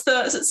sets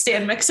the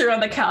stand mixer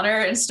on the counter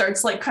and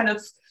starts like kind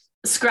of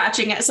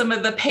scratching at some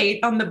of the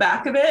paint on the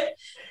back of it.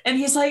 And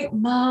he's like,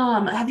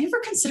 Mom, have you ever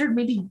considered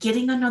maybe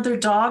getting another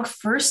dog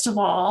first of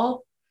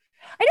all?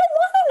 I don't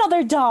want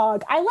another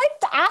dog. I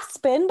liked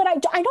Aspen, but I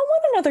don't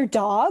want another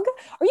dog.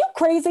 Are you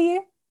crazy?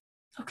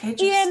 Okay,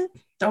 just Ian,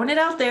 throwing it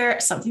out there.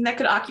 Something that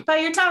could occupy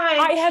your time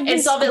I have been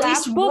and solve at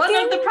least one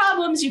of the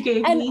problems you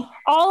gave me.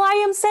 All I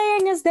am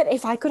saying is that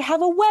if I could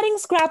have a wedding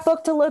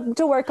scrapbook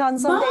to work on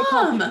someday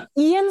called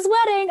Ian's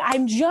wedding,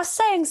 I'm just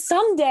saying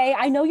someday,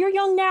 I know you're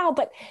young now,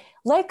 but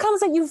life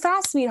comes at you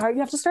fast, sweetheart.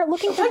 You have to start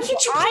looking for. Why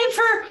can't you plan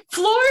for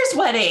Flora's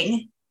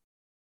wedding?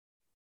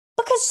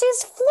 Because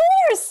she's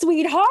Flora's,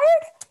 sweetheart.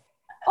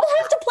 I'll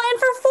have to plan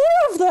for 4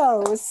 of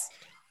those.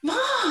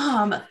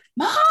 Mom.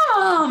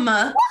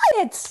 What?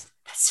 That's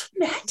so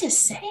mad to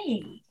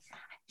say.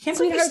 I can't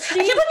believe you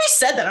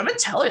said that. I'm going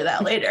to tell her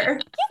that later.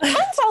 You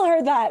can tell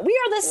her that. We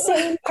are the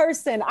same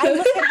person. I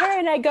look at her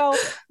and I go,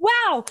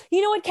 wow,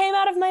 you know what came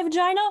out of my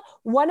vagina?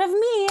 One of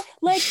me.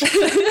 Like,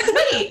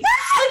 wait,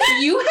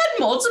 have you had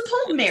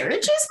multiple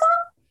marriages,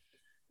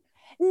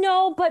 Mom?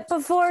 No, but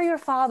before your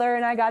father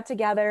and I got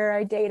together,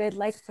 I dated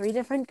like 3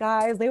 different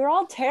guys. They were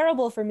all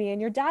terrible for me. And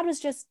your dad was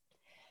just,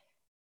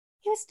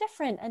 he was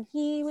different. And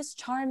he was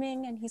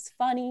charming and he's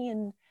funny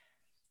and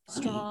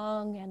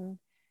strong and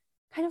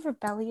kind of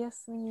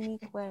rebellious in a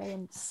unique way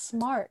and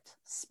smart.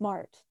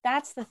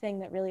 That's the thing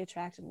that really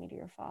attracted me to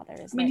your father.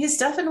 He's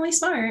definitely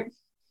smart.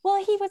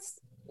 Well, he was,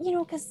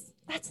 because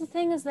that's the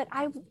thing is that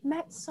I've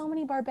met so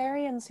many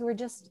barbarians who were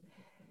just,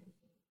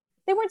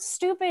 they weren't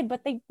stupid,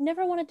 but they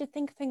never wanted to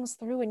think things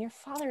through. And your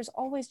father's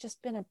always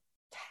just been a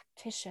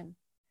tactician.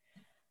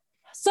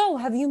 So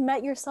have you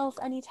met yourself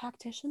any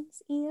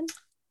tacticians, Ian?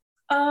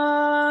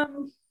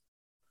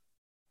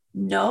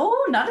 No,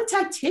 not a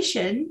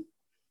tactician.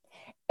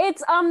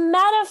 It's a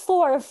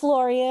metaphor,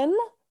 Florian.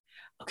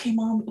 Okay,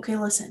 Mom. Okay,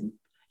 listen.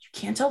 You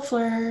can't tell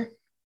Fleur.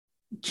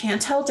 You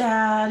can't tell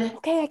Dad.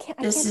 Okay, I can't.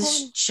 This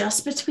is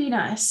just between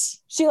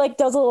us. She like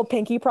does a little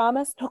pinky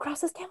promise. No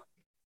crosses down.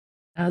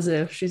 As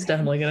if she's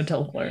definitely gonna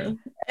tell Fleur.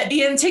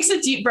 Ian takes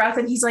a deep breath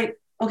and he's like,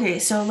 okay,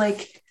 so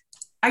like,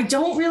 I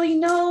don't really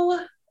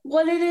know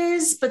what it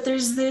is, but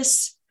there's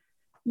this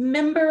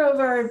member of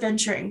our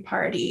adventuring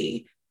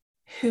party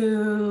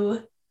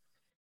who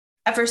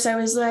at first I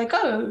was like,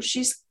 oh,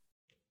 she's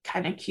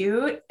kind of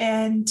cute.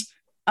 And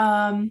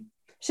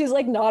she's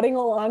like nodding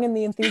along in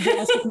the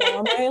enthusiastic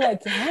mom way,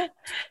 like, yeah.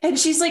 And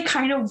she's like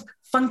kind of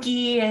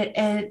funky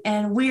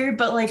and weird,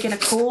 but like in a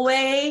cool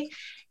way.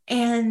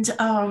 And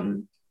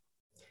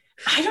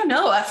I don't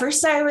know. At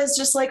first I was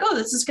just like, oh,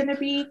 this is going to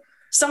be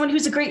someone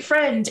who's a great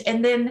friend.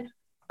 And then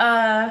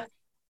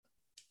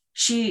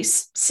she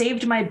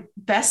saved my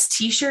best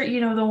t-shirt,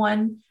 the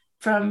one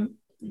from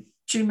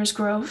Dreamer's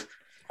Grove.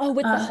 Oh,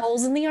 with the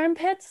holes in the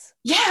armpits?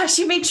 Yeah,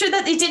 she made sure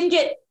that they didn't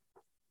get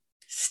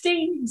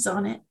stains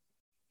on it.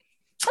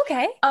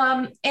 Okay.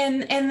 And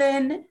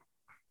then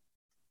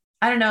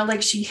I don't know,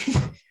 like she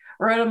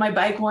rode on my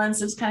bike once.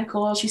 It was kind of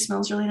cool. She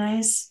smells really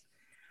nice.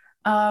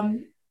 Yeah,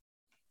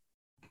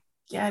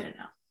 I don't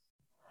know.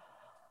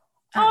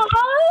 Oh,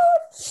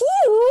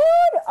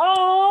 cute.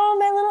 Oh,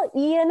 my little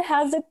Ian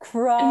has a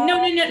crush.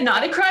 No,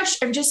 not a crush.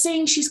 I'm just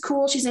saying she's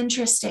cool. She's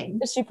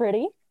interesting. Is she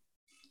pretty?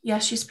 Yeah,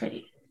 she's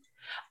pretty.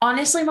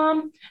 Honestly,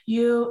 Mom,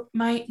 you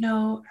might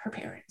know her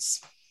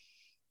parents.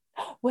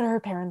 What are her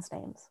parents'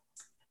 names?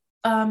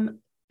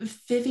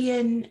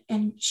 Vivian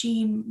and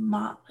Jean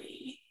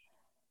Motley.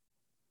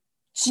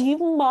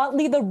 Jean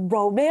Motley, the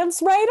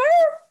romance writer?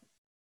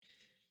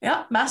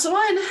 Yeah, Massa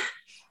one.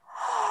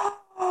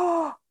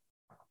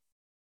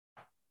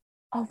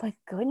 Oh my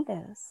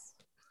goodness.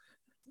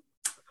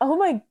 Oh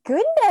my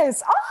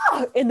goodness.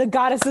 Oh, in the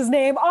goddess's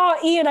name. Oh,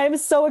 Ian, I'm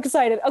so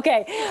excited.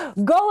 Okay,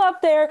 go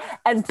up there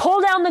and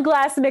pull down the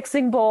glass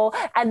mixing bowl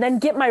and then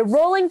get my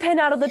rolling pin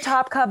out of the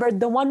top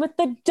cupboard, the one with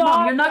the dog.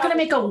 Mom, you're not going to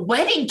make a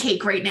wedding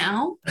cake right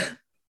now.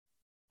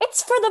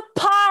 It's for the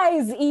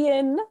pies,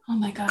 Ian. Oh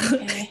my God.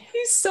 Okay.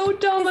 He's so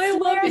dumb. I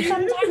love you.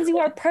 Sometimes you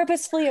are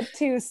purposefully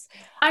obtuse.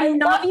 I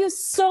love you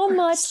so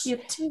much,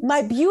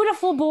 my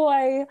beautiful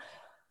boy.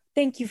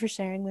 Thank you for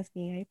sharing with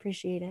me. I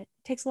appreciate it.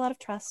 It takes a lot of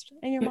trust,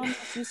 and your mom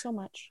loves you so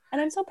much. And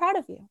I'm so proud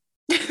of you.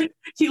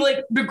 He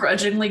like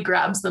begrudgingly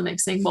grabs the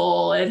mixing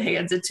bowl and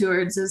hands it to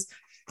her and says,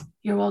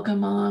 "You're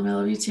welcome, Mom. I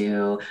love you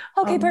too."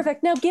 Okay,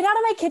 perfect. Now get out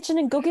of my kitchen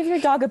and go give your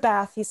dog a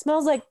bath. He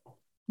smells like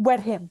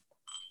wet him.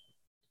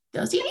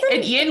 Does he?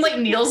 And Ian like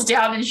kneels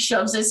down and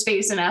shoves his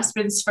face in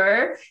Aspen's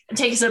fur and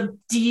takes a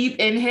deep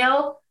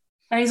inhale.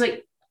 And he's like,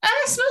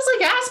 it smells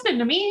like Aspen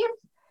to me.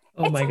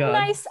 Oh my God.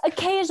 It's a nice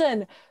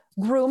occasion.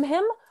 Groom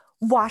him,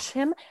 wash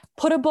him,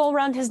 put a bowl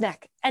around his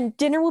neck, and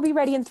dinner will be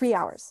ready in 3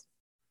 hours.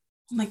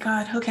 Oh my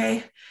God.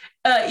 Okay.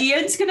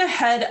 Ian's gonna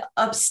head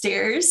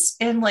upstairs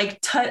and like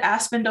tut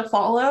Aspen to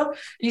follow. And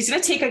he's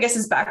gonna take, I guess,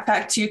 his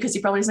backpack too, because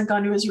he probably hasn't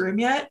gone to his room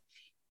yet,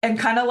 and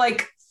kind of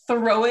like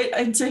throw it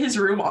into his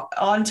room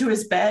onto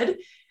his bed.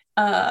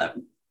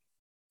 And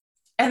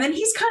then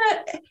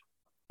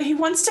he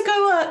wants to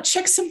go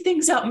check some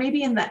things out,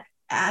 maybe in the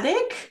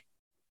attic,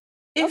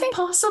 if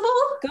possible.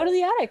 Go to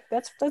the attic.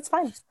 That's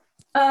fine.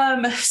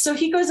 So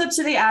he goes up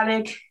to the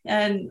attic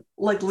and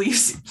like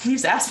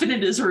leaves Aspen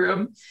in his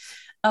room.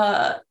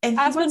 And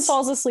Aspen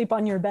falls asleep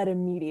on your bed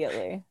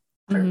immediately.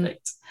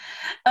 Perfect.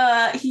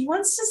 He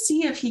wants to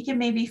see if he can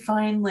maybe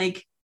find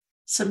like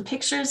some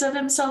pictures of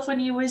himself when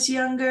he was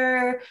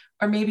younger,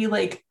 or maybe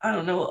like, I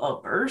don't know,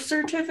 a birth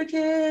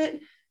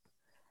certificate.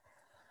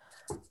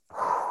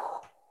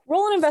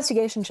 Roll an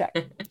investigation check.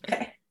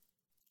 Okay.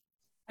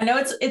 I know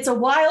it's a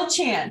wild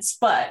chance,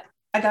 but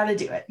I gotta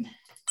do it.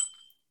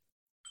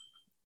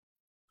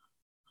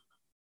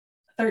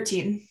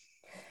 13.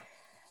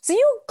 So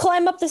you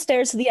climb up the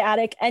stairs to the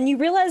attic and you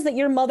realize that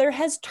your mother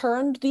has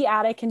turned the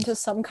attic into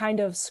some kind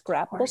of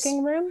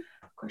scrapbooking room.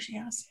 Of course she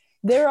has.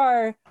 There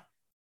are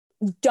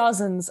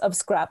dozens of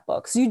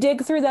scrapbooks. You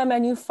dig through them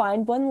and you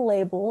find one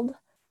labeled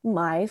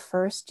My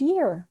First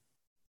Year,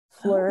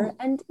 Fleur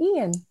and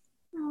Ian.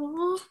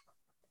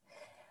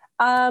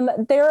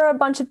 There are a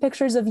bunch of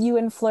pictures of you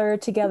and Fleur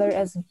together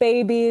as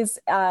babies,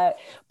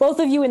 both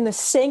of you in the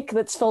sink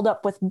that's filled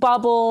up with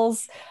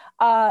bubbles.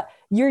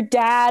 Your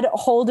dad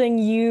holding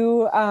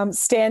you,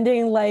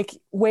 standing like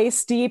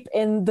waist deep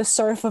in the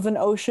surf of an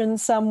ocean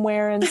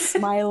somewhere and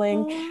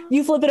smiling.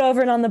 You flip it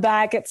over and on the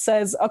back it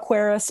says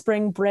Aquara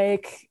Spring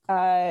Break,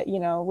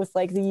 with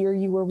like the year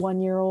you were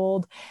 1 year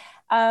old.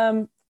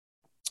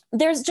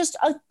 There's just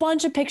a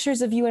bunch of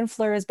pictures of you and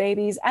Fleur as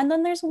babies. And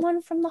then there's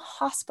one from the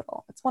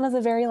hospital. It's one of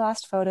the very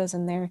last photos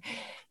in there.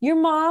 Your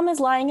mom is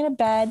lying in a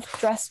bed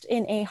dressed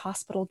in a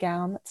hospital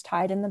gown that's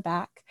tied in the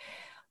back.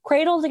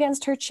 Cradled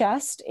against her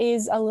chest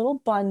is a little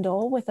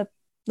bundle with a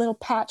little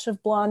patch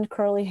of blonde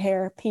curly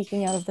hair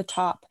peeking out of the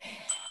top.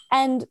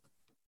 And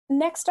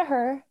next to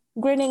her,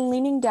 grinning,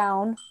 leaning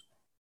down,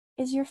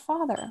 is your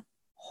father,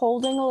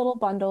 holding a little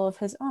bundle of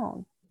his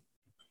own.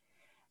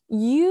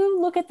 You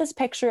look at this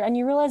picture and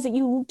you realize that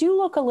you do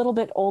look a little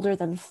bit older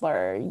than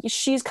Fleur.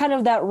 She's kind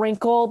of that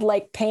wrinkled,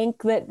 like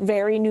pink that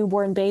very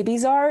newborn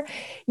babies are.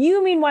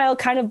 You, meanwhile,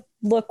 kind of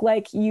look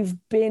like you've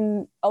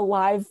been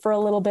alive for a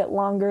little bit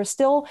longer,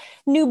 still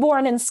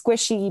newborn and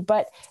squishy,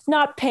 but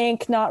not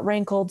pink, not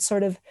wrinkled,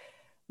 sort of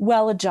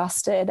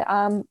well-adjusted.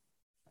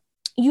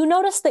 You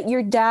notice that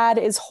your dad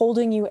is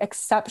holding you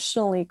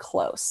exceptionally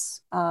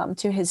close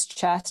to his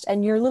chest,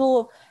 and your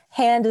little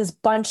hand is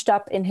bunched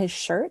up in his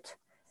shirt.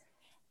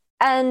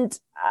 And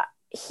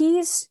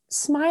he's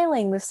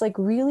smiling, this like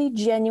really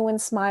genuine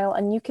smile,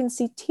 and you can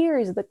see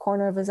tears at the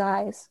corner of his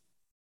eyes.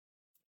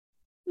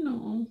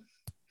 No.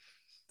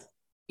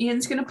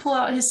 Ian's going to pull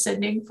out his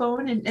sending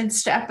phone and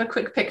snap a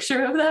quick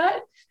picture of that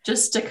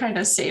just to kind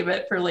of save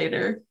it for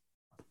later.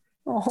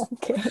 Oh,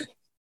 okay.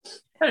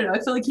 I don't know.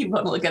 I feel like you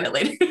want to look at it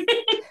later.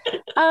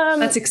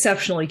 That's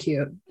exceptionally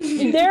cute.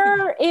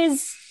 There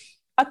is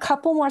a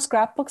couple more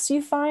scrapbooks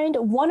you find,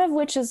 one of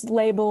which is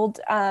labeled,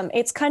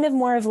 it's kind of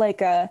more of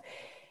like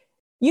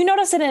you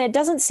notice it and it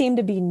doesn't seem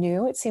to be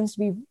new. It seems to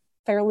be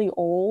fairly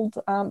old.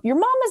 Your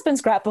mom has been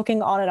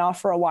scrapbooking on and off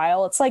for a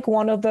while. It's like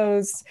one of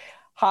those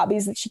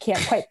hobbies that she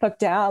can't quite put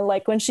down.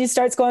 Like when she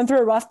starts going through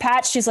a rough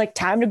patch, she's like,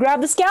 time to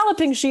grab the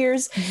scalloping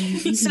shears.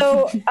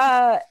 So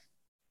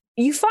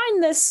you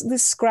find this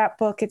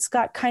scrapbook. It's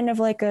got kind of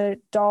like a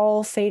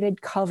dull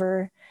faded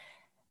cover.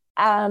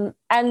 And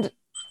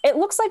it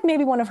looks like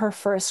maybe one of her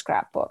first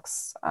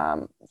scrapbooks,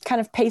 kind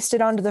of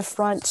pasted onto the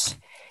front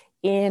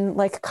in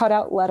like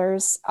cutout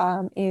letters,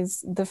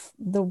 is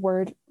the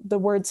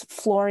words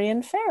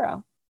Florian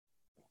Farrow.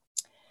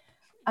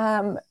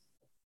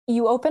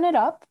 You open it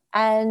up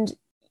and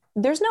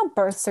there's no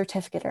birth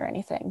certificate or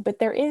anything, but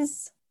there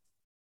is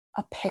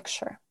a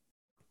picture.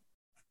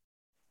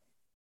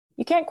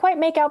 You can't quite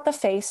make out the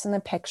face in the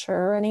picture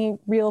or any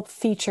real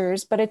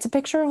features, but it's a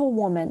picture of a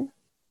woman.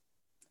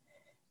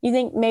 You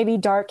think maybe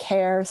dark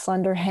hair,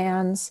 slender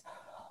hands,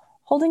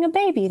 holding a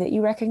baby that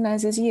you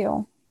recognize as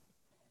you.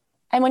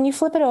 And when you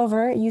flip it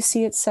over, you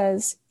see it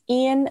says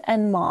Ian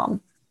and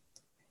Mom.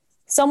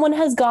 Someone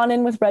has gone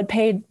in with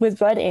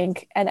red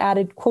ink and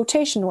added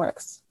quotation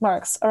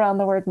marks around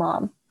the word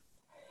mom.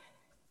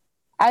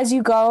 As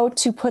you go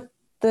to put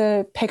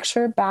the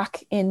picture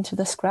back into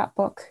the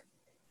scrapbook,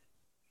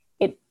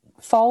 it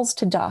falls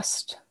to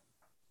dust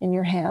in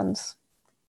your hands.